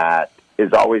thing that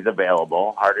is always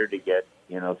available, harder to get,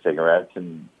 cigarettes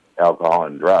and alcohol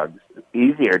and drugs,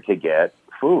 easier to get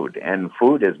food, and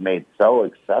food is made so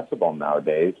accessible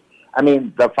nowadays. I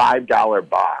mean, the $5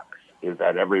 box is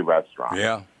at every restaurant.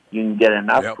 Yeah. You can get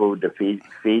enough food to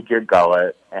feed your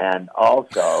gullet, and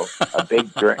also a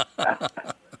big drink, a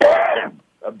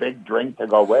big drink to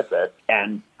go with it.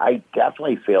 And I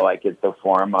definitely feel like it's a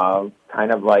form of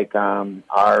kind of like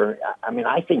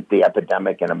I think the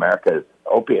epidemic in America is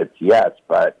opiates, yes,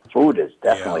 but food is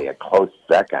definitely a close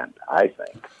second, I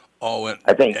think. Oh,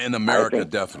 I think in America,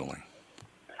 definitely.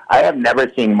 I have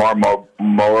never seen more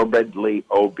morbidly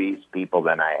obese people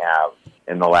than I have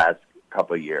in the last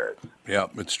couple of years. Yeah,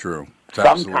 it's true. It's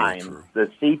Sometimes true.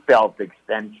 the seatbelt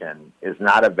extension is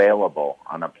not available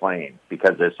on a plane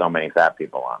because there's so many fat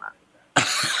people on it.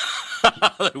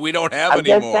 We don't have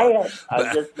anymore.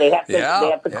 They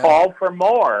have to call for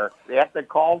more. They have to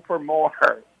call for more,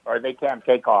 or they can't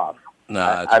take off. No,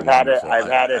 I've had it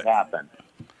happen.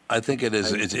 I think it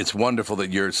is. It's wonderful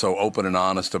that you're so open and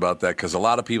honest about that, because a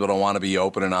lot of people don't want to be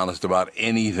open and honest about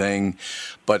anything,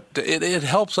 but it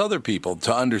helps other people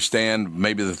to understand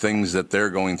maybe the things that they're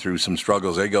going through, some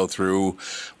struggles they go through,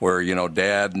 where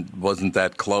Dad wasn't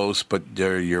that close, but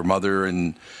your mother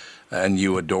and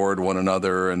you adored one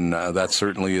another, and that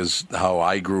certainly is how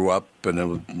I grew up, and it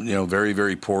was, very,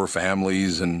 very poor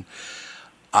families, and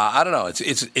I don't know.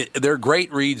 They're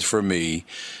great reads for me.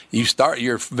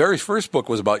 Your very first book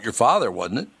was about your father,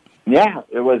 wasn't it? Yeah,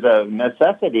 it was a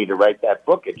necessity to write that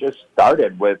book. It just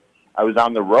started with, I was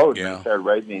on the road and I started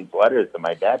writing these letters to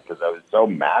my dad because I was so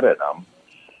mad at him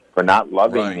for not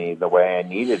loving me the way I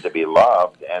needed to be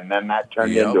loved. And then that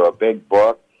turned into a big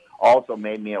book. Also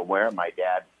made me aware my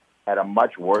dad had a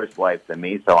much worse life than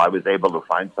me, so I was able to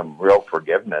find some real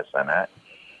forgiveness in it.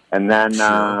 And then,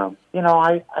 I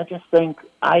just think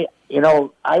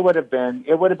it would have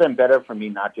been better for me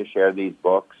not to share these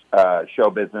books, show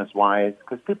business wise,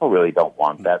 because people really don't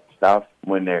want that stuff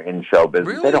when they're in show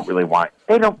business. Really? They don't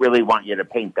really want you to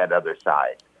paint that other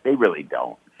side. They really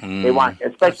don't. They want,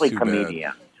 especially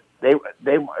comedians. They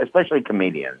especially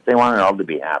comedians. They want it all to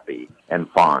be happy and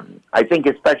fun. I think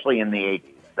especially in the 80s.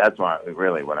 That's what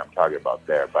I'm talking about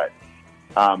there.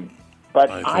 But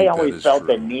I always felt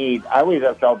the need. I always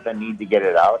have felt the need to get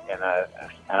it out, and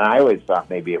I always thought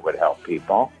maybe it would help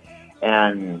people.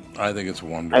 And I think it's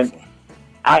wonderful.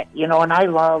 I remember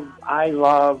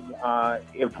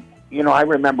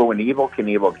when Evel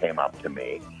Knievel came up to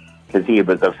me because he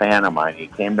was a fan of mine. He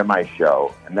came to my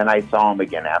show, and then I saw him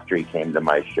again after he came to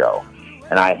my show,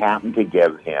 and I happened to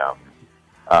give him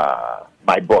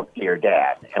my book, Dear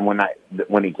Dad, and when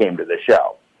he came to the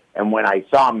show. And when I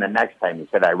saw him the next time, he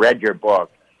said, I read your book,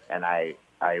 and I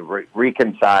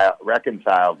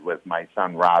reconciled with my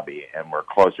son, Robbie, and we're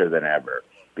closer than ever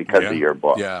because of your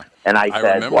book. Yeah. And I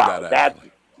said, wow, that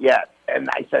and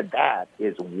I said, that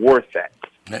is worth it.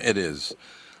 It is.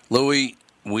 Louis,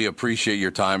 we appreciate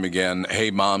your time again. Hey,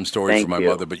 Mom, stories for my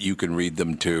mother, but you can read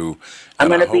them too. I'm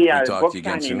going to be book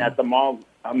signing at the Mall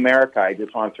of America. I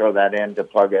just want to throw that in to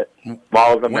plug it.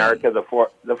 Mall of America, the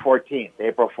 14th,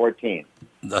 April 14th.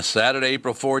 The Saturday,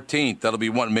 April 14th. That'll be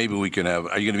one. Maybe we can have.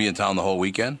 Are you going to be in town the whole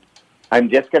weekend? I'm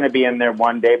just going to be in there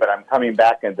one day, but I'm coming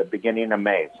back at the beginning of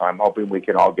May, so I'm hoping we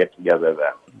can all get together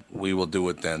then. We will do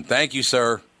it then. Thank you,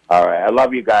 sir. All right. I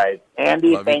love you guys.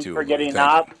 Andy, thanks too, for getting Thank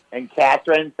up. And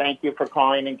Catherine, thank you for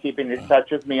calling and keeping in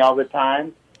touch with me all the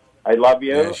time. I love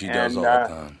you. Yeah, she does all the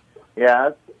time.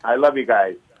 Yes, I love you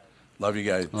guys. Love you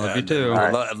guys. Love you too.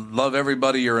 Love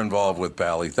everybody you're involved with,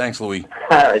 Pally. Thanks, Louis.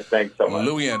 All right. Thanks so much.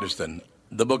 Louis Anderson.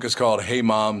 The book is called Hey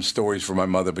Mom, Stories for My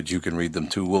Mother, but you can read them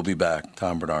too. We'll be back.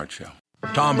 Tom Bernard Show.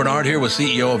 Tom Bernard here with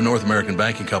CEO of North American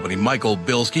Banking Company, Michael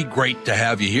Bilski. Great to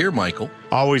have you here, Michael.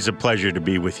 Always a pleasure to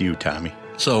be with you, Tommy.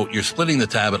 So you're splitting the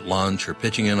tab at lunch or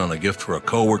pitching in on a gift for a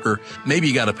coworker. Maybe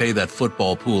you got to pay that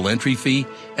football pool entry fee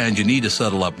and you need to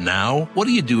settle up now. What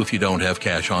do you do if you don't have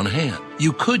cash on hand?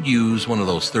 You could use one of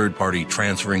those third-party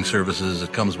transferring services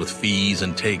that comes with fees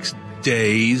and takes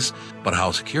days, but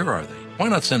how secure are they? Why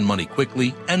not send money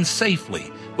quickly and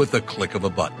safely with the click of a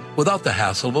button without the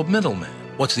hassle of a middleman?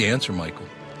 What's the answer, Michael?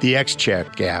 The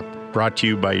XCheck app, brought to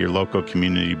you by your local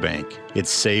community bank. It's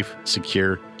safe,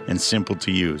 secure, and simple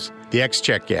to use. The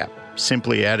XCheck app.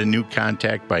 Simply add a new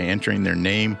contact by entering their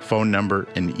name, phone number,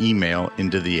 and email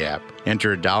into the app.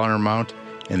 Enter a dollar amount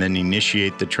and then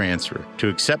initiate the transfer. To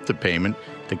accept the payment,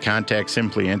 the contact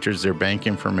simply enters their bank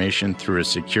information through a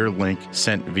secure link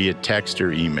sent via text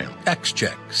or email.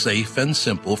 XCheck, safe and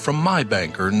simple from my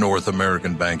banker, North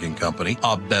American Banking Company,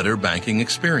 a better banking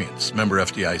experience. Member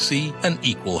FDIC, an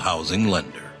equal housing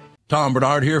lender. Tom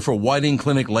Bernard here for Whiting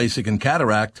Clinic LASIK and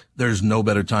Cataract. There's no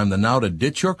better time than now to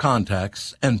ditch your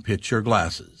contacts and pitch your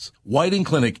glasses. Whiting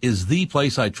Clinic is the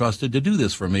place I trusted to do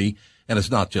this for me, and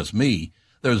it's not just me.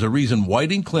 There's a reason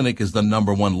Whiting Clinic is the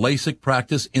 #1 LASIK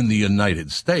practice in the United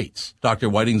States. Dr.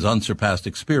 Whiting's unsurpassed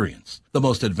experience, the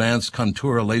most advanced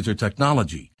Contura laser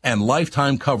technology, and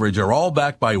lifetime coverage are all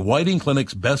backed by Whiting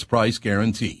Clinic's best price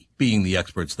guarantee. Being the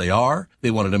experts they are,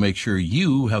 they wanted to make sure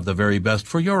you have the very best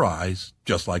for your eyes,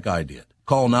 just like I did.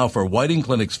 Call now for Whiting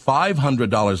Clinic's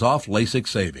 $500 off LASIK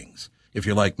savings. If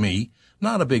you're like me,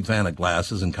 not a big fan of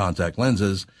glasses and contact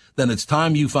lenses, then it's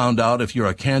time you found out if you're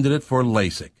a candidate for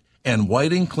LASIK. And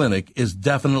Whiting Clinic is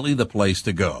definitely the place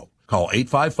to go. Call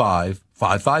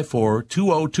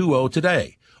 855-554-2020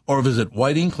 today or visit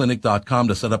whitingclinic.com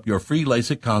to set up your free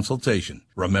LASIK consultation.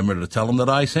 Remember to tell them that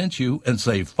I sent you and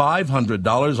save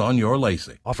 $500 on your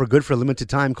LASIK. Offer good for a limited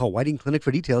time. Call Whiting Clinic for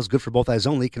details. Good for both eyes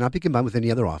only. Cannot be combined with any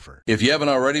other offer. If you haven't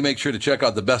already, make sure to check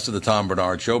out the best of the Tom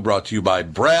Bernard Show, brought to you by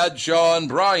Bradshaw and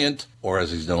Bryant, or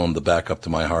as he's known, the backup to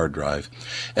my hard drive,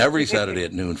 every Saturday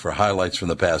at noon for highlights from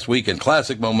the past week and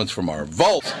classic moments from our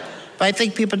vault. I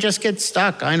think people just get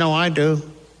stuck. I know I do.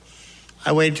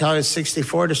 I waited until I was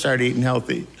 64 to start eating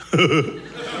healthy.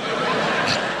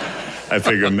 I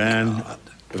figure, man,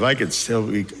 if I could still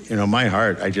be, my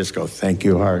heart, I just go, thank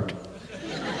you, heart.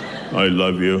 I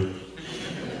love you.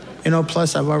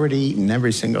 Plus I've already eaten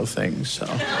every single thing, so.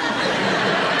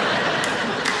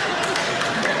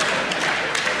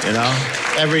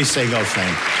 Every single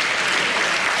thing.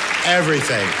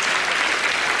 Everything.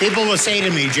 People will say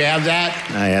to me, "Do you have that?"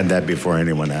 I had that before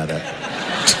anyone had it.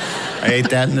 I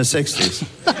ate that in the 60s.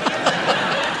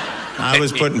 I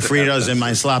was putting Fritos in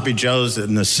my Sloppy Joes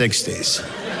in the 60s.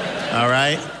 All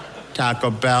right?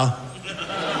 Taco Bell.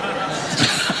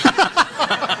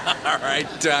 All right,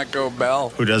 Taco Bell.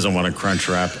 Who doesn't want a Crunch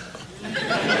Wrap?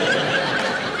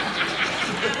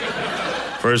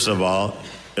 First of all,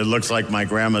 it looks like my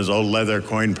grandma's old leather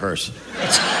coin purse.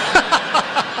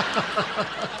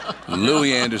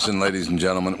 Louis Anderson, ladies and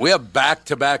gentlemen. We have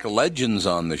back-to-back legends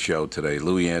on the show today.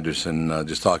 Louis Anderson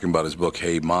just talking about his book,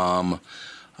 Hey Mom,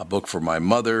 a book for my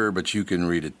mother, but you can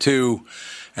read it too.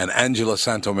 And Angela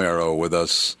Santomero with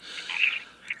us.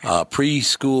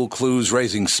 Preschool Clues,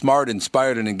 raising smart,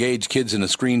 inspired, and engaged kids in a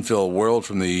screen-filled world,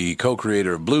 from the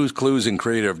co-creator of Blue's Clues and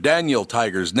creator of Daniel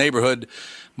Tiger's Neighborhood.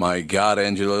 My God,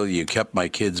 Angela, you kept my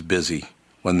kids busy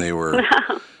when they were...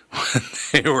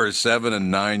 They were 7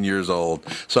 and 9 years old.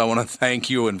 So I want to thank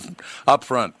you up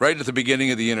front, right at the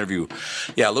beginning of the interview.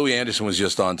 Yeah, Louis Anderson was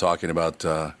just on talking about,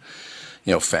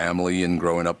 family and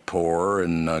growing up poor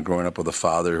and growing up with a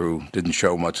father who didn't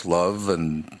show much love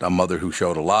and a mother who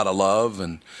showed a lot of love.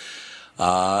 And,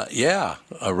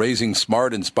 raising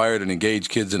smart, inspired, and engaged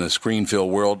kids in a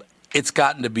screen-filled world. It's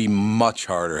gotten to be much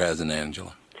harder, hasn't it,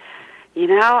 Angela?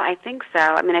 I think so.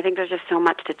 I think there's just so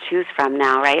much to choose from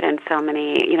now, right? And so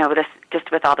many,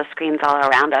 just with all the screens all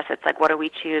around us, it's like, what do we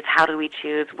choose? How do we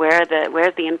choose? Where's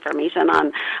the information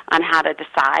on how to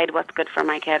decide what's good for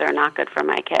my kid or not good for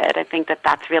my kid? I think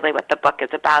that's really what the book is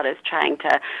about, is trying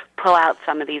to pull out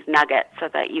some of these nuggets so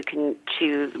that we can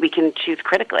choose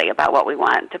critically about what we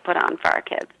want to put on for our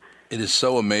kids. It is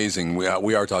so amazing. We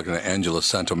are talking to Angela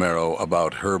Santomero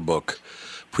about her book,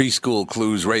 Preschool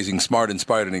Clues, raising smart,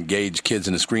 inspired, and engaged kids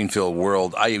in a screen-filled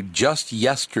world. Just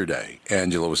yesterday,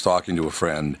 Angela was talking to a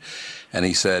friend, and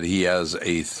he said he has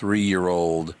a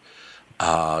 3-year-old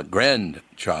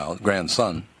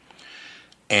grandson,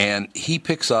 and he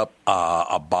picks up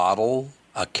a bottle,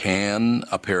 a can,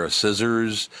 a pair of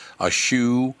scissors, a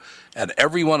shoe, and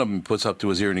every one of them puts up to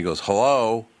his ear, and he goes,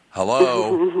 hello,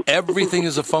 hello. Everything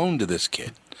is a phone to this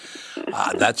kid.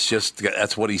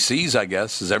 That's what he sees, I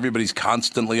guess, is everybody's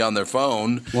constantly on their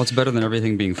phone. Well, it's better than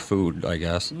everything being food, I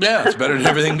guess. Yeah, it's better than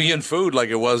everything being food like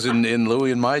it was in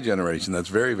Louis and my generation. That's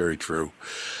very, very true.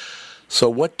 So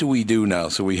what do we do now?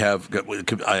 So we have,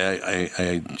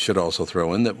 I should also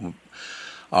throw in that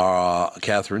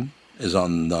Catherine is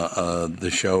on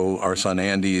the show. Our son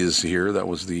Andy is here. That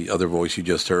was the other voice you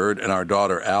just heard. And our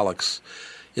daughter Alex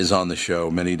is on the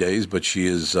show many days, but she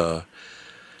is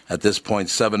at this point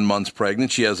 7 months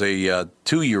pregnant. She has a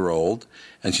 2-year-old,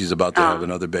 and she's about to have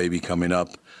another baby coming up.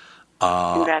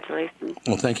 Congratulations.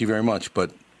 Well, thank you very much.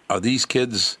 But are these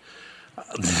kids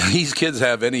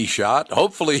have any shot?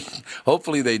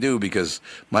 Hopefully they do, because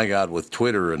my God, with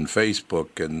Twitter and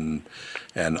Facebook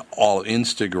and all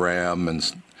Instagram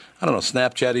and I don't know,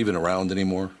 Snapchat even around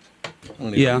anymore?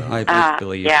 I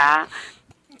believe. Yeah.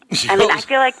 I mean, I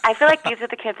feel like these are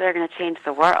the kids that are going to change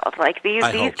the world. Like these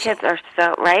kids are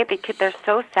so right. They're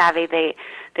so savvy.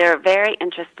 They're very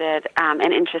interested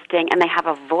and interesting, and they have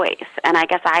a voice. And I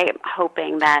guess I'm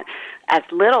hoping that as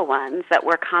little ones, that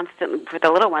we're constantly, for the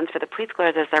little ones, for the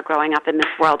preschoolers as they're growing up in this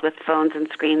world with phones and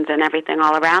screens and everything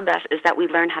all around us, is that we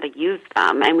learn how to use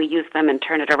them, and we use them and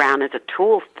turn it around as a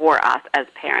tool for us as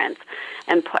parents.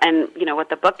 And you know, what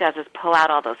the book does is pull out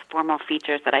all those formal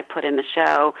features that I put in the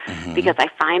show, because I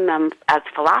find them as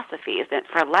philosophies that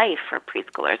for life for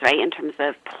preschoolers, right, in terms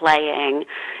of playing.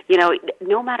 You know,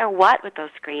 no matter what with those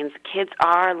screens, kids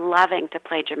are loving to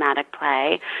play dramatic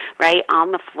play, right,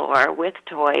 on the floor with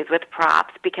toys, with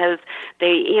props, because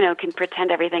they, you know, can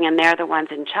pretend everything and they're the ones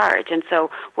in charge. And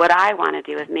so what I want to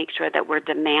do is make sure that we're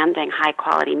demanding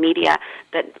high-quality media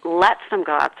that lets them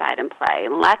go outside and play,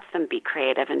 lets them be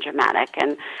creative and dramatic.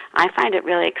 And I find it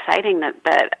really exciting that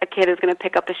a kid is going to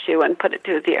pick up a shoe and put it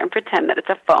to his ear and pretend that it's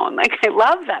a phone. Like, I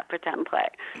love that pretend play.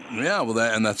 Yeah, well,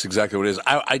 that's exactly what it is.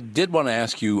 I did want to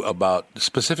ask you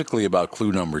specifically about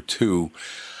clue number 2.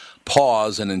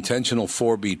 Pause, an intentional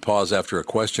 4-beat pause after a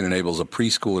question enables a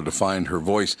preschooler to find her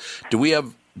voice. Do we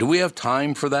have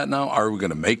time for that now? Are we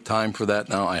going to make time for that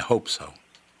now? I hope so.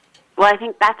 Well, I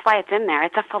think that's why it's in there.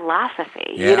 It's a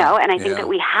philosophy, you know, and I think that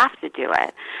we have to do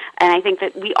it. And I think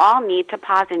that we all need to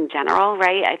pause in general,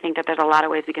 right? I think that there's a lot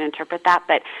of ways we can interpret that.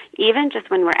 But even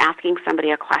just when we're asking somebody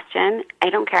a question,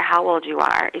 I don't care how old you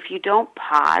are, if you don't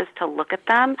pause to look at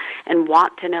them and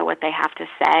want to know what they have to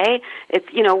say, it's,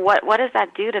 you know, what does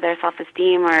that do to their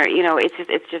self-esteem? Or, you know, it's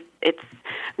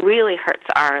really hurts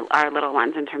our little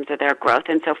ones in terms of their growth.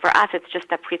 And so for us, it's just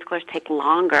that preschoolers take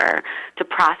longer to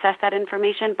process that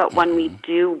information. But when we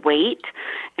do wait,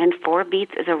 and 4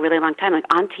 beats is a really long time. Like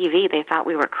on TV, they thought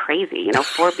we were crazy, you know,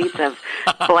 4 beats of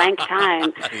blank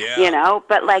time, you know,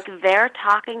 but like they're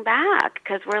talking back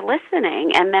because we're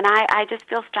listening. And then I just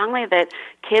feel strongly that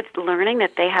kids learning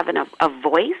that they have a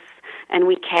voice and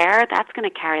we care, that's going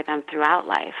to carry them throughout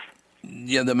life.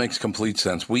 Yeah, that makes complete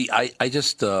sense.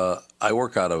 I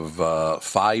work out of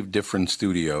 5 different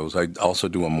studios. I also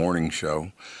do a morning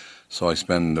show. So I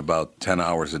spend about 10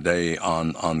 hours a day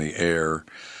on the air.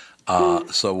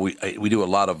 So we do a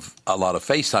lot of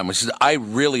FaceTime, which is, I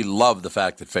really love the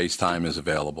fact that FaceTime is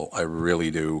available. I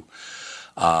really do.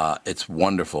 It's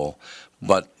wonderful.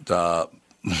 But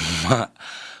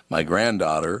my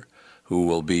granddaughter, who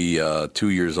will be 2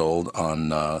 years old on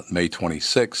May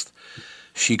 26th,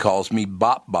 she calls me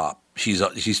Bop Bop.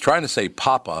 She's trying to say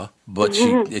Papa, but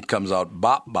it comes out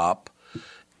Bop Bop.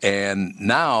 And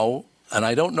now, and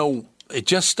I don't know, it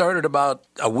just started about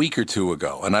a week or 2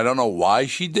 ago, and I don't know why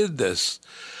she did this,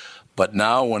 but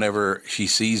now whenever she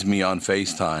sees me on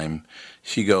FaceTime,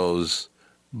 she goes,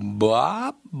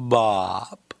 Bop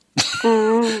Bop.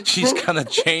 She's kind of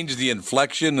changed the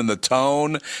inflection and the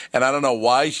tone, and I don't know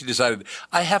why she decided,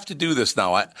 I have to do this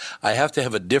now. I have to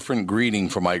have a different greeting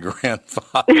for my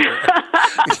grandfather.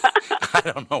 I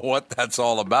don't know what that's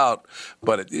all about,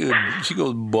 but she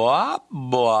goes, Bop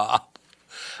Bop.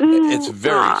 It's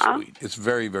very sweet. It's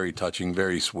very, very touching,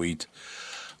 very sweet.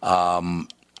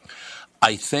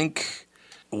 I think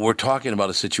we're talking about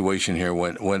a situation here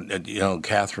when you know,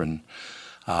 Catherine,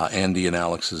 Andy and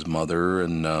Alex's mother,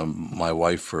 and my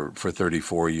wife for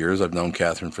 34 years. I've known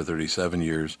Catherine for 37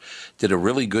 years. Did a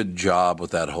really good job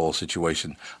with that whole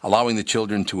situation, allowing the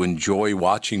children to enjoy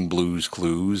watching Blue's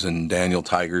Clues and Daniel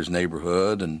Tiger's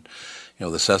Neighborhood and, you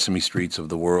know, the Sesame Streets of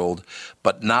the world,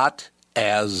 but not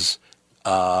as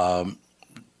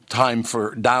downtime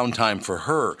for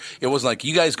her. It was like,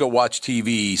 you guys go watch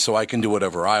TV so I can do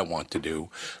whatever I want to do.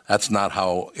 That's not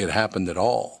how it happened at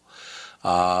all.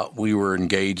 We were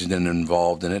engaged and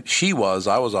involved in it. I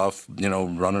was off, you know,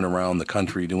 running around the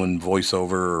country doing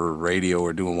voiceover or radio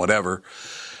or doing whatever.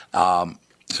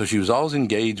 So she was always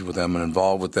engaged with them and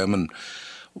involved with them. And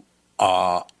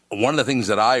one of the things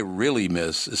that I really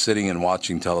miss is sitting and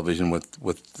watching television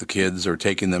with the kids, or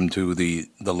taking them to the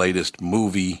latest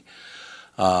movie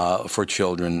for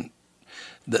children.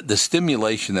 The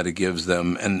stimulation that it gives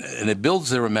them, and it builds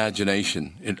their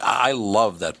imagination. I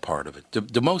love that part of it.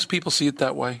 Do most people see it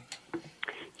that way?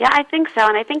 Yeah, I think so.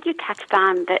 And I think you touched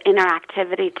on the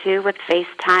interactivity, too, with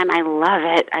FaceTime. I love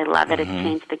it. I love it. It's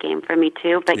changed the game for me,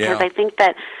 too. Because I think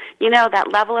that,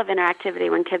 that level of interactivity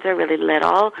when kids are really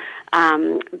little,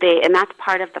 and that's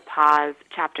part of the pause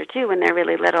chapter, too, when they're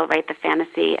really little, right? The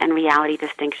fantasy and reality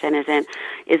distinction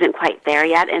isn't quite there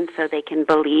yet, and so they can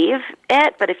believe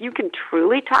it. But if you can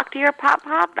truly talk to your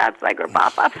pop-pop, that's like, or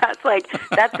pop-up, that's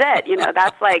it.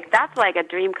 That's like a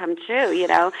dream come true,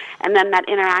 And then that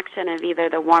interaction of either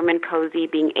the warm and cozy,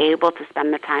 being able to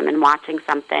spend the time and watching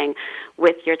something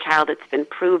with your child. It's been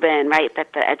proven, right,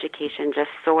 that the education just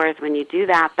soars when you do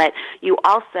that. But you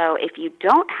also, if you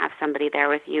don't have somebody there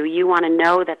with you, you want to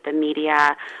know that the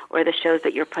media or the shows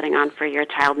that you're putting on for your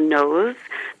child knows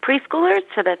preschoolers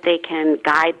so that they can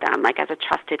guide them, like as a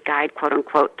trusted guide, quote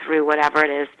unquote, through whatever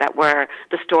it is that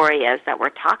the story is that we're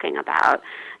talking about.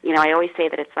 I always say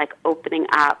that it's like opening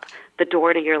up the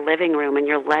door to your living room and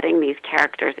you're letting these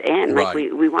characters in. Like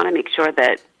we want to make sure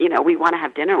that, we want to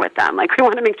have dinner with them. Like we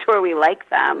want to make sure we like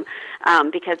them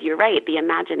because you're right. The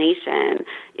imagination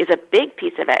is a big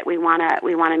piece of it. We want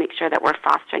to make sure that we're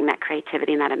fostering that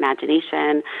creativity and that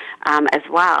imagination as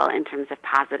well in terms of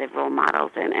positive role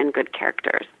models and good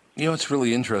characters. It's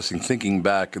really interesting thinking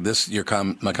back.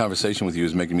 My conversation with you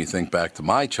is making me think back to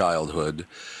my childhood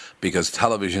because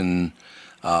television.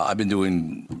 I've been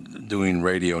doing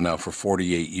radio now for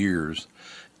 48 years,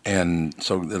 and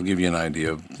so it'll give you an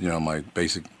idea of my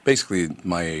basically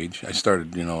my age. I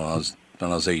started when I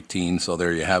was 18, so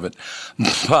there you have it.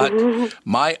 But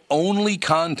my only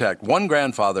contact, one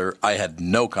grandfather, I had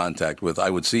no contact with. I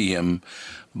would see him,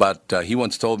 but he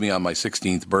once told me on my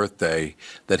 16th birthday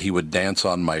that he would dance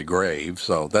on my grave.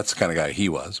 So that's the kind of guy he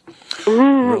was.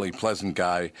 Really pleasant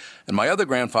guy. And my other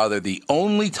grandfather, the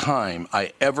only time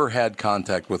I ever had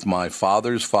contact with my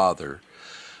father's father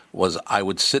was I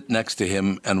would sit next to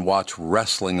him and watch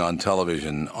wrestling on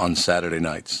television on Saturday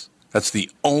nights. That's the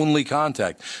only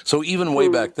contact. So even way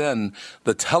back then,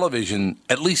 the television,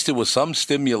 at least it was some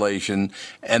stimulation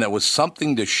and it was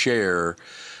something to share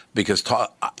because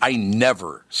I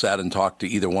never sat and talked to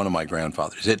either one of my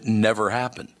grandfathers. It never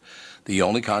happened. The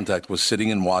only contact was sitting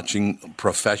and watching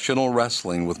professional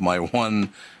wrestling with my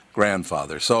one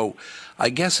grandfather. So I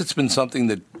guess it's been something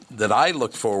that I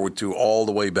looked forward to all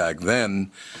the way back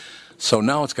then. So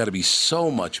now it's got to be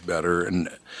so much better and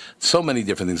so many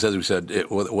different things. As we said,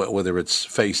 whether it's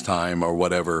FaceTime or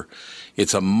whatever,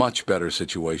 it's a much better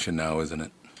situation now, isn't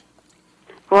it?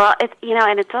 Well, it's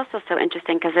and it's also so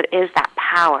interesting because it is that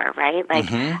power, right? Like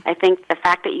I think the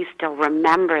fact that you still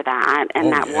remember that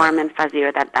and warm and fuzzy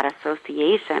or that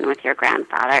association with your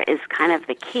grandfather is kind of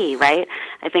the key, right?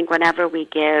 I think whenever we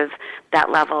give that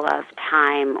level of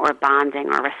time or bonding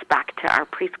or respect to our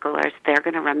preschoolers, they're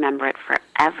going to remember it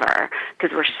forever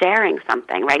because we're sharing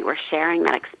something, right? We're sharing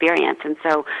that experience. And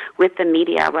so with the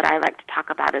media, what I like to talk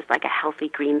about is like a healthy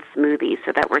green smoothie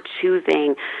so that we're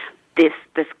choosing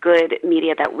this good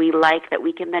media that we like that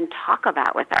we can then talk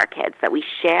about with our kids, that we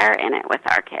share in it with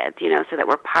our kids, so that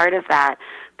we're part of that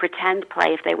pretend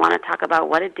play if they want to talk about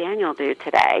what did Daniel do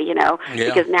today,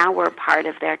 because now we're part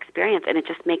of their experience and it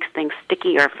just makes things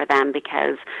stickier for them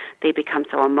because they become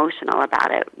so emotional about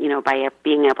it, by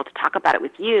being able to talk about it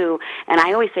with you. And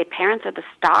I always say parents are the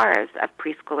stars of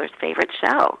preschoolers' favorite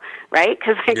show, right?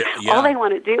 Because all they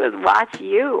want to do is watch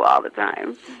you all the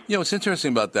time. It's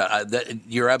interesting about that.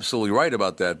 You're absolutely right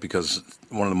about that because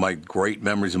one of my great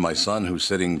memories of my son who's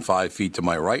sitting 5 feet to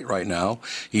my right now,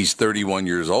 he's 31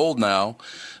 years old now.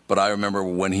 But I remember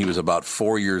when he was about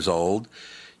 4 years old,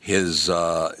 his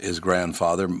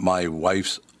grandfather, my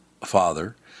wife's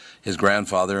father, his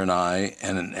grandfather and I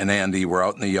and Andy were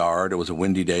out in the yard. It was a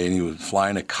windy day, and he was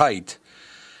flying a kite.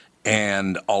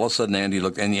 And all of a sudden, Andy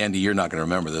looked, and Andy, you're not going to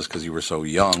remember this because you were so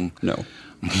young. No.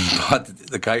 But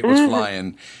the kite was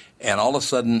flying, and all of a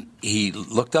sudden, he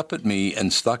looked up at me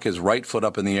and stuck his right foot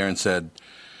up in the air and said,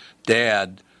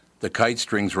 "Dad, the kite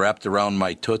string's wrapped around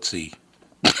my Tootsie."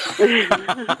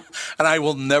 And I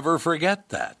will never forget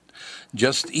that.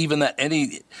 Just even that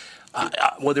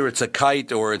whether it's a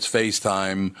kite or it's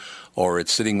FaceTime or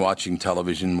it's sitting watching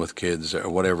television with kids or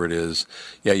whatever it is,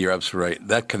 yeah, you're absolutely right.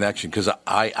 That connection, because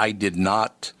I did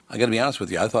not, I got to be honest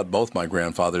with you, I thought both my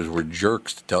grandfathers were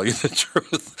jerks, to tell you the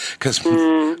truth, because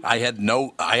I had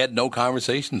no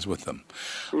conversations with them.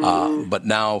 But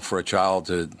now for a child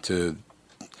to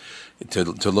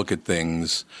look at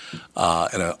things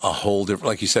in a whole different,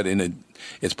 like you said,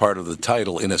 it's part of the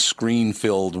title, in a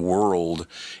screen-filled world,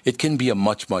 it can be a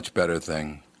much, much better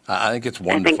thing. I think it's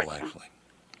wonderful, actually.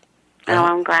 Oh,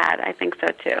 I'm glad. I think so,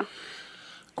 too.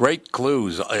 Great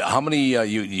clues. How many,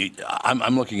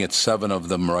 I'm looking at 7 of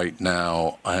them right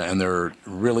now, and they're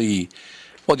really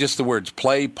Well, just the words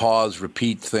play, pause,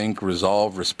 repeat, think,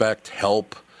 resolve, respect,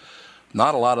 help.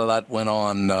 Not a lot of that went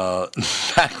on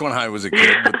back when I was a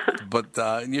kid, but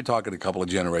you're talking a couple of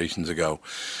generations ago.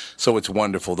 So it's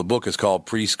wonderful. The book is called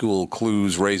Preschool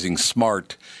Clues, Raising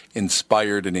Smart,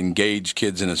 Inspired, and Engaged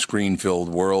Kids in a Screen-Filled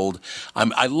World.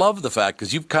 I love the fact,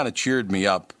 because you've kind of cheered me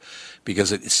up,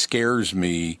 because it scares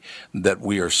me that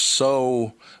we're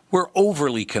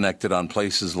overly connected on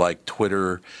places like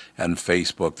Twitter and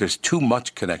Facebook. There's too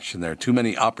much connection there, too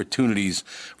many opportunities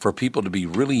for people to be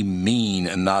really mean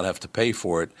and not have to pay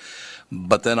for it.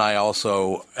 But then I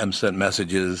also am sent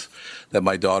messages that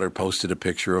my daughter posted a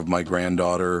picture of my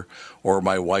granddaughter, or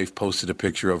my wife posted a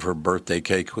picture of her birthday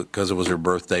cake because it was her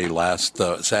birthday last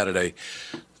Saturday.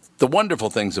 The wonderful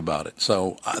things about it.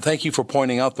 So thank you for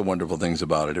pointing out the wonderful things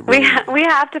about it. We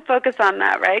have to focus on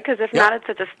that, right? Because if not, it's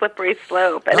such a slippery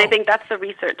slope. And I think that's the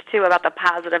research, too, about the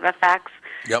positive effects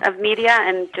of media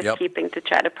and just keeping to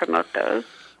try to promote those.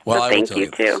 Well, so thank you,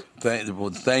 too.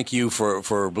 Thank you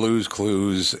for Blues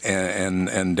Clues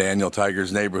and Daniel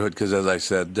Tiger's Neighborhood, because, as I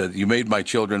said, you made my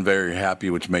children very happy,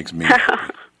 which makes me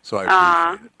happy. So I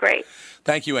appreciate it. Great.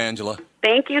 Thank you, Angela.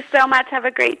 Thank you so much. Have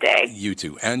a great day. You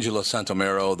too. Angela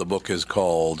Santomero. The book is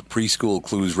called Preschool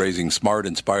Clues, Raising Smart,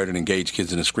 Inspired, and Engaged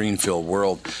Kids in a Screen-Filled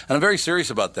World. And I'm very serious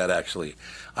about that, actually.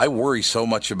 I worry so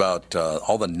much about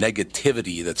all the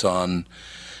negativity that's on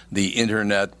the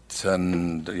internet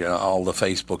and all the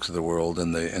Facebooks of the world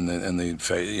and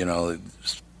the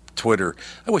Twitter.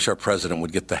 I wish our president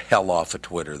would get the hell off of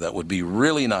Twitter. That would be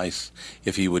really nice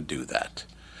if he would do that.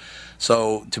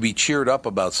 So to be cheered up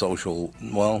about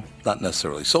not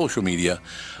necessarily social media,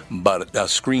 but a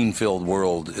screen-filled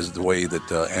world is the way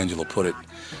that Angela put it.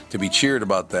 To be cheered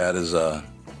about that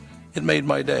it made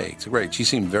my day. It's great. She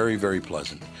seemed very, very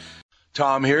pleasant.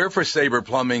 Tom here for Sabre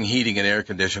Plumbing, Heating, and Air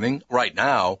Conditioning. Right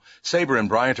now, Sabre and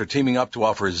Bryant are teaming up to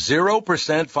offer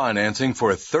 0% financing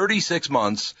for 36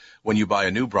 months when you buy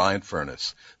a new Bryant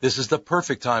furnace. This is the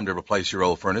perfect time to replace your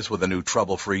old furnace with a new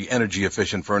trouble-free,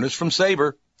 energy-efficient furnace from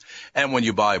Sabre. And when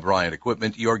you buy Bryant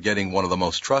equipment, you're getting one of the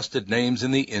most trusted names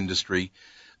in the industry.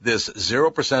 This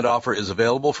 0% offer is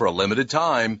available for a limited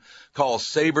time. Call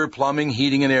Sabre Plumbing,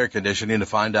 Heating, and Air Conditioning to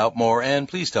find out more, and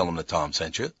please tell them that Tom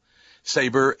sent you.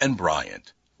 Sabre and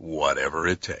Bryant, whatever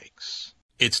it takes.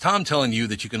 It's Tom telling you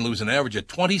that you can lose an average of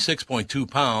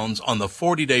 26.2 pounds on the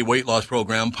 40-day weight loss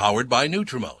program powered by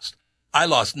Nutrimost. I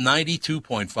lost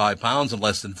 92.5 pounds in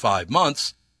less than 5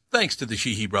 months, thanks to the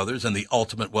Sheehy brothers and the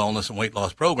Ultimate Wellness and Weight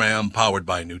Loss Program powered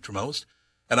by Nutrimost.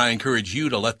 And I encourage you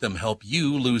to let them help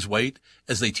you lose weight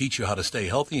as they teach you how to stay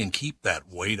healthy and keep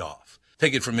that weight off.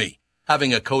 Take it from me.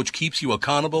 Having a coach keeps you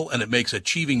accountable, and it makes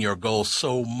achieving your goals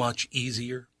so much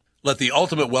easier. Let the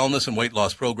Ultimate Wellness and Weight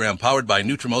Loss Program powered by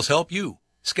Nutrimost help you.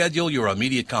 Schedule your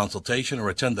immediate consultation or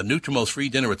attend the Nutrimost free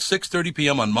dinner at 6:30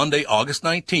 p.m. on Monday, August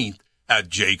 19th at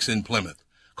Jake's in Plymouth.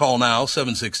 Call now,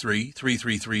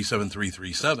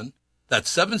 763-333-7337.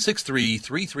 That's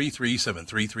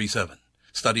 763-333-7337.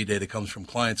 Study data comes from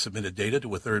client-submitted data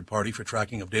to a third party for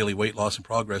tracking of daily weight loss and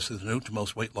progress through the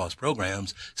Nutrimost weight loss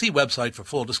programs. See website for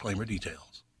full disclaimer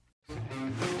details.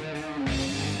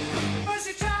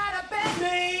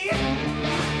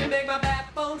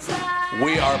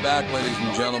 We are back, ladies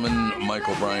and gentlemen.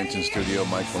 Michael Bryant's in studio.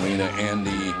 Mike Molina.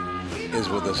 Andy is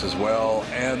with us as well.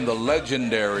 And the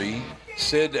legendary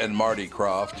Sid and Marty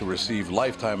Krofft to receive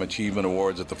Lifetime Achievement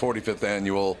Awards at the 45th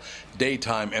Annual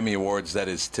Daytime Emmy Awards. That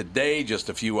is today, just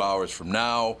a few hours from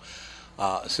now.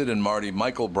 Sid and Marty,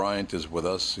 Michael Bryant is with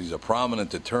us. He's a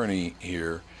prominent attorney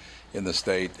here in the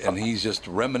state, and he's just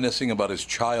reminiscing about his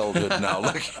childhood now.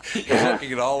 He's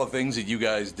looking at all the things that you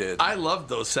guys did. I loved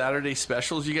those Saturday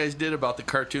specials you guys did about the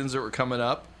cartoons that were coming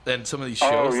up and some of these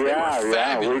shows. Oh, yeah, they were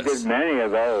fabulous. We did many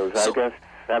of those. I guess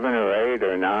 7 or 8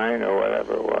 or 9 or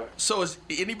whatever it was. So has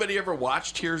anybody ever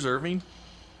watched Here's Irving?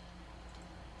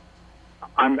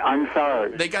 I'm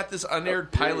sorry. They got this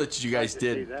unaired pilot you guys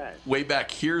did way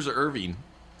back. Here's Irving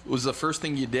was the first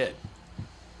thing you did.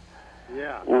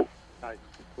 Yeah.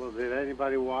 Well, did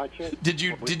anybody watch it? Did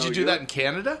you do that in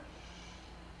Canada?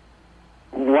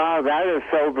 Wow, that is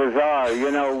so bizarre.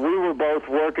 You know, we were both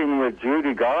working with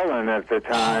Judy Garland at the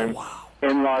time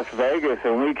in Las Vegas,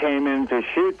 and we came in to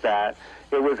shoot that.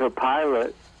 It was a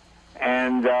pilot,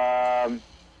 and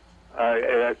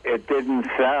it didn't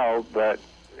sell, but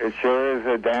it sure is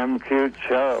a damn cute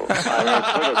show. I mean, it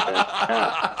could have been.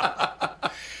 Yeah.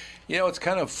 You know, it's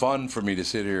kind of fun for me to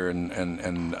sit here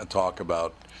and talk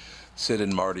about Sid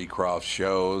and Marty Krofft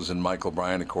shows and Michael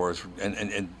Bryant, of course,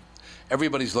 and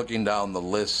everybody's looking down the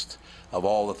list of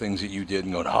all the things that you did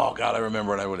and going, oh, God, I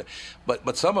remember when I would.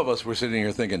 But some of us were sitting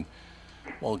here thinking,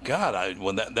 Well, God,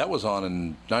 when that was on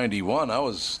in '91, I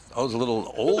was a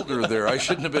little older there. I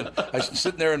shouldn't have been. I was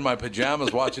sitting there in my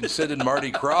pajamas watching Sid and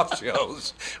Marty Krofft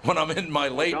shows when I'm in my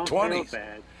late Don't 20s. feel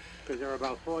bad, because there are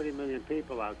about 40 million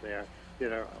people out there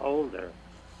that are older,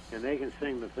 and they can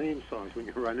sing the theme songs when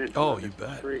you run into them in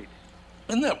the street.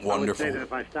 Isn't that wonderful? I would say that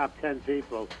if I stopped 10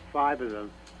 people, 5 of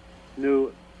them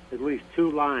knew at least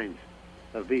 2 lines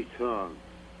of each song.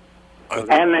 And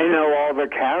they know all the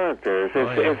characters.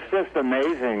 It's just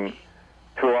amazing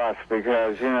to us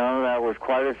because, that was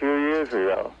quite a few years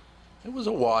ago. It was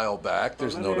a while back.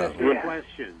 There's no doubt. Let me ask you a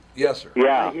question. Yes, sir.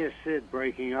 Yeah. I hear Sid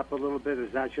breaking up a little bit.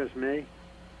 Is that just me?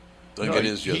 I think it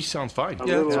is just. He sounds fine. A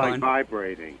little like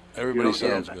vibrating. Everybody You don't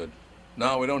hear sounds that? good.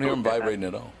 No, we don't hear him vibrating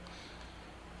at all.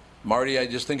 Marty, I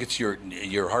just think it's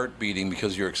your heart beating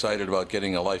because you're excited about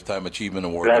getting a Lifetime Achievement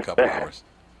Award in a couple hours.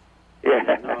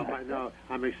 Yeah. No,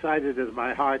 I'm excited as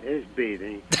my heart is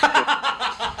beating.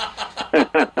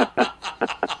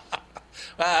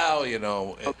 Well,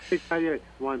 Let me tell you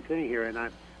one thing here, and I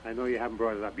know you haven't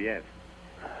brought it up yet,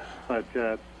 but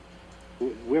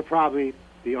we're probably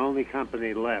the only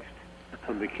company left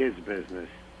from the kids business,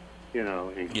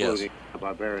 including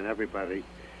Barbera and everybody,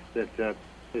 that has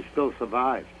still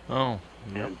survived. Oh,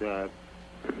 and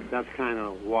that's kind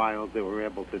of wild that we're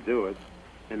able to do it.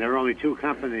 And there are only 2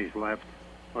 companies left,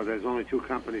 or there's only 2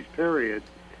 companies, period,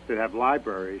 that have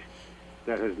libraries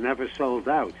that has never sold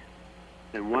out.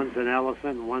 And one's an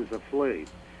elephant and one's a flea.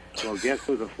 Well, guess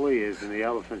who the flea is, and the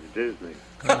elephant's Disney.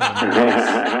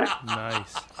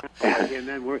 Nice. And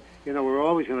then we're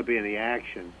always going to be in the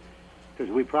action,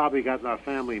 because we probably got in our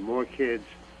family more kids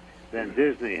than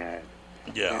Disney had.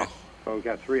 Yeah. So we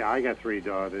got 3. I got 3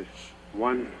 daughters.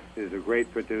 One is a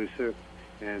great producer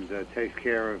and takes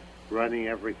care of running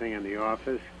everything in the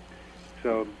office.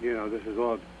 So, this is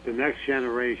all the next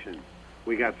generation.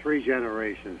 We got 3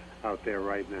 generations out there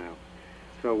right now.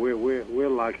 So we're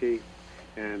lucky,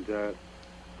 and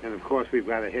of course we've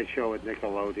got a hit show at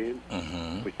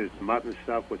Nickelodeon, which is Mutton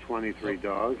Stuff with 23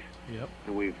 Dogs. Yep.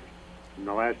 And we've, in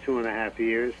the last 2.5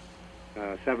 years,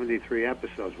 73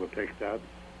 episodes were picked up,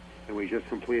 and we just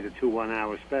completed 2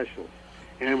 one-hour specials,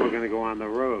 and we're going to go on the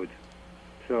road.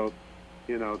 So,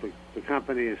 the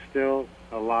company is still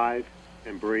alive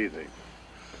and breathing.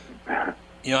 I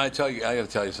got to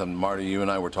tell you something, Marty. You and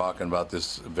I were talking about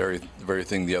this very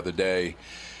thing the other day,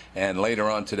 and later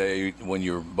on today, when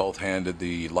you were both handed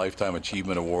the Lifetime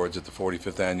Achievement Awards at the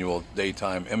 45th Annual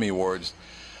Daytime Emmy Awards,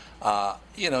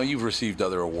 you've received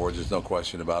other awards. There's no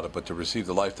question about it. But to receive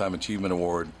the Lifetime Achievement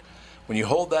Award, when you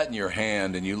hold that in your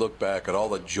hand and you look back at all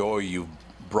the joy you've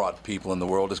brought people in the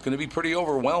world, it's going to be pretty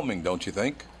overwhelming, don't you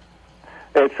think?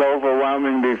 It's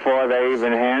overwhelming before they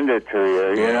even hand it to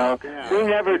you, Yeah. We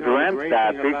never dreamt the great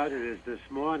that. thing about it is this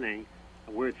morning,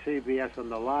 we're at CBS on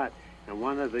the lot, and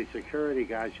one of the security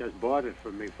guys just bought it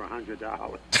for me for $100.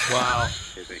 Wow.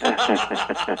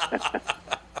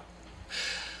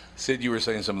 Sid, you were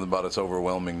saying something about it's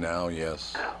overwhelming now,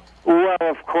 yes. Well,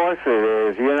 of course it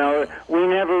is. We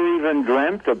never even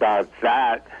dreamt about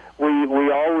that. We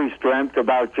always dreamt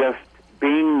about just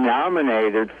being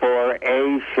nominated for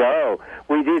a show.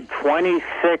 We did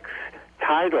 26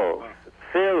 titles,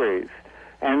 series.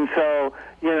 And so,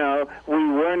 we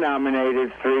were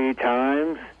nominated 3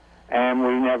 times, and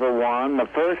we never won. The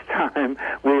first time,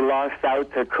 we lost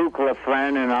out to Kukla,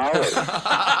 Fran, and Ollie.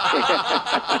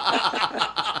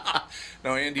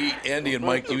 Now, Andy and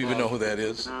Mike, do you even know who that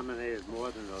is? Nominated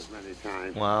more than those many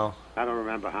times. Wow. I don't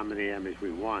remember how many Emmys we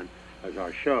won as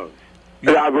our shows.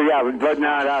 Yeah, but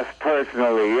not us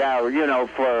personally. Yeah,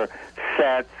 for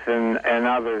sets and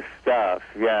other stuff.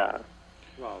 Yeah.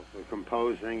 Well, for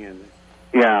composing and...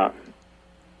 Yeah.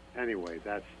 Anyway,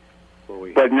 that's what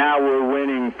we... But now we're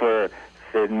winning for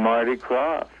Sid and Marty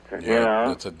Krofft.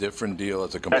 It's a different deal.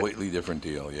 It's a completely different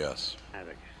deal, yes.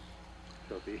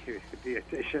 So the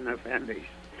addition of Emmys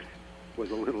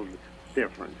was a little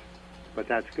different, but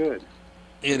that's good.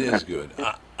 It is good.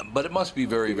 But it must be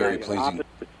very, very pleasing.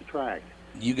 Track.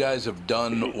 You guys have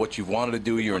done what you've wanted to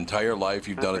do your entire life.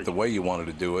 You've done it the way you wanted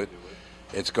to do it.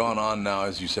 It's gone on now,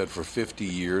 as you said, for 50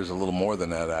 years, a little more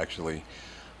than that, actually.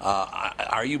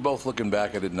 Are you both looking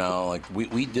back at it now? Like,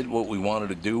 we did what we wanted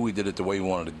to do. We did it the way we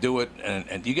wanted to do it.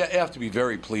 And you have to be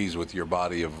very pleased with your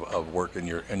body of work in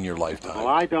your lifetime. Well,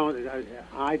 I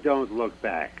don't look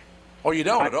back. Oh, you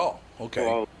don't at all? Okay.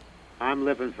 Well, I'm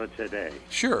living for today.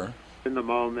 Sure. In the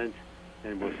moment,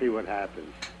 and we'll see what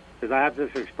happens. Because I have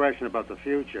this expression about the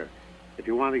future. If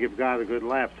you want to give God a good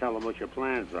laugh, tell him what your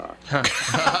plans are.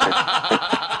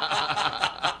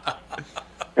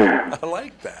 I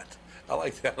like that. I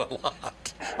like that a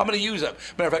lot. I'm going to use that.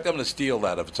 Matter of fact, I'm going to steal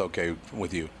that if it's okay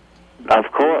with you.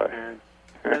 Of course. And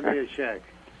send me a check.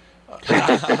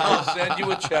 I'll send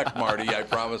you a check, Marty. I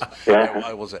promise. Yeah.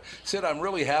 I will say. Sid, I'm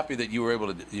really happy that you were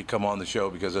able to you come on the show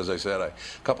because, as I said, a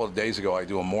couple of days ago, I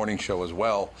do a morning show as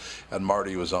well, and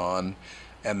Marty was on.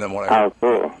 And then when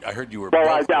cool. I heard you were. Well,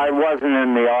 I wasn't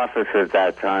in the office at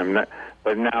that time,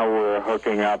 but now we're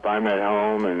hooking up. I'm at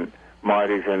home, and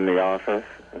Marty's in the office.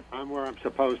 I'm where I'm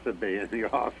supposed to be, in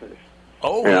the office.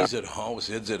 Oh, Yeah. he's at home.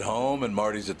 Sid's at home, and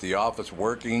Marty's at the office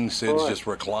working. Sid's just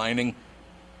reclining.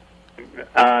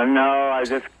 No, I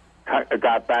just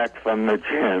got back from the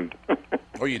gym.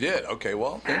 Oh, you did? Okay,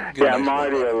 well. Yeah,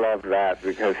 Marty will love that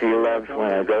because he loves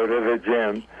when I go to the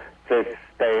gym to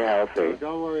stay healthy.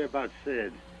 Don't worry about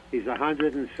Sid. He's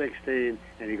 116,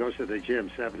 and he goes to the gym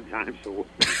 7 times a week.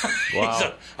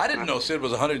 Wow. I didn't know Sid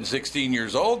was 116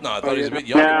 years old now. I thought he was a bit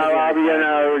younger.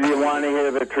 No, you want to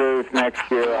hear the truth? Next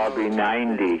year I'll be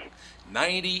 90.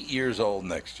 90 years old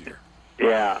next year.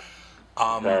 Yeah.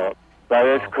 But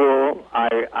it's cool.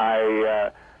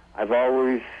 I've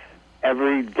always,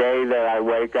 every day that I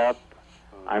wake up,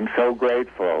 I'm so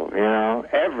grateful,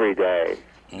 every day.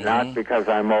 Not because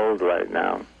I'm old right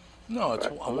now. No, it's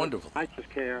wonderful. I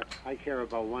care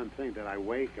about one thing, that I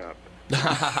wake up.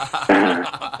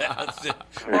 That's it.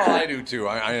 Well, I do too.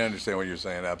 I understand what you're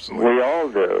saying, absolutely. We all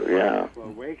do, yeah. Well,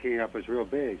 waking up is real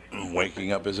big.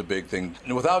 Waking up is a big thing.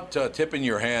 And without tipping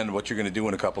your hand what you're going to do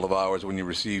in a couple of hours when you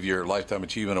receive your Lifetime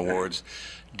Achievement Awards,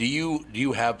 do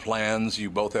you have plans? You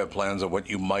both have plans of what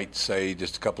you might say,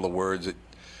 just a couple of words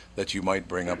that you might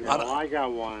bring up? Yeah, well, I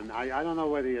got one. I don't know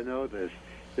whether you know this,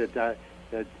 that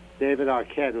David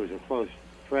Arquette, who's a close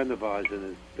friend of ours and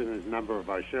has been in a number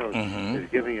of our shows, is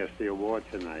giving us the award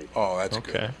tonight. Oh, that's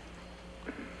good.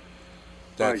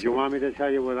 All right, you want me to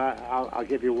tell you what I'll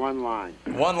give you one line.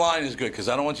 One line is good because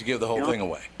I don't want you to give the whole thing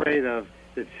away. I'm afraid of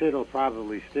that Sid will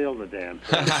probably steal the damn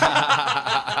thing.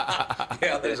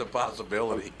 Yeah, there's a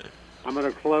possibility. I'm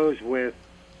going to close with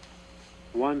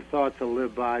one thought to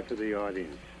live by for the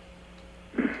audience.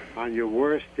 On your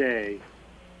worst day,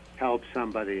 help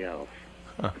somebody else.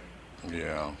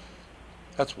 Yeah.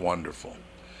 That's wonderful.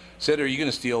 Sid, are you going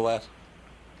to steal that?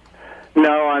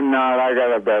 No, I'm not. I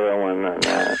got a better one than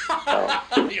that.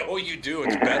 Oh, you do.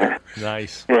 It's better.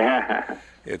 Nice. Yeah.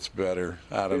 It's better.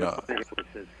 I don't know.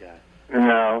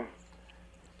 No.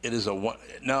 It is a one.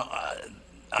 Now,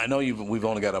 I know we've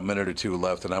only got a minute or two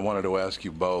left, and I wanted to ask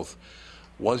you both.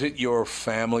 Was it your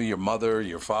family, your mother,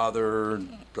 your father,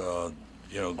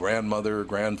 grandmother,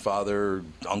 grandfather,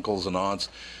 uncles and aunts?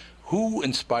 Who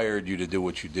inspired you to do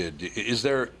what you did? Is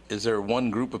there one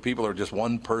group of people or just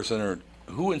one person, or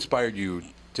who inspired you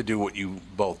to do what you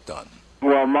both done?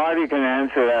 Well, Marty can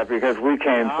answer that because we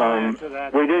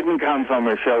didn't come from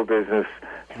a show business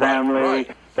family.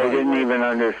 They didn't even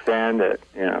understand it,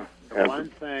 The one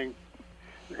thing,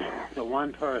 the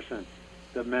one person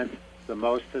that meant the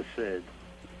most to Sid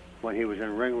when he was in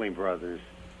Ringling Brothers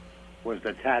was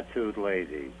the tattooed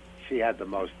lady. She had the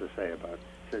most to say about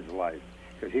Sid's life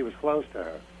because he was close to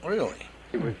her. Really?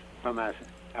 He was from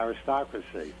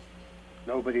aristocracy.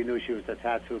 Nobody knew she was the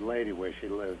tattooed lady where she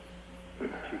lived.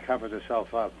 She covered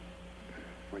herself up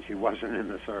when she wasn't in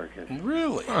the circus.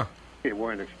 Really? Huh. You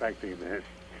weren't expecting this.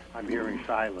 I'm hearing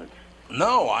silence.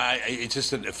 No, it's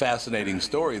just a fascinating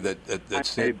story that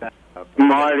Sid.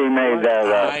 Marty made that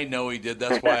up. I know he did.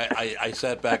 That's why I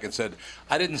sat back and said,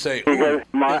 I didn't say. Because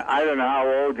I don't know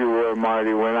how old you were,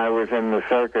 Marty, when I was in the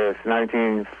circus,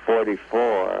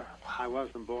 1944. I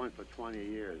wasn't born for 20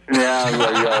 years. Yeah,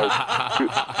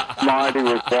 Marty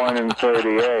was born in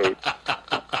 38.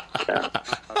 Yeah.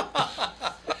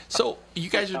 So you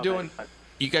guys are doing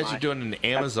an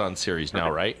Amazon series now,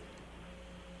 right?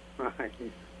 Right.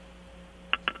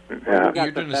 Yeah.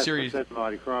 You're doing a series. I said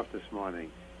Marty Croft this morning.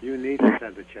 You need to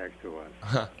send a check to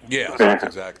us. Yes, that's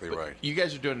exactly right. You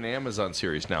guys are doing an Amazon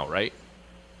series now, right?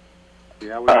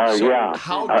 Yeah. So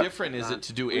how different is it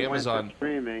to do we Amazon? went to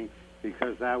streaming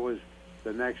because that was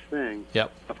the next thing.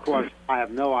 Yep. Of course, I have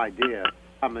no idea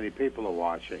how many people are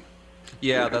watching.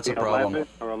 Yeah, that's a problem. 11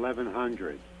 or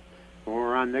 1,100. When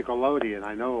we're on Nickelodeon,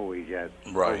 I know what we get.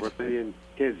 Right. Over 1 million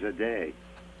kids a day.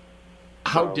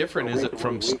 How different is it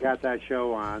from? We got that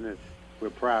show on. We're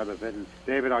proud of it. And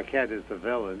David Arquette is the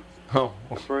villain. Oh.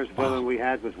 The first villain we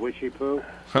had was Witchy Poo.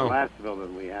 The Oh. last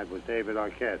villain we had was David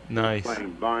Arquette. Nice.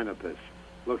 Playing Barnabas,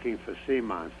 looking for sea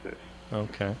monsters.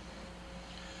 Okay.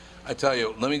 I tell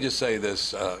you, let me just say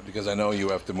this because I know you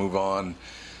have to move on.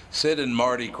 Sid and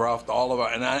Marty Croft, all of our,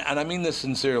 and I mean this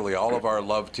sincerely, all of our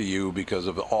love to you because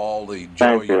of all the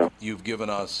joy you've given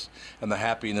us and the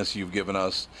happiness you've given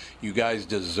us. You guys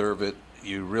deserve it.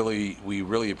 We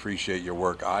really appreciate your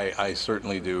work. I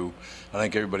certainly do. I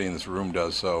think everybody in this room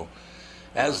does. So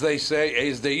As they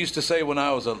used to say when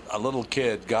I was a little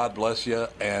kid, God bless you,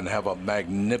 and have a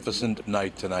magnificent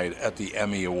night tonight at the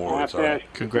Emmy Awards. I have to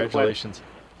ask Congratulations.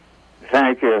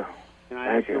 Thank you. Can I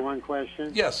Thank ask you you. one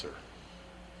question? Yes, sir.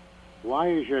 Why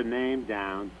is your name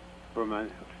down from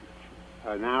an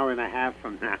hour and a half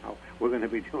from now? We're going to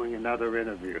be doing another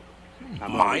interview.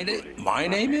 My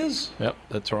name is? Yep,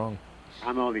 that's wrong.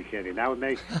 I'm only kidding. That would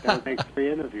make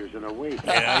 3 interviews in a week.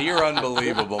 Yeah, you're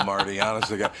unbelievable, Marty,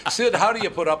 honestly. Sid, how do you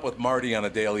put up with Marty on a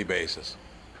daily basis?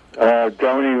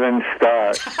 Don't even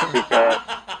start, because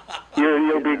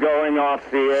you'll be going off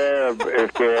the air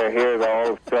if you hear the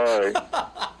whole story.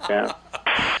 Yeah.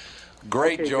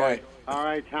 Great joy. Guys. All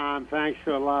right, Tom. Thanks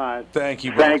a lot. Thank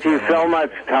you. Thank you so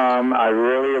much, Tom. I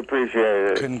really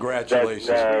appreciate it. Congratulations.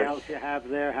 Anything else you have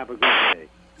there? Have a good day.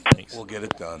 We'll get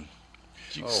it done.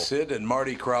 Sid and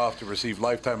Marty Krofft to receive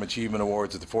Lifetime Achievement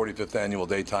Awards at the 45th Annual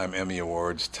Daytime Emmy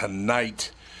Awards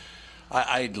tonight.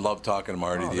 I love talking to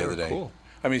Marty the other day. Cool.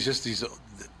 I mean, it's just these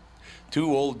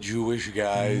two old Jewish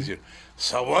guys.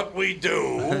 So what we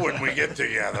do when we get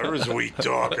together is we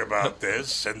talk about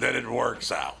this, and then it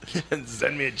works out. And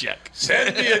send me a check.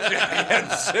 Send me a check.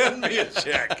 And send me a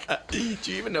check. Do you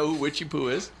even know who Witchy Poo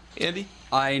is, Andy?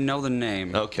 I know the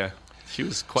name. Okay. She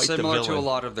was quite the Similar villain. to a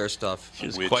lot of their stuff. She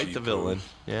was Witchy quite the Poo. villain.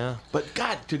 Yeah. But,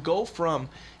 God, to go from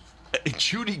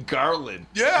Judy Garland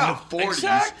Yeah, in the 40s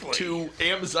exactly. to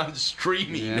Amazon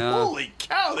streaming. Yeah. Holy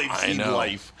cow, they've seen know.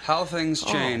 life. How things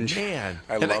change. Oh, man.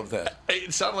 I love that.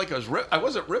 It sounded like I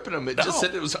wasn't ripping them. It just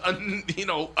said it was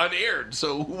unaired.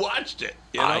 So who watched it?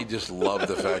 You know? I just love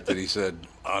the fact that he said,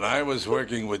 and I was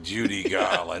working with Judy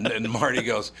Garland, and Marty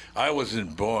goes, I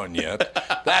wasn't born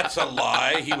yet. That's a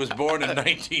lie. He was born in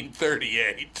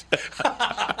 1938.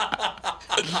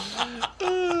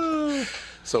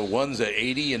 So one's at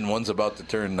 80 and one's about to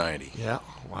turn 90. Yeah.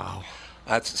 Wow.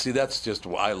 That's just,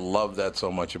 I love that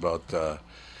so much about the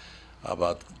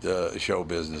show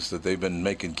business, that they've been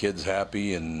making kids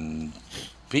happy and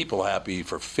people happy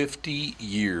for 50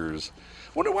 years.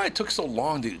 I wonder why it took so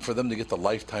long for them to get the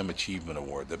Lifetime Achievement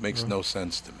Award. That makes no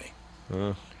sense to me.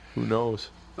 Who knows?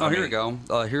 Oh, here we go.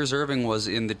 Here's Irving was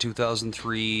in the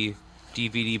 2003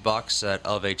 DVD box set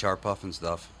of H.R. Puff and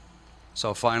Stuff.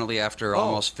 So finally, after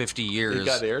almost 50 years, It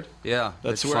got aired? Yeah,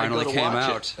 That's it where finally I go to came watch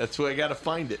out. it. That's where I got to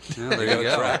find it. Yeah, there You you gotta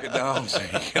go. track it down so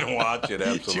you can watch it.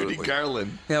 Absolutely. Judy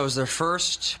Garland. Yeah, it was their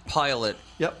first pilot.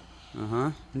 Yep.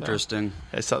 Interesting.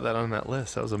 I saw that on that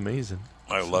list. That was amazing.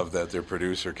 I love that their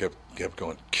producer kept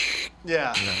going.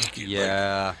 Yeah.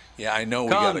 Yeah. Yeah, I know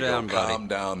we Calm got to down, go buddy. calm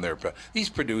down there. These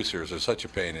producers are such a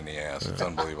pain in the ass. It's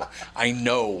unbelievable. I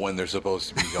know when they're supposed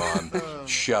to be gone.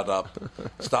 Shut up.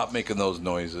 Stop making those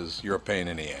noises. You're a pain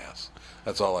in the ass.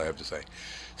 That's all I have to say.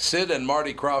 Sid and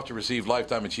Marty Krofft to receive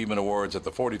Lifetime Achievement Awards at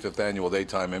the 45th Annual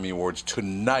Daytime Emmy Awards.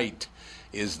 Tonight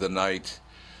is the night.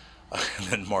 And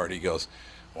then Marty goes,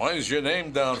 why is your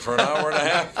name down for an hour and a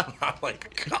half? I'm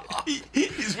like, God.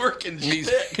 He's working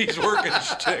He's working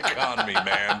shtick on me,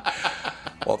 man.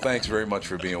 Well, thanks very much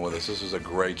for being with us. This was a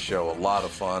great show, a lot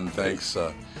of fun. Thanks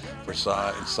for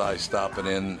Cy stopping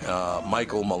in.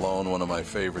 Michael Malone, one of my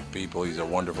favorite people. He's a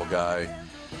wonderful guy.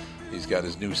 He's got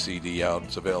his new CD out.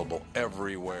 It's available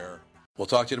everywhere. We'll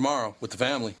talk to you tomorrow with the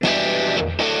family.